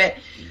still do it.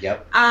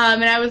 Yep.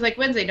 And I was like,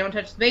 Wednesday, don't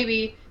touch the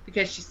baby,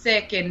 because she's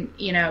sick, and,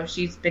 you know,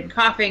 she's been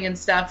coughing and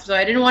stuff, so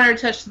I didn't want her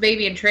to touch the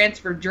baby and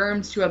transfer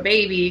germs to a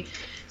baby.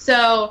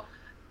 So,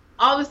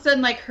 all of a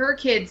sudden, like, her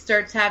kid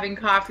starts having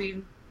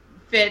coughing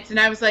fits, and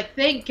I was like,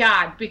 thank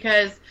God,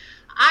 because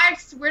I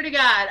swear to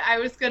God, I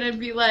was going to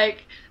be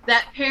like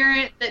that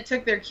parent that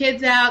took their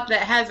kids out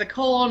that has a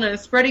cold and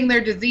is spreading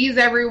their disease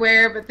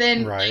everywhere, but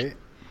then right.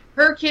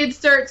 Her kid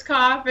starts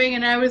coughing,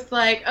 and I was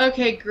like,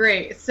 okay,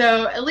 great.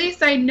 So at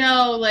least I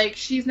know, like,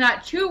 she's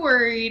not too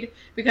worried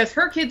because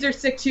her kids are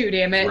sick too,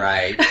 damn it.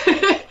 Right.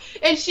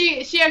 And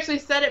she actually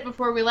said it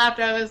before we left.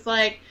 I was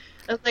like,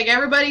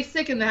 everybody's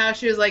sick in the house.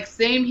 She was like,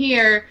 same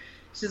here.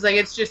 She's like,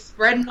 it's just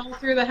spreading all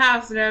through the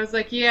house. And I was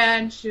like, yeah.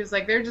 And she was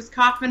like, they're just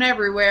coughing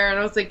everywhere. And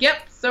I was like,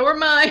 yep, so are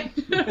mine.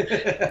 So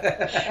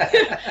I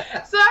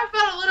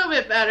felt a little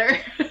bit better.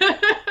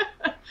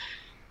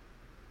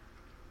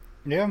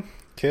 Yeah,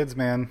 kids,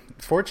 man.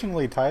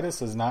 Fortunately, Titus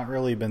has not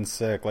really been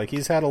sick. Like,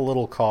 he's had a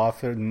little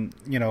cough and,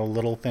 you know,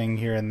 little thing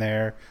here and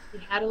there. He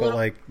had a but, little,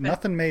 like,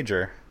 nothing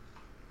major.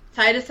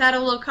 Titus had a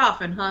little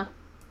coughing, huh?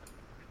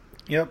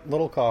 Yep,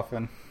 little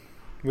coughing.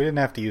 We didn't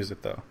have to use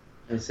it, though.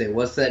 And say,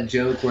 what's that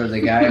joke where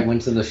the guy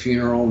went to the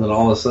funeral and then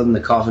all of a sudden the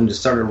coffin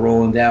just started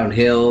rolling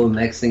downhill, and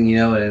next thing you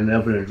know it ended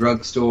up in a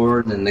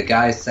drugstore, and then the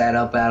guy sat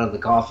up out of the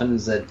coffin and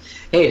said,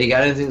 hey, do you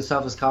got anything to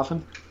stop his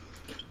coffin?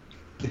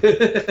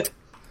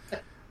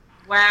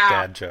 Wow.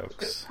 Bad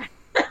jokes.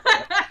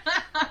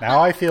 Now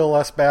I feel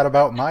less bad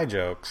about my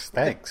jokes.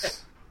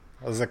 Thanks.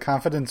 It was a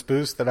confidence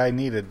boost that I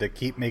needed to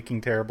keep making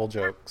terrible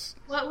jokes.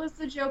 What was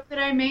the joke that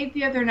I made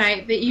the other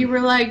night that you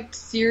were like,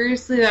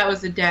 seriously, that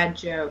was a dad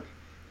joke?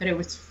 But it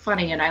was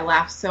funny, and I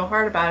laughed so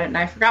hard about it, and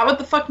I forgot what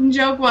the fucking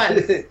joke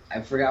was.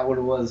 I forgot what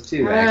it was,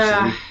 too,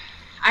 actually.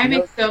 I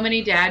make so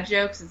many dad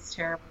jokes, it's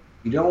terrible.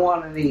 You don't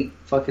want any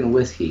fucking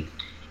whiskey.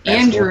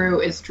 Andrew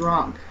is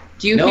drunk.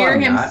 Do you hear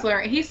him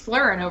slurring? He's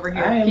slurring over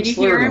here. I am Can you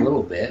slurring hear him? A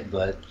little bit,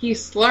 but...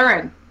 He's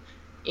slurring.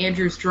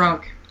 Andrew's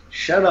drunk.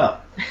 Shut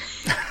up.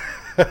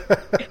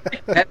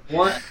 Had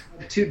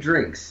 2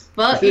 drinks.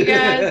 But you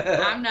guys,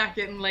 I'm not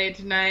getting laid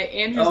tonight.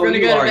 Andrew's going to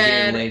go to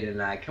bed. Getting laid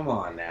tonight. Come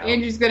on now.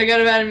 Andrew's going to go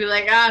to bed and be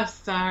like,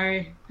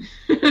 sorry.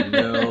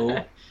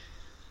 No.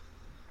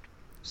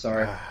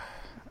 Sorry.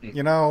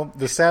 You know,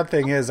 the sad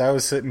thing is I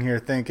was sitting here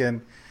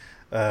thinking,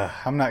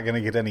 I'm not going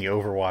to get any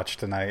Overwatch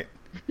tonight.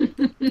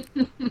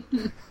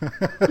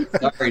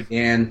 Sorry,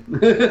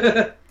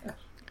 Dan.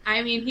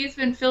 I mean, he's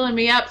been filling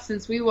me up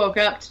since we woke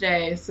up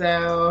today,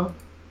 so...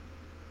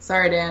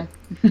 Sorry, Dan.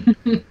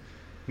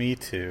 Me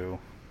too.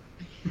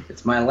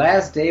 It's my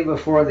last day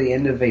before the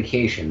end of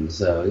vacation,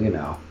 so, you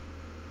know.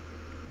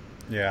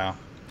 Yeah.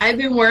 I've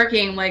been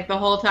working, like, the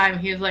whole time.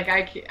 He was like,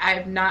 I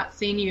have not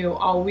seen you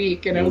all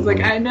week. And I was like,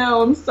 I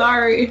know, I'm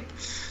sorry.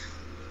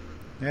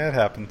 Yeah, it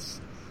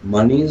happens.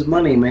 Money is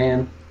money,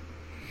 man.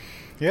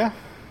 Yeah.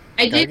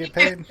 I did get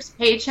my first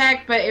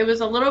paycheck, but it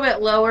was a little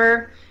bit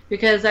lower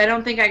because I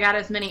don't think I got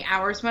as many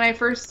hours when I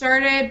first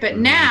started. But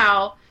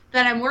now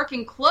that I'm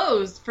working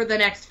closed for the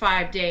next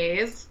 5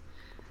 days,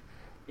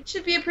 it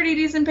should be a pretty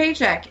decent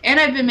paycheck. And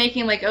I've been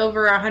making like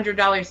over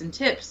 $100 in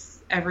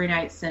tips every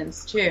night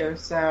since too.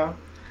 So,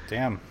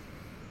 damn.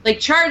 Like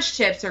charge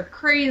tips are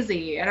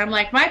crazy, and I'm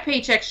like, my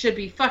paycheck should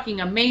be fucking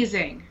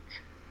amazing.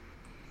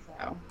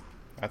 So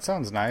that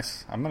sounds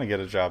nice. I'm gonna get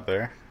a job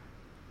there.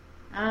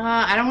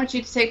 I don't want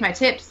you to take my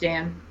tips,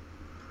 Dan.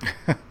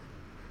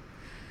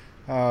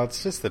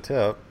 It's just the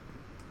tip.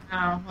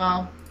 Oh,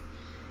 well,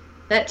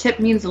 that tip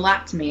means a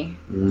lot to me.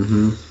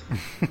 Mm-hmm.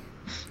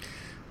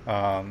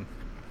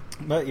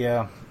 But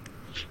yeah,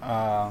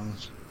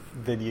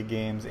 video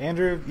games.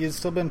 Andrew, you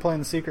still been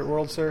playing The Secret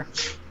World, sir?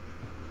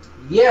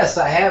 Yes,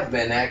 I have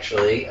been,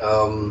 actually.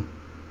 Come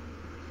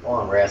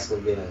on, Rascal,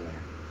 get in there.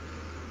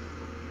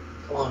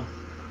 Come on.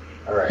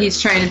 All right.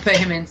 He's trying to put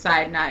him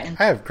inside, not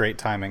inside. I have great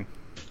timing.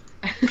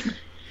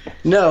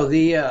 No,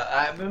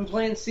 I've been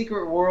playing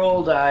Secret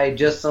World. I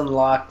just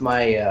unlocked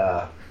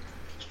my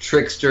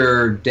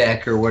Trickster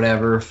deck or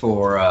whatever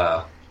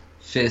for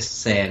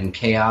Fists and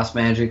Chaos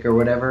Magic or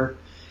whatever.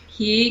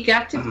 He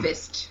got to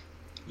Fist.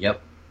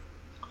 Yep.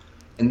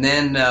 And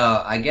then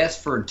I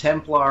guess for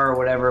Templar or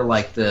whatever,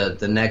 like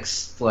the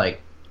next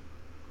like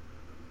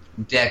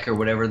deck or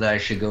whatever that I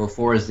should go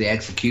for is the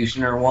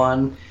Executioner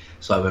one.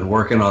 So I've been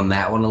working on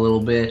that one a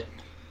little bit.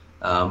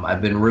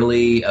 I've been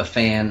really a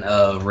fan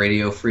of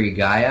Radio Free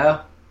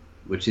Gaia,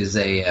 which is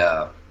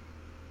a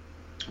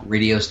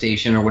radio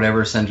station or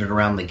whatever centered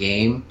around the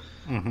game.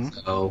 Mm-hmm.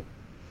 So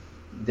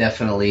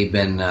definitely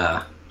been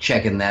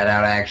checking that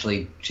out. I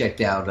actually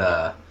checked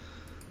out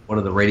one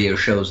of the radio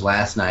shows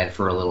last night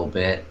for a little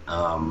bit.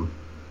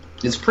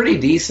 It's pretty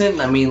decent.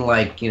 I mean,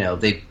 like, you know,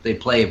 they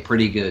play a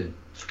pretty good,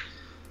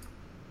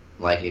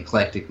 like,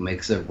 eclectic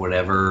mix of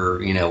whatever,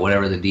 you know,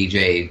 whatever the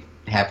DJ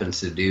happens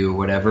to do or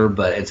whatever.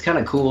 But it's kind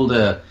of cool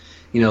to,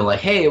 you know, like,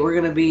 hey, we're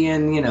going to be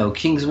in, you know,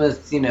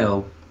 Kingsmouth, you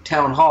know,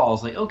 town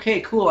halls. Like,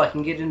 okay, cool, I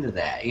can get into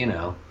that, you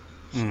know.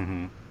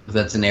 Mm-hmm.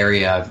 That's an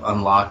area I've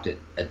unlocked it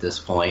at this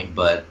point.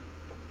 But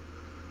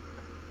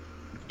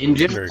in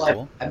general,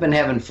 cool. I've been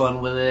having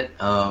fun with it.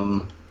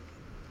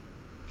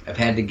 I've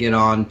had to get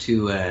on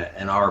to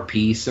an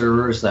RP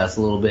server, so that's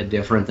a little bit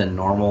different than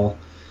normal.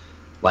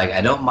 Like, I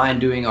don't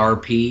mind doing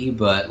RP,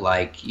 but,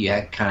 like, you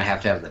kind of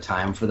have to have the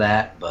time for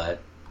that. But,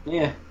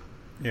 yeah.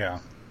 Yeah.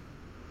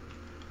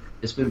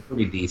 It's been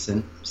pretty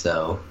decent,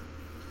 so.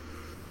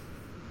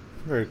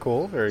 Very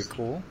cool, very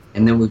cool.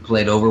 And then we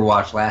played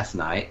Overwatch last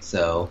night,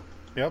 so.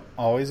 Yep,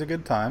 always a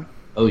good time.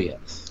 Oh,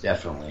 yes,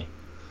 definitely.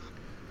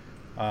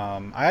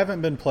 I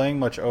haven't been playing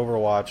much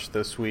Overwatch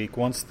this week.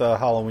 Once the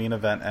Halloween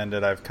event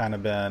ended, I've kind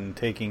of been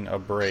taking a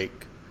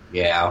break.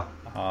 Yeah.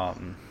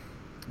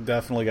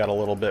 Definitely got a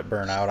little bit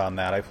burnt out on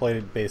that. I played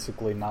it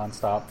basically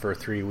nonstop for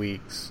 3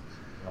 weeks.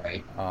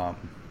 Right.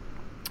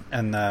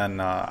 And then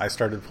I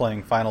started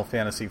playing Final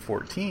Fantasy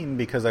XIV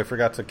because I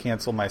forgot to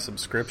cancel my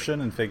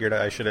subscription and figured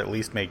I should at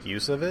least make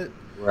use of it.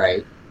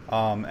 Right.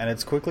 And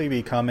it's quickly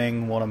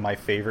becoming one of my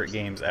favorite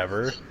games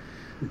ever.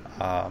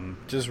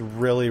 Just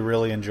really,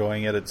 really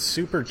enjoying it. It's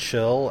super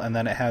chill, and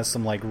then it has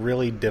some like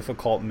really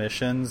difficult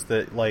missions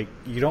that like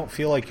you don't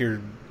feel like you're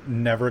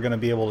never going to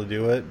be able to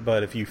do it,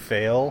 but if you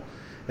fail,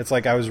 it's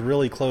like I was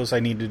really close,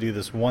 I need to do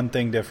this one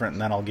thing different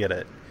and then I'll get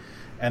it.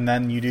 And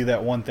then you do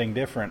that one thing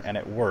different and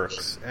it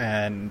works,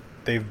 and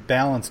they've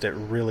balanced it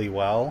really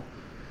well.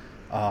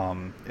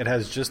 It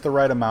has just the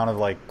right amount of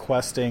like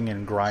questing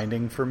and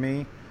grinding for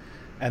me,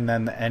 and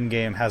then the end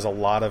game has a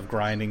lot of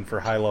grinding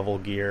for high level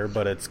gear,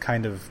 but it's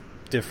kind of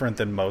different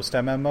than most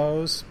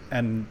MMOs,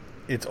 and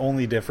it's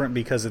only different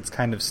because it's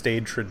kind of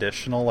stayed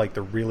traditional, like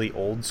the really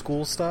old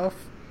school stuff.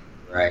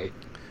 Right.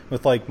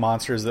 With like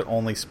monsters that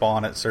only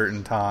spawn at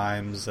certain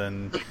times,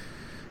 and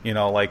you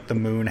know, like the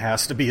moon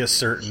has to be a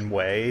certain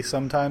way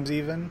sometimes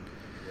even.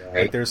 Right.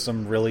 Like there's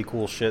some really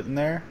cool shit in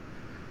there.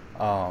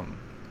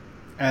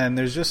 And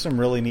there's just some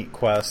really neat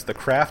quests. The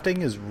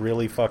crafting is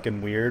really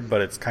fucking weird,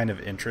 but it's kind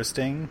of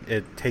interesting.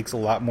 It takes a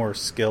lot more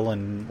skill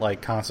and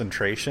like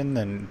concentration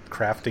than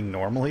crafting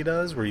normally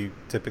does, where you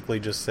typically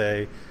just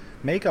say,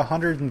 make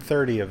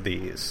 130 of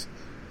these.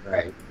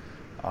 Right.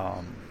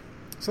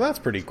 So that's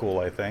pretty cool,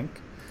 I think.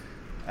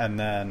 And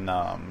then,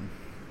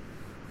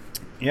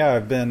 yeah,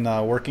 I've been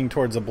working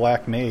towards a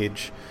black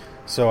mage.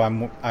 So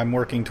I'm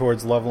working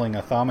towards leveling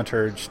a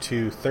thaumaturge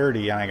to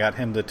 30, and I got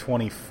him to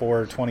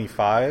 24,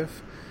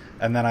 25.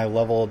 And then I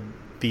leveled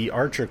the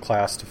archer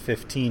class to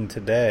 15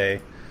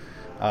 today,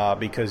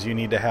 because you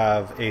need to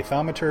have a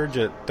thaumaturge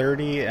at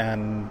 30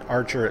 and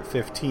archer at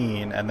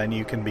 15, and then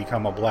you can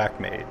become a black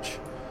mage.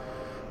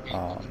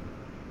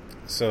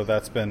 So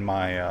that's been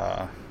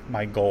my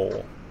my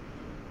goal.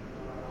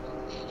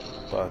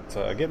 But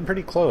getting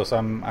pretty close.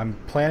 I'm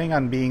planning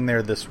on being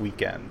there this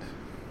weekend.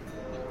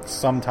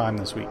 Sometime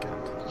this weekend.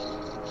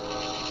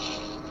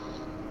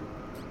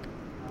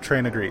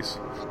 Train agrees.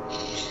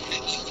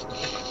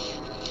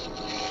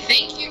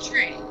 Thank you,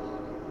 Train.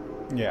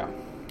 Yeah.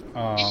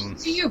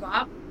 To you,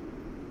 Bob.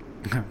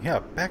 Yeah,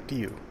 back to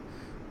you.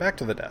 Back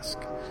to the desk.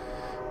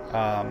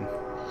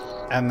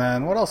 And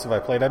then what else have I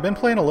played? I've been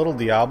playing a little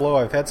Diablo.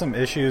 I've had some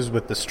issues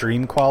with the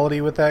stream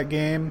quality with that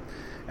game,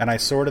 and I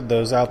sorted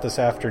those out this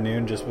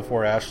afternoon just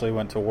before Ashley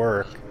went to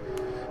work.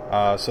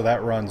 So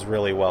that runs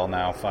really well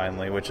now,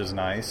 finally, which is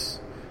nice.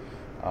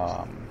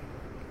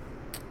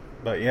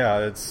 But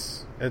yeah,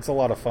 it's a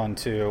lot of fun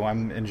too.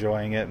 I'm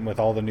enjoying it, and with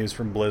all the news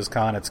from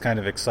BlizzCon, it's kind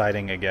of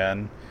exciting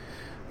again.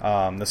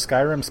 The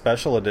Skyrim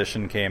Special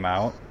Edition came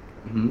out,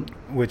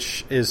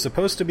 which is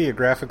supposed to be a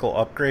graphical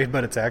upgrade,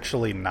 but it's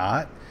actually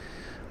not.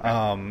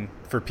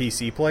 For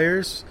PC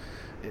players.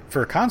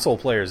 For console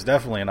players,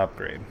 definitely an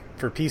upgrade.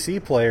 For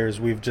PC players,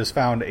 we've just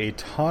found a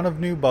ton of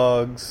new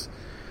bugs,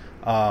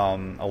 a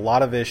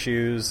lot of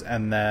issues,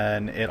 and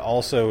then it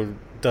also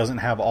doesn't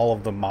have all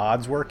of the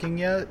mods working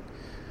yet,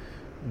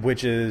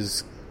 which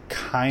is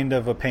kind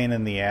of a pain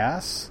in the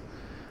ass.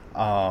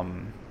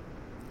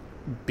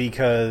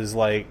 Because,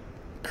 like,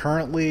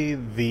 currently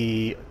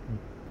the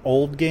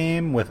old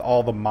game with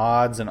all the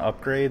mods and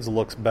upgrades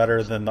looks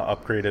better than the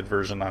upgraded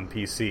version on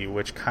PC,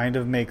 which kind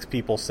of makes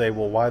people say,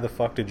 well, why the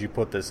fuck did you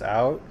put this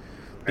out?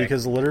 Right.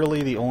 Because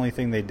literally the only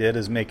thing they did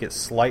is make it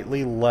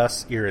slightly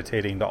less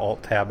irritating to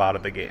alt-tab out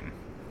of the game.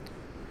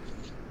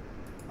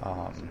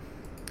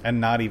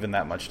 And not even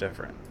that much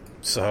different.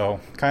 So,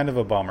 kind of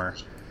a bummer.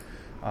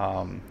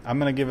 I'm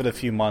going to give it a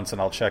few months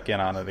and I'll check in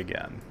on it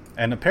again.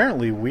 And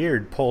apparently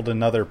Weird pulled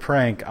another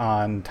prank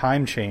on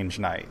Time Change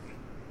Night.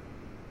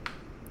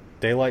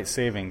 Daylight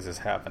savings is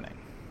happening.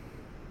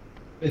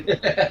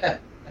 Yeah.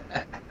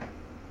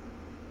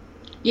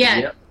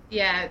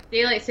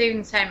 Daylight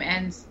savings time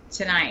ends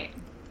tonight.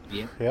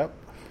 Yep.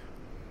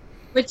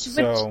 Which is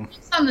on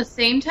the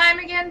same time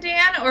again,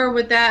 Dan, or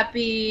would that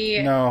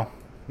be? No,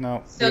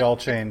 no, so, we all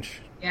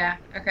change. Yeah,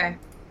 okay.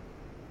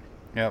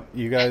 Yep,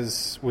 you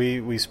guys,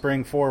 we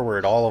spring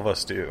forward, all of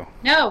us do.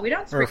 No, we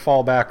don't spring. Or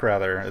fall back,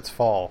 rather. It's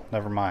fall,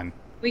 never mind.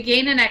 We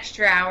gain an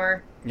extra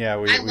hour. Yeah,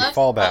 we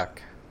fall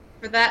back.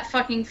 For that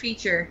fucking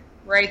feature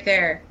right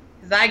there.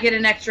 Because I get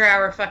an extra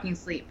hour of fucking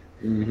sleep.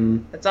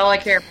 Mm-hmm. That's all I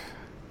care about.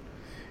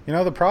 You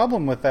know, the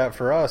problem with that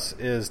for us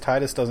is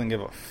Titus doesn't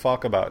give a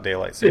fuck about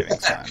daylight savings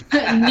time.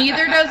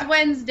 Neither does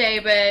Wednesday,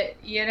 but,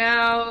 you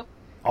know...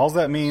 All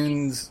that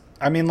means...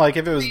 I mean, like,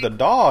 if it was the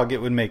dog,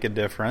 it would make a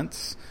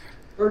difference.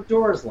 Her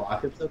door's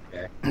locked. It's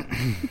okay.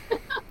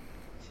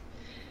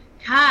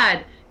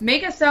 God,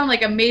 make us sound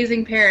like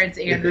amazing parents,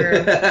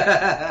 Andrew.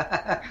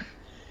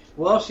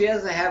 Well, she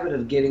has a habit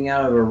of getting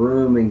out of her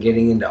room and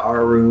getting into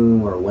our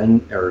room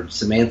or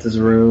Samantha's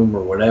room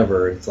or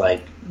whatever. It's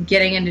like...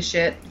 Getting into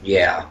shit.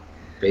 Yeah,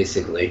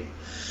 basically.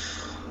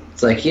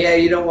 It's like, yeah,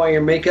 you don't want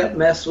your makeup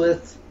messed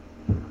with?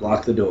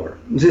 Lock the door.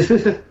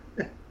 It's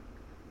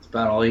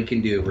about all you can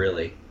do,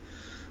 really.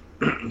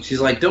 She's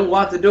like, don't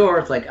lock the door.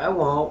 It's like, I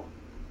won't.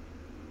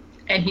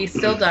 And he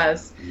still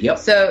does. Yep.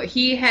 So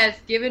he has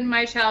given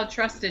my child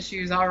trust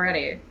issues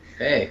already.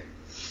 Hey.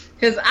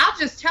 Because I'll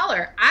just tell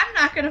her, I'm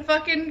not going to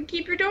fucking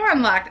keep your door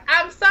unlocked.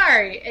 I'm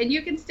sorry. And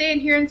you can stay in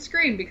here and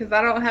scream because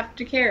I don't have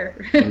to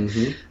care.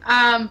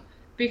 Mm-hmm.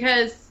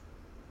 Because...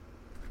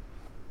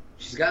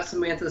 She's got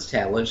Samantha's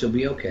tablet. She'll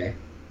be okay.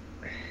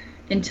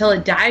 Until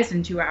it dies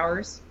in 2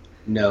 hours.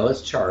 No,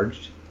 it's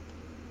charged.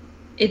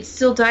 It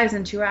still dies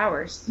in 2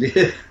 hours.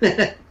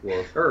 Well,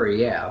 with her,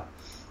 yeah.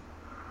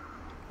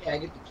 Yeah, I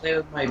get to play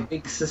with my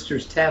big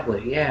sister's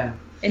tablet, yeah.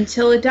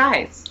 Until it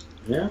dies.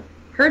 Yeah.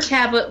 Her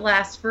tablet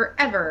lasts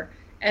forever,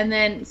 and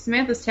then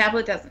Samantha's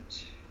tablet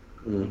doesn't.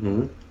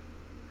 Mm-hmm.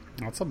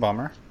 That's a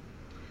bummer.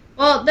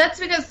 Well, that's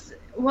because,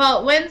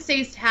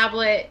 Wednesday's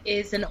tablet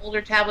is an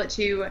older tablet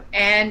too,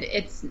 and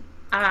it's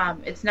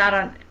not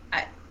on,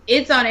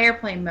 it's on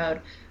airplane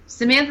mode.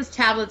 Samantha's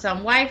tablet's on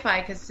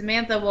Wi-Fi because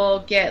Samantha will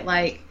get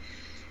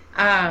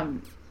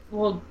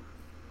will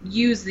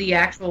use the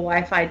actual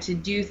Wi-Fi to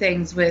do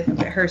things with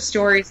her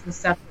stories and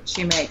stuff that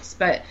she makes.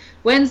 But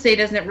Wednesday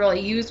doesn't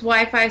really use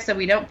Wi-Fi, so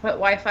we don't put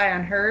Wi-Fi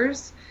on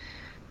hers.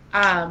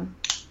 So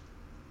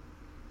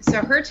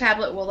her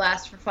tablet will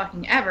last for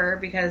fucking ever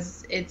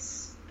because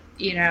it's,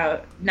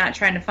 not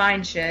trying to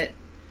find shit.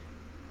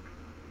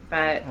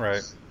 But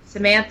right.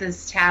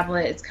 Samantha's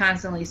tablet is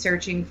constantly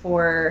searching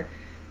for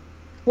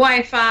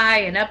Wi-Fi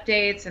and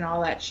updates and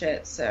all that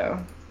shit, so...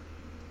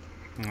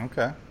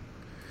 Okay.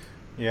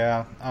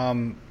 Yeah,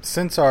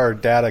 since our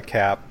data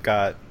cap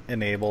got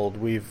enabled,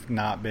 we've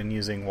not been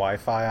using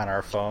Wi-Fi on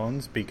our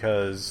phones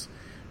because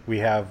we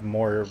have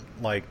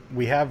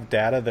we have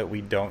data that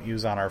we don't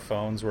use on our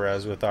phones,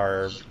 whereas with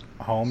our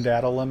home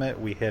data limit,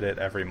 we hit it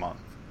every month.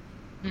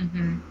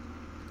 Mm-hmm.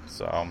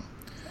 So,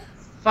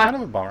 kind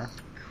of a bummer.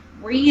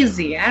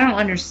 Crazy. I don't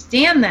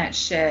understand that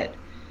shit.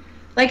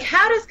 Like,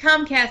 how does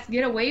Comcast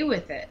get away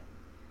with it?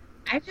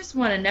 I just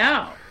want to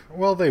know.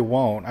 Well, they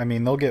won't. I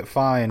mean, they'll get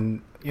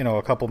fined,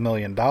 a couple $1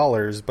 million,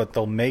 but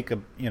they'll make a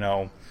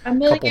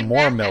couple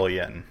more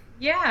million.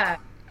 Yeah.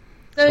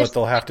 But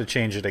they'll have to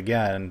change it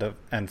again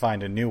and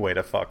find a new way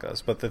to fuck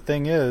us. But the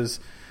thing is,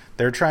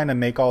 they're trying to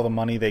make all the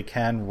money they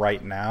can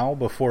right now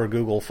before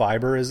Google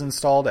Fiber is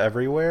installed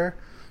everywhere,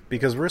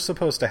 because we're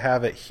supposed to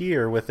have it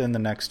here within the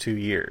next 2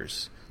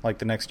 years, like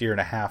the next year and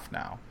a half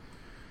now.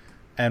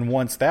 And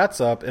once that's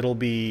up, it'll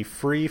be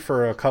free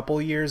for a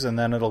couple years, and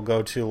then it'll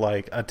go to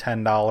like a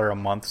 $10 a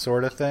month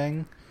sort of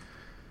thing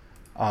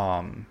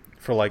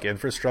for like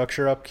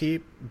infrastructure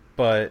upkeep.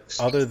 But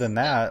other than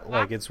that,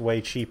 like, it's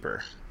way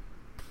cheaper.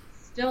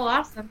 Still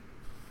awesome.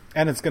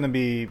 And it's going to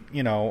be,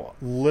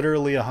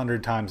 literally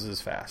 100 times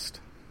as fast.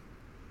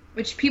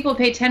 Which people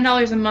pay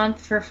 $10 a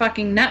month for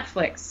fucking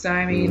Netflix. So,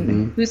 I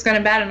mean, who's going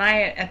to bat an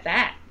eye at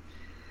that?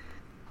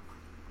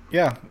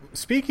 Yeah.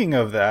 Speaking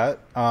of that,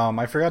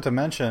 I forgot to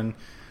mention,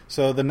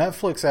 so the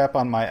Netflix app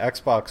on my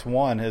Xbox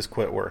One has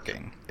quit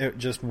working. It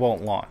just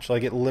won't launch.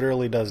 Like, it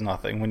literally does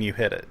nothing when you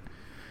hit it.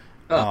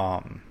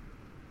 Oh.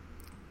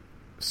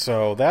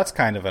 So that's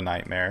kind of a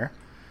nightmare.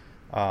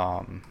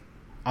 On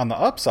the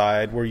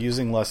upside, we're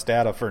using less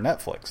data for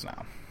Netflix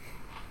now.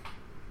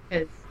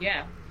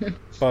 Yeah.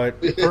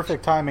 But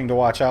perfect timing to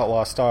watch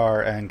Outlaw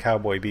Star and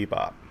Cowboy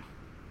Bebop.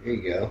 There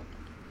you go.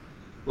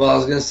 Well, I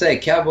was going to say,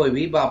 Cowboy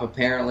Bebop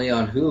apparently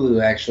on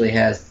Hulu actually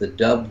has the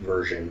dubbed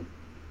version.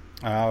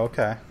 Oh,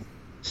 okay.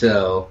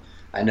 So,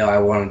 I know I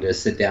wanted to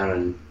sit down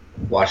and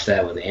watch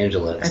that with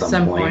Angela at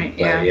some point.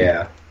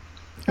 Yeah.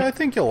 I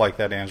think you'll like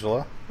that,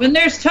 Angela. When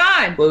there's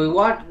time! Well,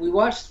 we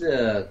watched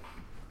the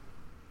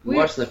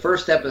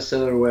first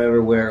episode or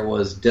whatever where it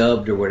was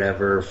dubbed or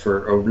whatever,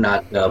 or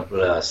not dubbed,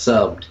 but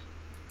subbed.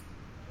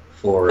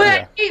 But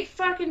I hate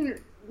fucking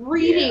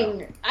reading.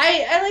 Yeah.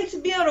 I like to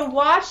be able to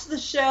watch the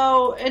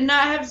show and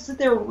not have to sit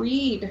there and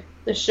read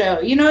the show.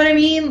 You know what I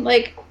mean?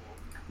 Like,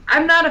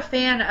 I'm not a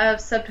fan of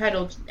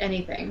subtitled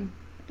anything.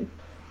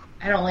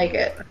 I don't like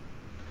it.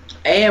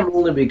 I am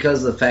only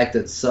because of the fact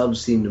that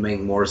subs seem to make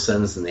more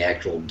sense than the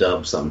actual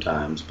dub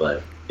sometimes,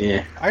 but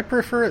yeah. I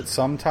prefer it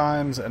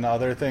sometimes, and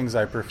other things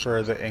I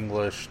prefer the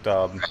English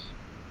dub.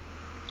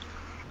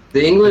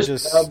 The English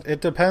dub...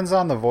 It depends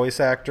on the voice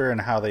actor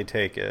and how they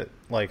take it,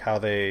 like how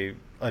they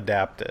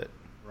adapt it.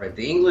 Right,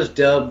 the English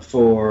dub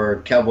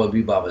for Cowboy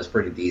Bebop is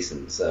pretty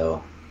decent,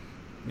 so...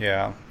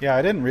 Yeah,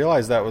 I didn't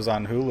realize that was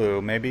on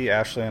Hulu. Maybe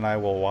Ashley and I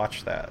will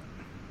watch that.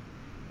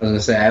 I was going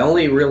to say, I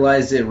only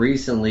realized it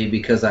recently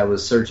because I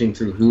was searching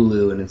through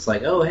Hulu, and it's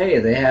like, oh, hey,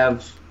 they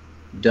have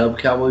dubbed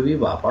Cowboy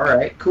Bebop. All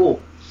right,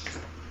 cool.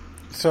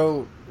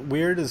 So,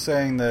 Weird is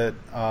saying that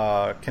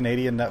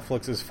Canadian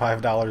Netflix is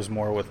 $5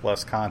 more with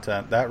less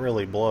content. That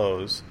really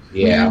blows.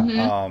 Yeah.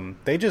 Mm-hmm.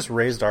 They just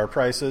raised our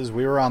prices.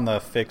 We were on the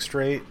fixed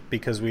rate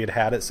because we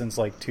had it since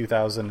like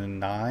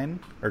 2009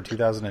 or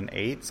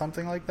 2008,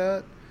 something like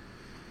that.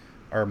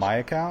 Or my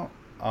account.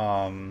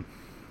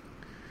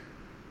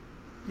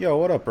 Yo,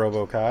 what up,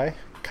 RoboKai?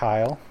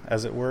 Kyle,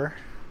 as it were.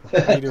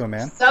 How you doing,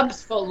 man?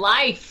 Subs for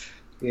life.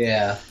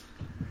 Yeah.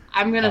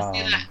 I'm going to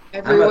say that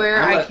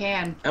everywhere I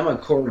can. I'm a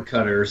cord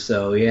cutter,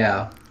 so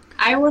yeah.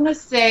 I want to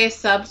say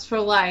subs for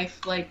life,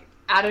 like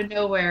out of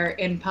nowhere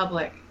in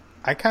public.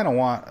 I kind of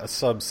want a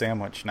sub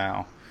sandwich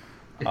now.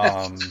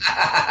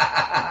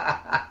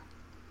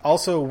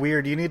 Also,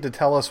 Weird, you need to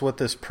tell us what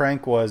this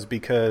prank was,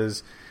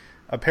 because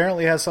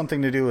apparently it has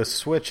something to do with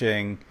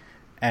switching,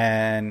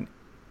 and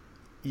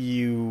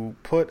you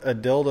put a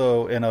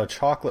dildo in a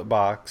chocolate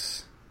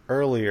box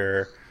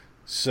earlier,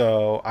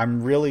 so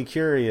I'm really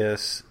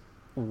curious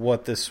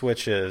what this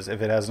switch is,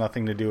 if it has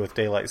nothing to do with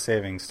daylight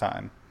savings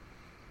time.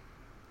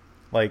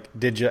 Like,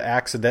 did you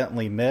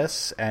accidentally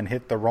miss and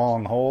hit the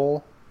wrong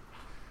hole?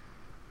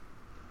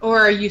 Or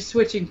are you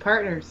switching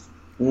partners?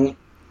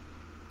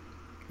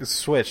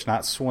 Switch,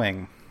 not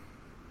swing.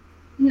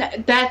 No,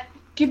 that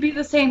could be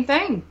the same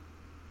thing.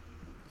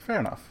 Fair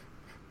enough.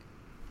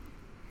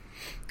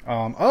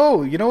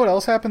 Oh, you know what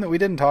else happened that we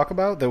didn't talk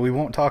about, that we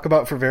won't talk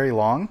about for very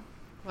long?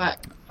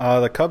 What?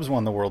 The Cubs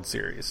won the World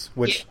Series,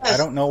 which yes. I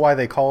don't know why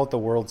they call it the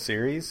World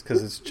Series,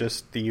 because it's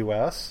just the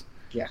U.S.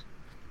 Yeah.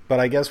 But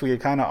I guess we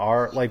kind of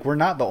are, like, we're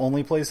not the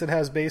only place that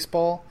has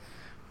baseball,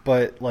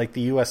 but, like,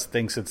 the U.S.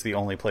 thinks it's the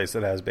only place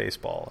that has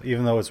baseball,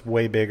 even though it's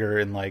way bigger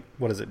in, like,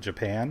 what is it,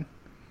 Japan?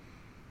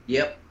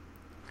 Yep.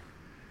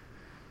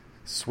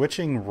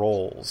 Switching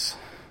roles.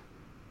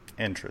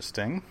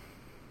 Interesting.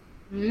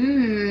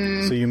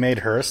 Mm. So you made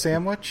her a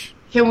sandwich?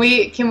 Can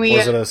we?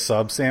 Was it a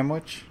sub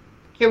sandwich?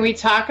 Can we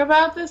talk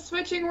about the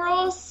switching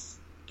roles?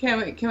 Can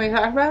we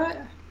talk about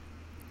it?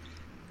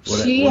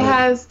 She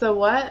has the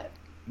what?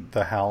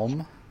 The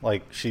helm?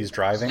 Like she's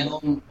driving?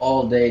 Helm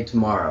all day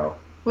tomorrow.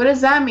 What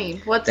does that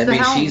mean? What's the helm?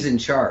 That means she's in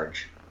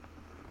charge.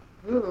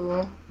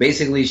 Ooh.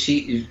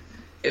 Basically,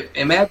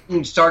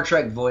 imagine Star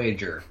Trek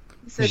Voyager.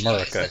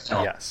 America,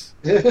 yes.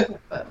 But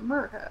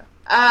America.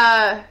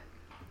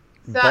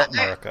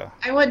 America.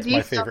 I want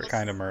details. My favorite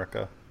kind of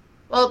America.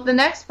 Well, the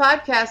next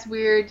podcast,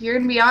 Weird, you're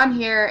going to be on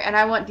here, and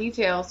I want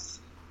details.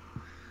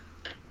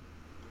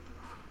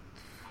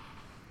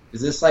 Is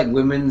this like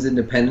Women's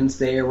Independence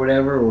Day or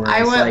whatever? Where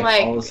it's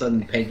like all of a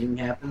sudden pegging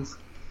happens?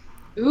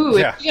 Ooh,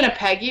 yeah. Is she going to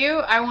peg you?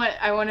 I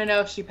want to know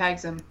if she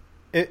pegs him.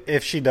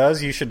 If she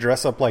does, you should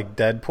dress up like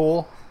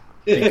Deadpool,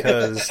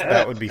 because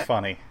that would be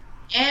funny.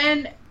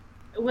 And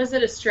was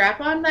it a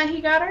strap-on that he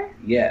got her?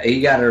 Yeah,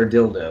 he got her a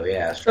dildo,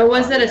 yeah. But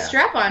was it a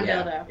strap-on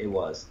dildo? It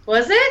was.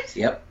 Was it?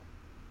 Yep.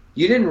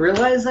 You didn't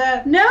realize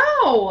that?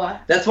 No!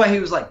 That's why he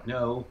was like,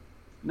 no.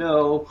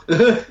 No,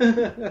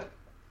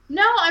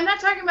 I'm not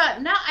talking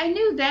about... No, I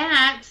knew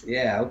that.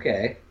 Yeah,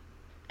 okay.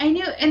 I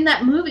knew in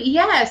that movie...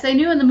 Yes, I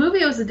knew in the movie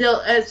it was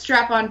a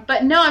strap-on,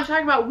 but no, I'm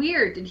talking about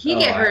Weird. Did he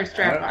get her a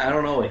strap-on? I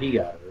don't know what he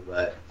got her,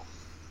 but...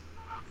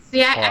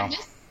 See, I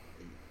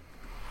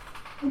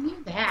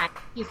knew that.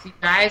 You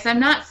guys, I'm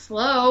not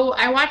slow.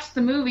 I watched the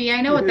movie.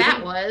 I know what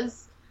that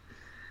was.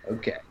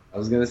 Okay, I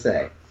was gonna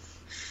say.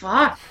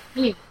 Fuck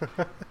me.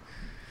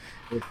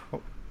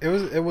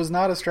 It was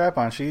not a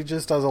strap-on. She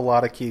just does a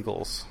lot of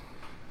Kegels.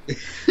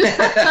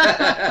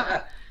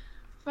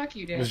 Fuck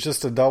you, dude. It was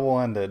just a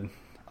double-ended.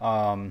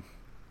 Yeah.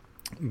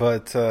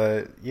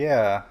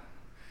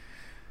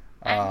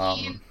 I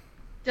mean,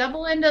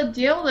 double-ended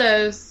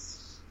dildos.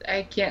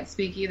 I can't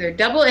speak either.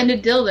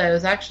 Double-ended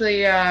dildos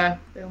actually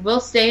will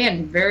stay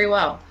in very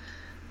well.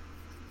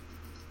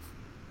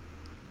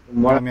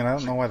 I mean, I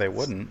don't know why they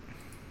wouldn't.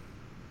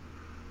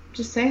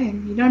 Just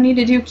saying. You don't need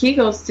to do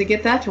Kegels to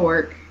get that to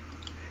work.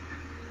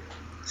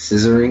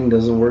 Scissoring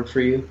doesn't work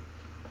for you?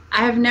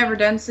 I have never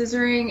done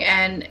scissoring,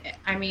 and,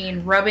 I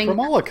mean, rubbing... From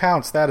all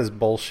accounts, that is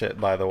bullshit,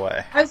 by the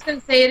way. I was going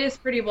to say, it is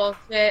pretty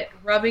bullshit.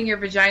 Rubbing your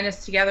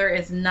vaginas together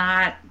is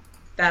not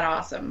that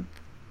awesome.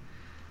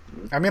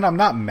 I mean, I'm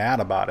not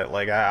mad about it.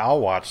 Like, I'll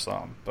watch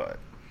some, but...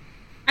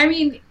 I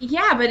mean,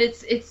 yeah, but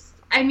it's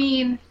I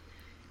mean...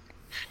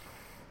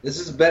 This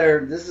is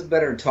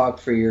better talk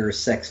for your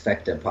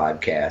Sexfecta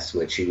podcast,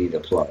 which you need to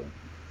plug.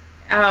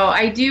 Oh,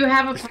 I do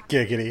have a...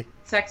 Giggity.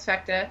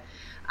 Sexfecta.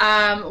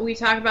 We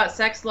talk about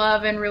sex,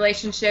 love, and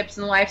relationships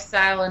and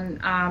lifestyle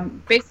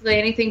and basically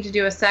anything to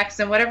do with sex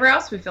and whatever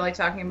else we feel like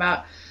talking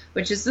about,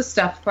 which is the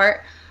stuff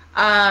part.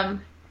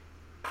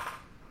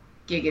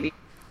 Giggity.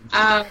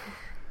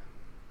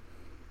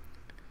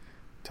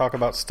 Talk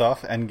about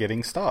stuff and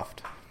getting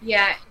stuffed.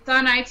 Yeah, it's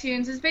on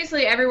iTunes. It's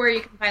basically everywhere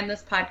you can find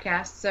this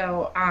podcast.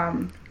 So,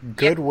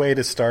 good way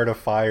to start a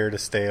fire to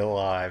stay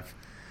alive.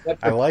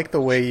 I like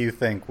the way you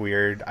think,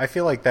 Weird. I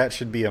feel like that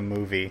should be a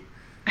movie.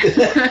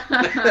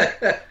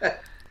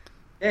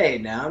 Hey,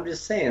 now I'm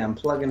just saying, I'm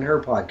plugging her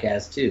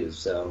podcast too.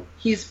 So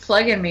he's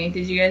plugging me.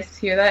 Did you guys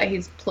hear that?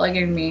 He's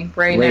plugging me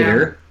right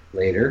now.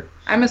 Later.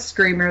 I'm a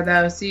screamer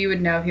though, so you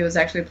would know if he was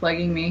actually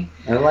plugging me.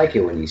 I like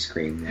it when you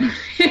scream.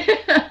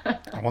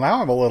 Well, now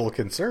I'm a little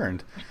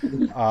concerned.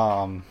 It's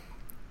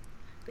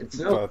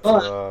no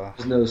fun.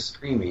 There's no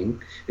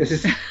screaming.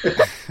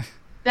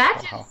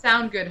 That didn't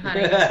sound good,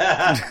 honey.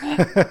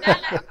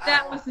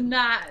 that was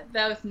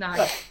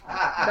not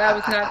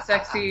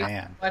sexy.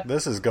 Man,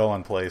 this is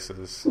going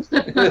places.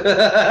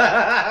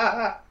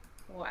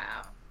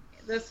 Wow.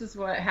 This is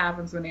what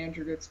happens when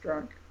Andrew gets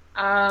drunk.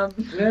 Well,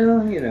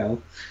 you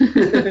know.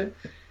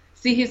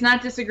 See, he's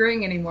not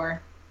disagreeing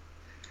anymore.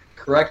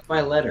 Correct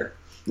my letter.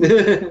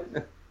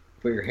 Put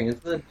your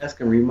hands on the desk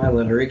and read my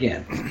letter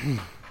again.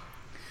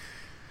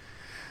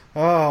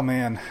 Oh,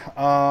 man.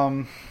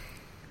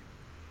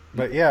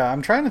 But yeah,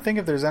 I'm trying to think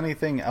if there's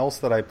anything else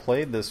that I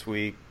played this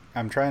week.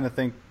 I'm trying to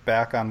think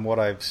back on what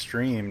I've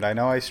streamed. I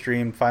know I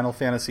streamed Final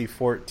Fantasy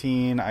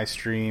XIV, I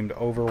streamed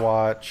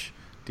Overwatch,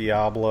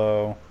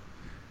 Diablo,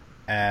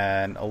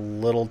 and a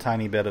little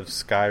tiny bit of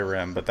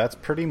Skyrim, but that's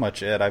pretty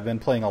much it. I've been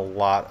playing a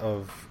lot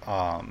of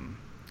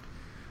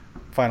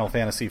Final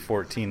Fantasy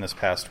XIV this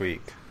past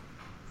week.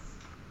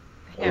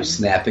 Oh,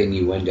 snapping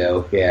you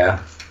window,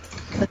 yeah.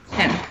 That's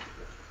him.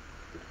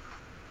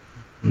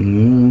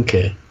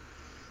 Okay.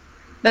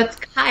 That's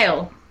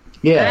Kyle.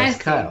 Yeah, it's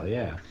Kyle,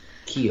 yeah.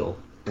 Keel.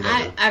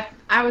 I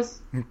was...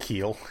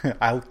 Keel.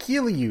 I'll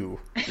kill you.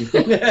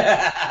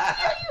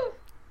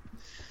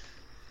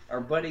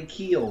 Our buddy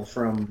Keel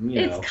from,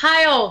 It's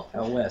Kyle.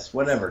 Out west.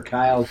 Whatever.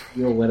 Kyle,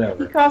 Keel,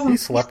 whatever. He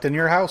slept in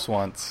your house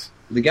once.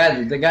 The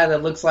guy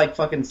that looks like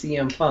fucking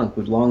CM Punk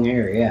with long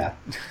hair, yeah.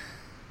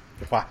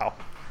 Wow.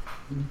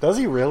 Does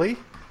he really?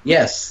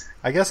 Yes.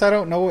 I guess I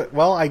don't know what...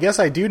 Well, I guess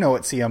I do know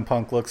what CM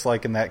Punk looks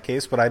like in that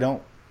case, but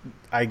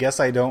I guess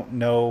I don't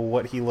know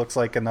what he looks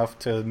like enough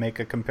to make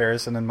a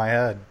comparison in my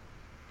head.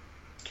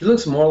 He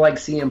looks more like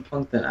CM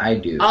Punk than I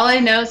do. All I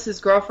know is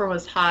his girlfriend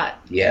was hot.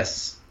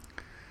 Yes.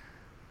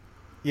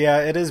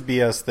 Yeah, it is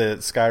BS that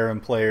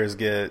Skyrim players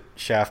get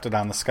shafted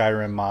on the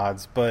Skyrim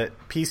mods, but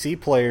PC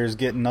players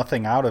get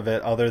nothing out of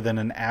it other than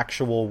an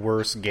actual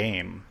worse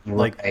game.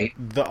 Right. Like,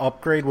 the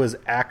upgrade was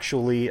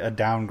actually a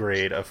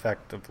downgrade,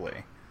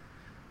 effectively.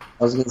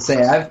 I was going to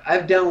say,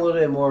 I've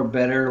downloaded more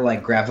better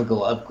like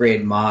graphical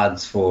upgrade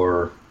mods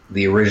for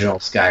the original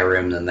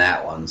Skyrim than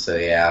that one, so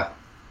yeah.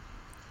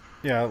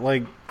 Yeah,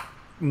 like,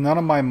 none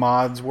of my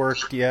mods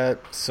worked yet,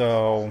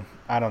 so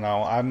I don't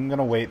know. I'm going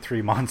to wait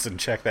 3 months and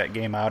check that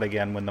game out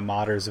again when the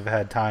modders have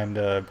had time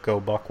to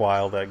go buck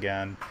wild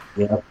again.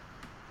 Yep.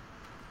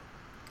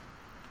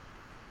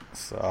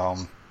 So,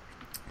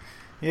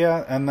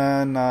 yeah, and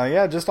then,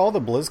 just all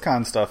the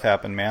BlizzCon stuff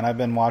happened, man. I've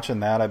been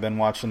watching that. I've been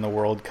watching the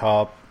World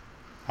Cup.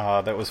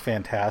 That was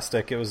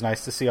fantastic. It was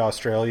nice to see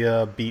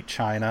Australia beat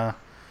China.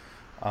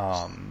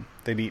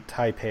 They beat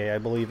Taipei, I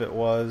believe it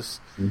was.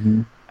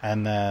 Mm-hmm.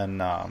 And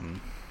then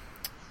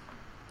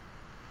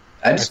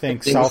I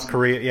think South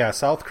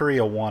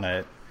Korea won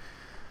it.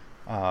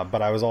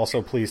 But I was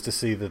also pleased to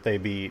see that they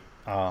beat,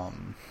 I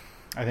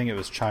think it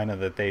was China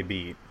that they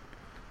beat.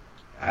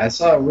 I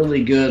saw a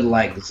really good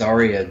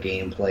Zarya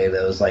gameplay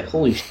that was like,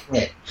 holy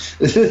shit.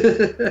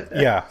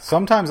 Yeah,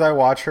 sometimes I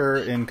watch her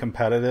in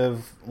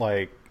competitive,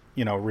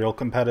 real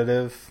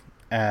competitive,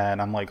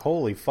 and I'm like,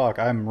 holy fuck,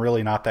 I'm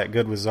really not that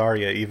good with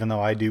Zarya, even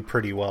though I do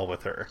pretty well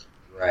with her.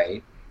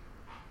 Right.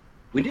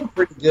 We did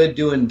pretty good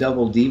doing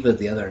Double Diva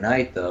the other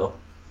night, though.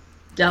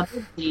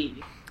 Double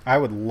D. I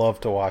would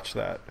love to watch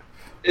that.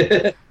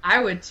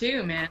 I would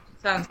too, man.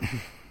 Sounds.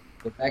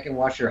 Go back and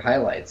watch your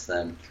highlights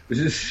then.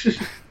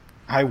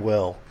 I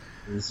will.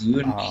 It's you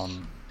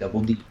and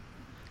Double D.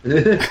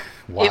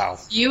 Wow.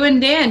 It's you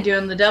and Dan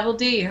doing the Double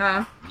D,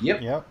 huh?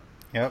 Yep.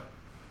 Yeah.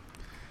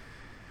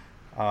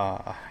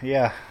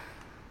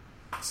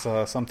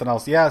 So something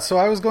else. Yeah, so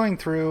I was going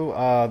through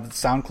the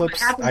sound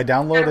clips. I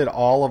downloaded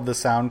all of the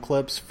sound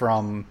clips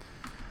from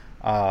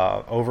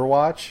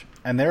Overwatch,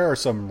 and there are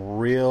some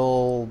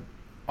real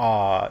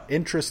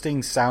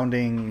interesting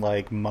sounding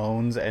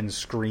moans and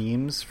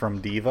screams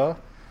from D.Va.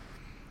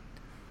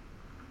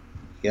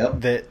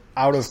 Yep. That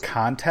out of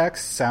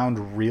context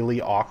sound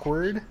really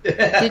awkward.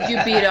 Did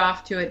you beat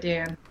off to it,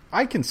 Dan?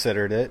 I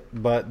considered it,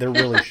 but they're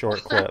really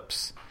short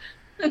clips.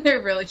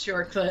 They're really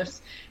short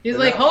clips. He's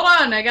like, hold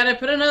on, I gotta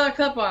put another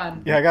clip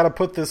on. Yeah, I gotta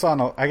put this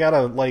on. I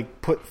gotta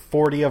put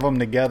 40 of them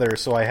together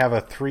so I have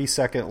a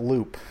 3-second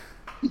loop.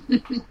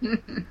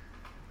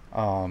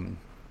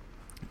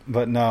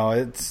 But no,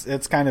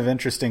 it's kind of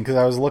interesting because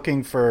I was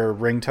looking for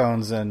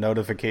ringtones and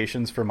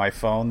notifications for my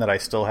phone that I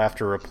still have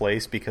to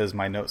replace because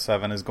my Note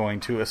 7 is going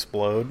to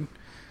explode,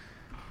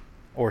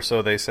 or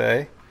so they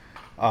say.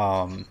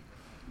 But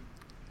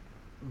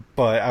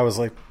I was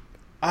like,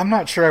 I'm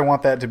not sure I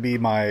want that to be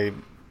my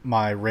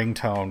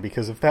ringtone,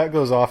 because if that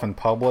goes off in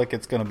public,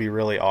 it's going to be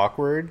really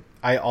awkward.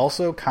 I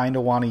also kind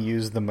of want to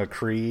use the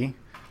McCree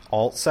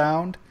alt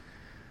sound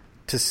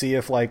to see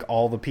if, like,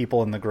 all the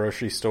people in the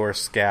grocery store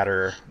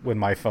scatter when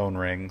my phone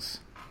rings.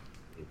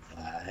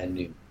 I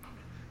knew.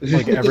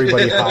 Like,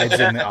 everybody hides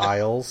in the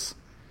aisles.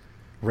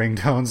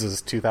 Ringtones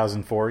is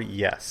 2004?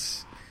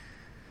 Yes.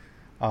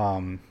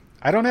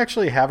 I don't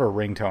actually have a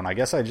ringtone. I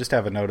guess I just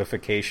have a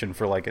notification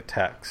for, like, a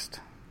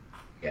text.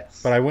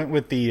 Yes. But I went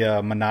with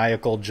the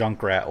maniacal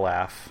Junkrat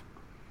laugh.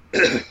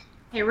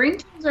 Hey,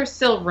 ringtones are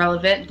still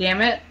relevant,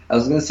 damn it. I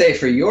was going to say,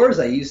 for yours,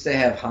 I used to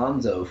have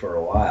Hanzo for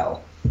a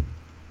while.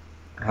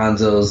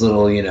 Hanzo's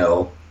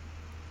little,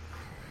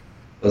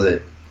 was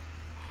it?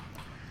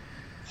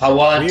 I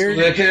want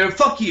to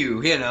fuck you,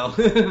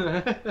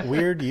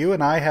 Weird, you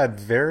and I had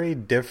very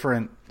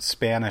different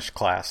Spanish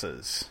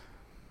classes.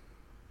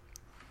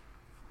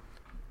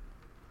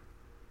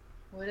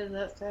 What does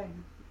that say?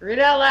 Read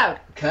it out loud.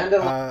 Kind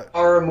of like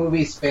horror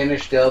movie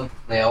Spanish dub.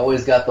 They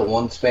always got the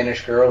one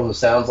Spanish girl who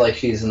sounds like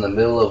she's in the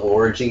middle of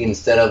orgy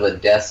instead of a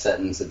death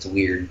sentence. It's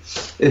weird.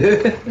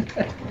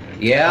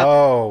 Yeah.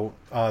 Oh,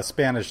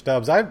 Spanish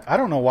dubs. I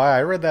don't know why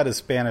I read that as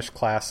Spanish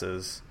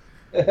classes.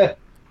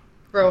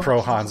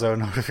 Pro Hanzo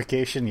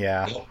notification,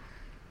 yeah.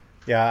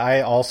 Yeah,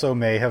 I also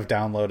may have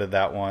downloaded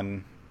that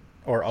one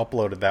or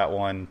uploaded that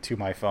one to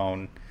my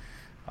phone.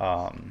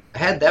 I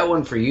had that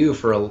one for you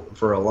for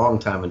a long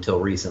time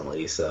until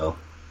recently, so...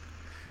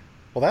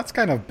 Well, that's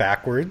kind of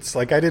backwards.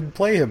 Like, I didn't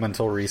play him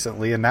until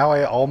recently, and now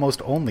I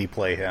almost only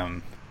play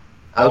him.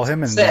 Well,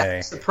 him and May.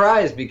 I'm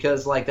surprised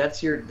because, like,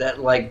 was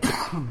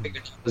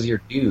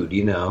your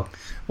dude,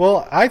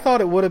 Well, I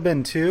thought it would have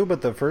been too,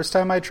 but the first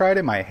time I tried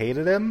him, I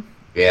hated him.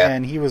 Yeah.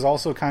 And he was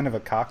also kind of a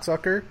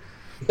cocksucker.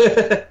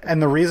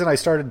 And the reason I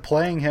started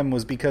playing him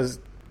was because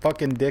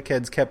fucking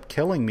dickheads kept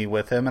killing me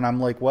with him, and I'm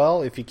like,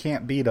 well, if you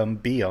can't beat him,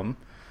 be him.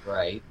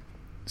 Right.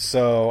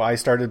 So I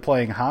started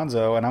playing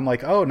Hanzo, and I'm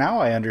like, oh, now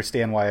I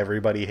understand why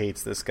everybody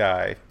hates this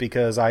guy.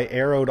 Because I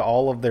arrowed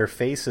all of their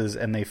faces,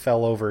 and they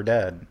fell over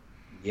dead.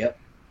 Yep.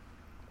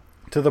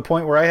 To the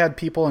point where I had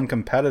people in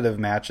competitive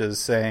matches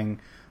saying,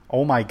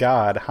 oh my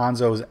god,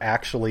 Hanzo's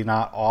actually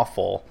not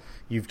awful.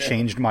 You've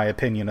changed my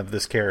opinion of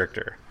this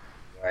character.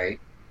 Right.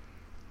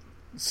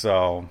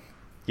 So,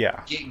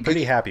 yeah,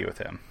 pretty happy with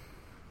him.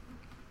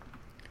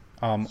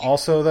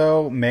 Also,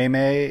 though, Mei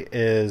Mei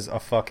is a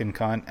fucking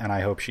cunt, and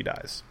I hope she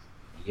dies.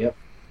 Yep.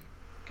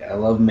 Gotta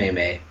love Mei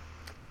Mei.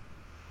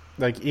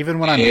 Like, even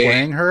when I'm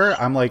playing her,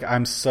 I'm like,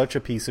 I'm such a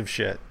piece of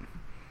shit.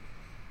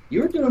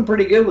 You were doing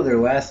pretty good with her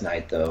last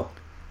night, though.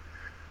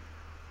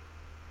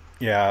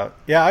 Yeah,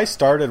 I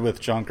started with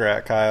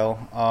Junkrat,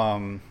 Kyle.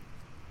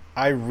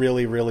 I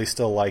really, really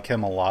still like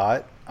him a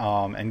lot.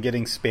 And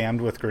getting spammed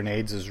with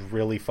grenades is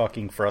really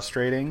fucking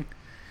frustrating.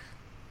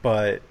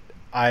 But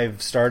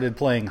I've started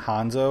playing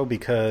Hanzo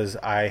because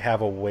I have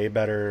a way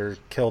better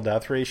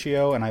kill-death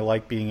ratio, and I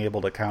like being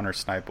able to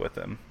counter-snipe with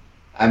him.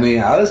 I mean,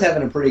 I was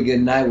having a pretty good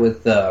night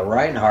with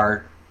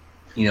Reinhardt.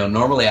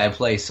 Normally I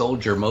play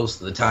Soldier most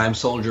of the time,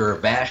 Soldier or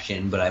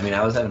Bastion, but I mean,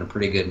 I was having a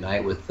pretty good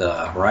night with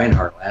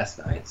Reinhardt last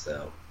night,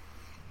 so...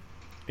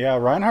 Yeah,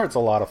 Reinhardt's a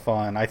lot of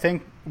fun. I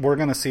think we're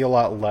going to see a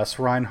lot less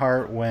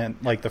Reinhardt when,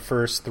 like, the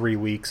first 3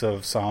 weeks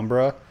of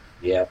Sombra.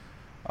 Yeah.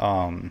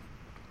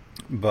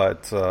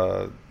 But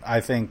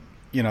I think,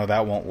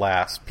 that won't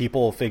last.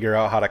 People will figure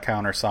out how to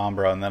counter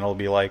Sombra, and then it'll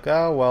be like,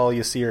 oh, well,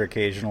 you see her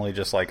occasionally,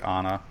 just like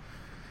Ana.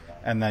 Yeah.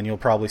 And then you'll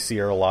probably see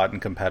her a lot in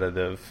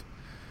competitive.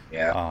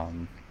 Yeah.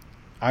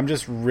 I'm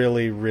just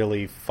really,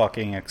 really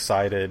fucking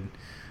excited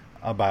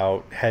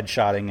about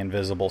headshotting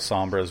invisible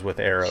Sombras with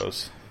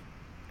arrows.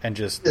 And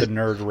just the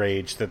nerd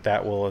rage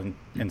that will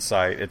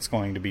incite. It's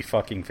going to be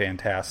fucking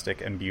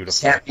fantastic and beautiful.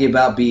 Just happy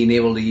about being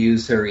able to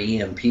use her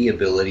EMP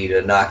ability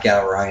to knock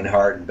out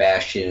Reinhardt and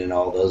Bastion and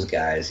all those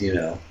guys,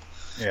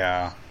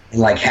 Yeah.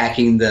 And like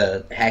hacking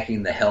the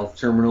health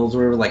terminals or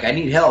whatever. Like, I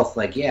need health.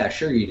 Like, yeah,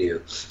 sure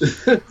you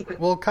do.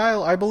 Well,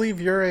 Kyle, I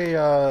believe you're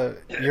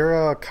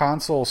a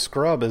console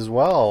scrub as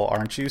well,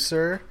 aren't you,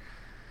 sir?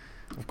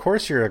 Of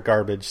course you're a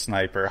garbage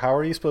sniper. How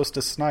are you supposed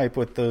to snipe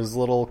with those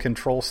little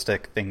control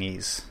stick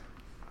thingies?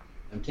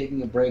 I'm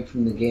taking a break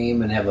from the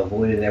game and have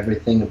avoided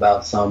everything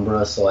about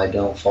Sombra so I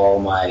don't fall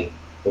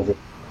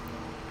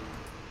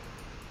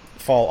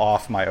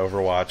off my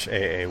Overwatch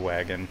AA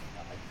wagon.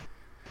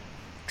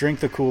 Drink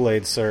the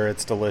Kool-Aid, sir.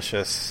 It's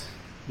delicious.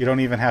 You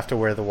don't even have to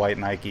wear the white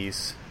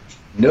Nikes.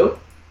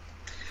 Nope.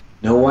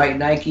 No white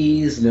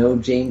Nikes, no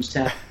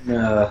Jamestown,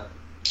 or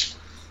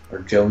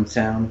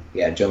Jonestown.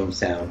 Yeah,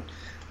 Jonestown.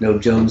 No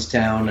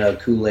Jonestown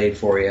Kool-Aid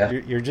for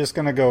you. You're just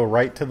going to go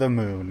right to the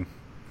moon.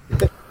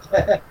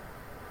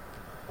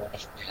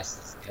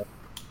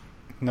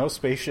 No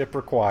spaceship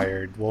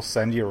required. We'll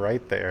send you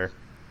right there.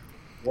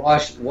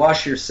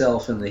 Wash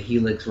yourself in the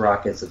helix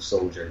rockets of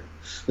Soldier.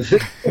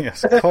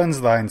 Yes,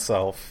 cleanse thine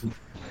self.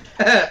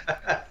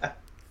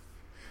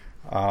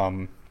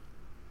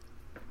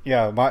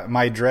 Yeah,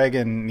 my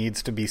dragon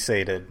needs to be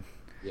sated.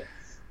 Yes.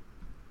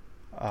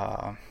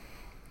 That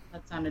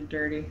sounded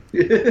dirty.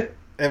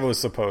 It was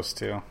supposed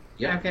to.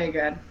 Yeah. Okay,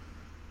 good.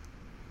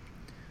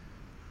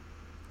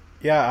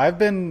 Yeah, I've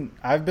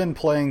been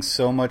playing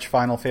so much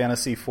Final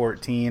Fantasy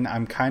 14.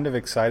 I'm kind of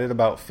excited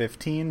about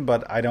 15,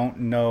 but I don't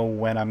know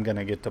when I'm going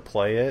to get to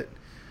play it.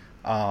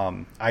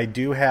 I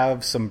do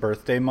have some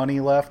birthday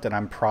money left, and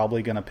I'm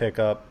probably going to pick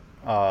up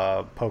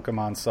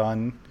Pokemon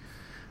Sun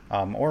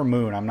or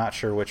Moon. I'm not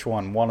sure which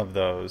one of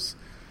those.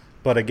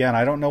 But again,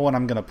 I don't know when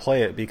I'm going to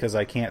play it because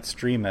I can't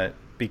stream it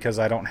because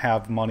I don't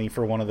have money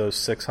for one of those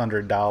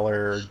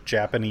 $600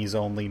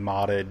 Japanese-only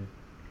modded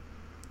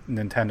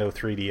Nintendo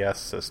 3DS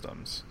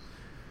systems.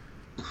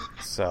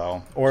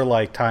 So, or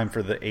like time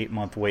for the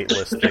 8-month wait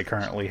list they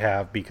currently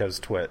have because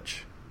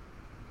Twitch.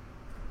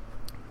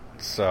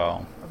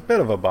 So, a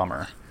bit of a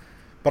bummer.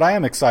 But I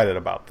am excited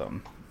about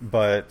them.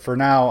 But for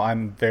now,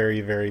 I'm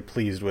very, very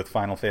pleased with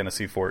Final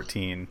Fantasy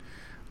XIV.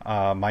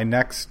 My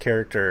next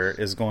character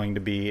is going to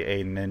be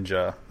a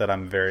ninja that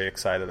I'm very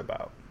excited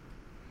about.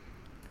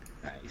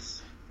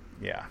 Nice.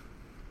 Yeah.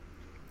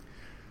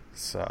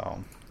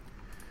 So...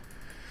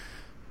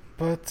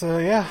 But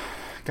yeah,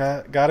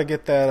 got to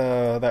get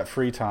that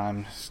free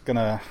time. Just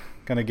gonna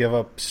give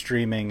up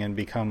streaming and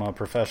become a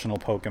professional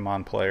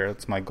Pokemon player.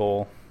 That's my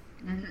goal.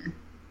 Mm-hmm.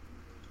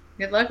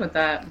 Good luck with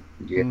that.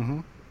 Yeah. Mm-hmm.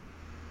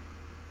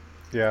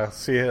 Yeah.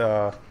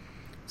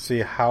 See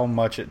how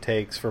much it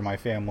takes for my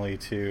family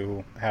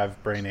to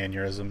have brain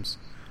aneurysms.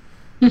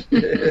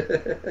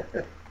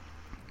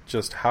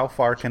 Just how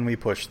far can we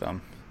push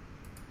them?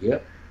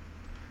 Yep.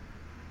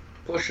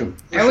 Push them.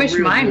 I wish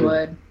mine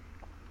would.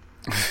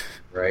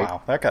 Right.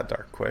 Wow, that got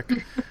dark quick.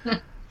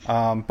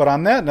 But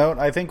on that note,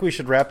 I think we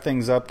should wrap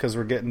things up because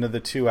we're getting to the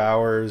 2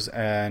 hours,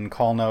 and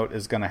Call Note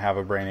is going to have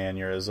a brain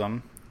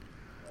aneurysm.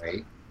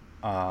 Right.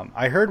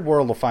 I heard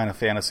World of Final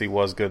Fantasy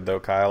was good, though,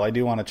 Kyle. I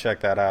do want to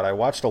check that out. I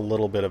watched a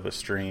little bit of a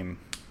stream.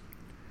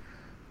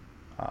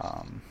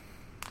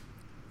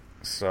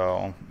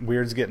 So,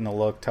 Weird's getting a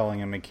look telling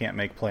him he can't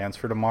make plans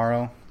for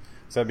tomorrow.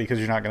 Is that because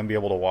you're not going to be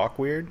able to walk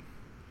weird?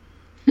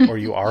 Or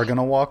you are going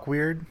to walk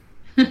weird?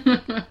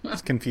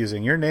 It's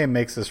confusing. Your name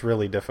makes this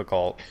really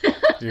difficult.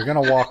 You're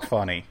going to walk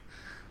funny.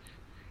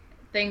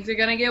 Things are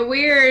going to get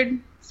weird,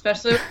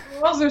 especially when the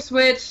roles are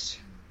switched.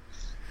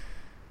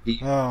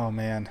 Oh,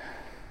 man.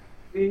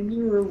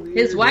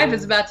 His wife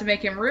is about to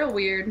make him real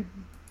weird.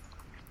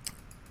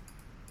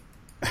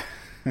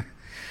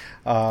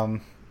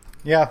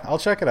 Yeah, I'll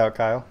check it out,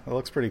 Kyle. It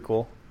looks pretty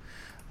cool.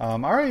 All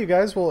right, you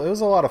guys. Well, it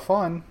was a lot of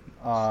fun.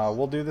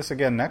 We'll do this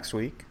again next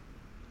week.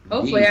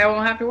 Hopefully I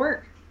won't have to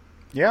work.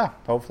 Yeah,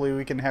 hopefully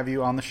we can have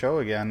you on the show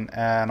again,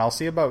 and I'll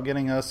see about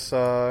getting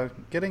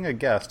a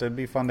guest. It'd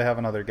be fun to have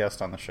another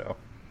guest on the show.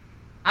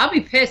 I'll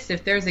be pissed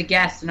if there's a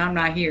guest and I'm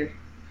not here.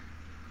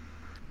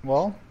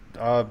 Well,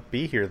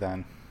 be here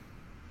then.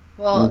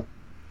 Well,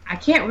 I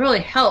can't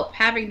really help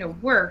having to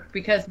work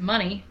because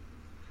money.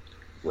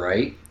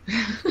 Right.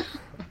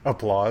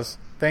 Applause.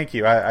 Thank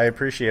you. I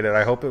appreciate it.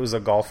 I hope it was a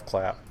golf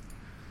clap.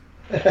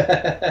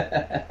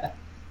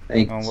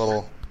 Thanks. A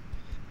little.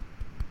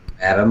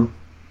 Adam.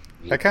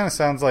 That kind of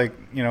sounds like,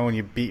 when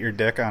you beat your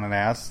dick on an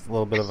ass. A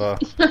little bit of a...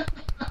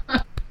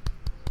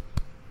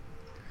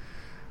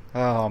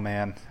 Oh,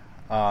 man.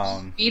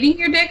 Beating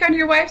your dick on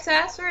your wife's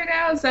ass right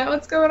now? Is that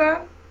what's going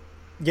on?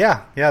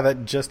 Yeah,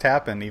 that just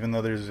happened, even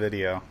though there's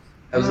video.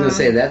 I was going to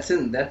say, that's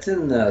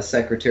in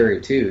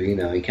Secretary, too. He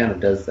kind of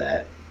does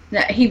that.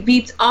 No, he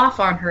beats off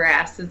on her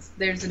ass.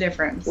 There's a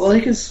difference. Well, he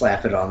can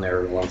slap it on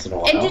there every once in a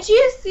while. And did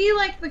you see,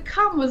 the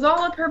cum was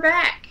all up her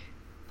back?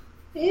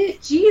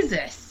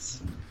 Jesus.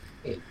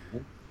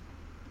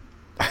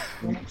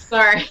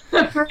 Sorry.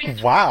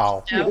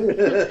 Wow.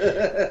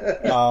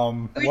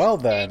 Well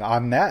then,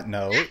 on that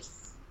note.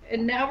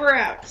 And now we're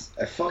out.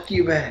 I fuck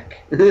you back.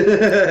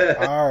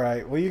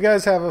 Alright. Well, you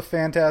guys have a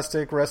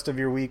fantastic rest of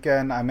your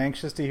weekend. I'm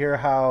anxious to hear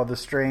how The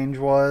Strange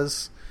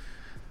was.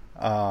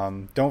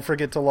 Don't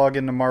forget to log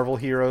into Marvel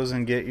Heroes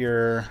and get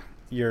your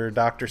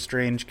Doctor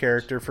Strange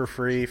character for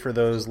free for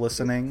those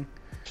listening.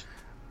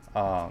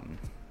 But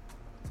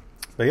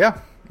yeah.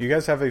 You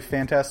guys have a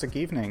fantastic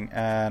evening,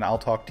 and I'll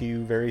talk to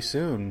you very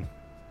soon.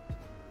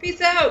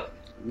 Peace out.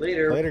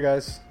 Later. Later,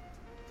 guys.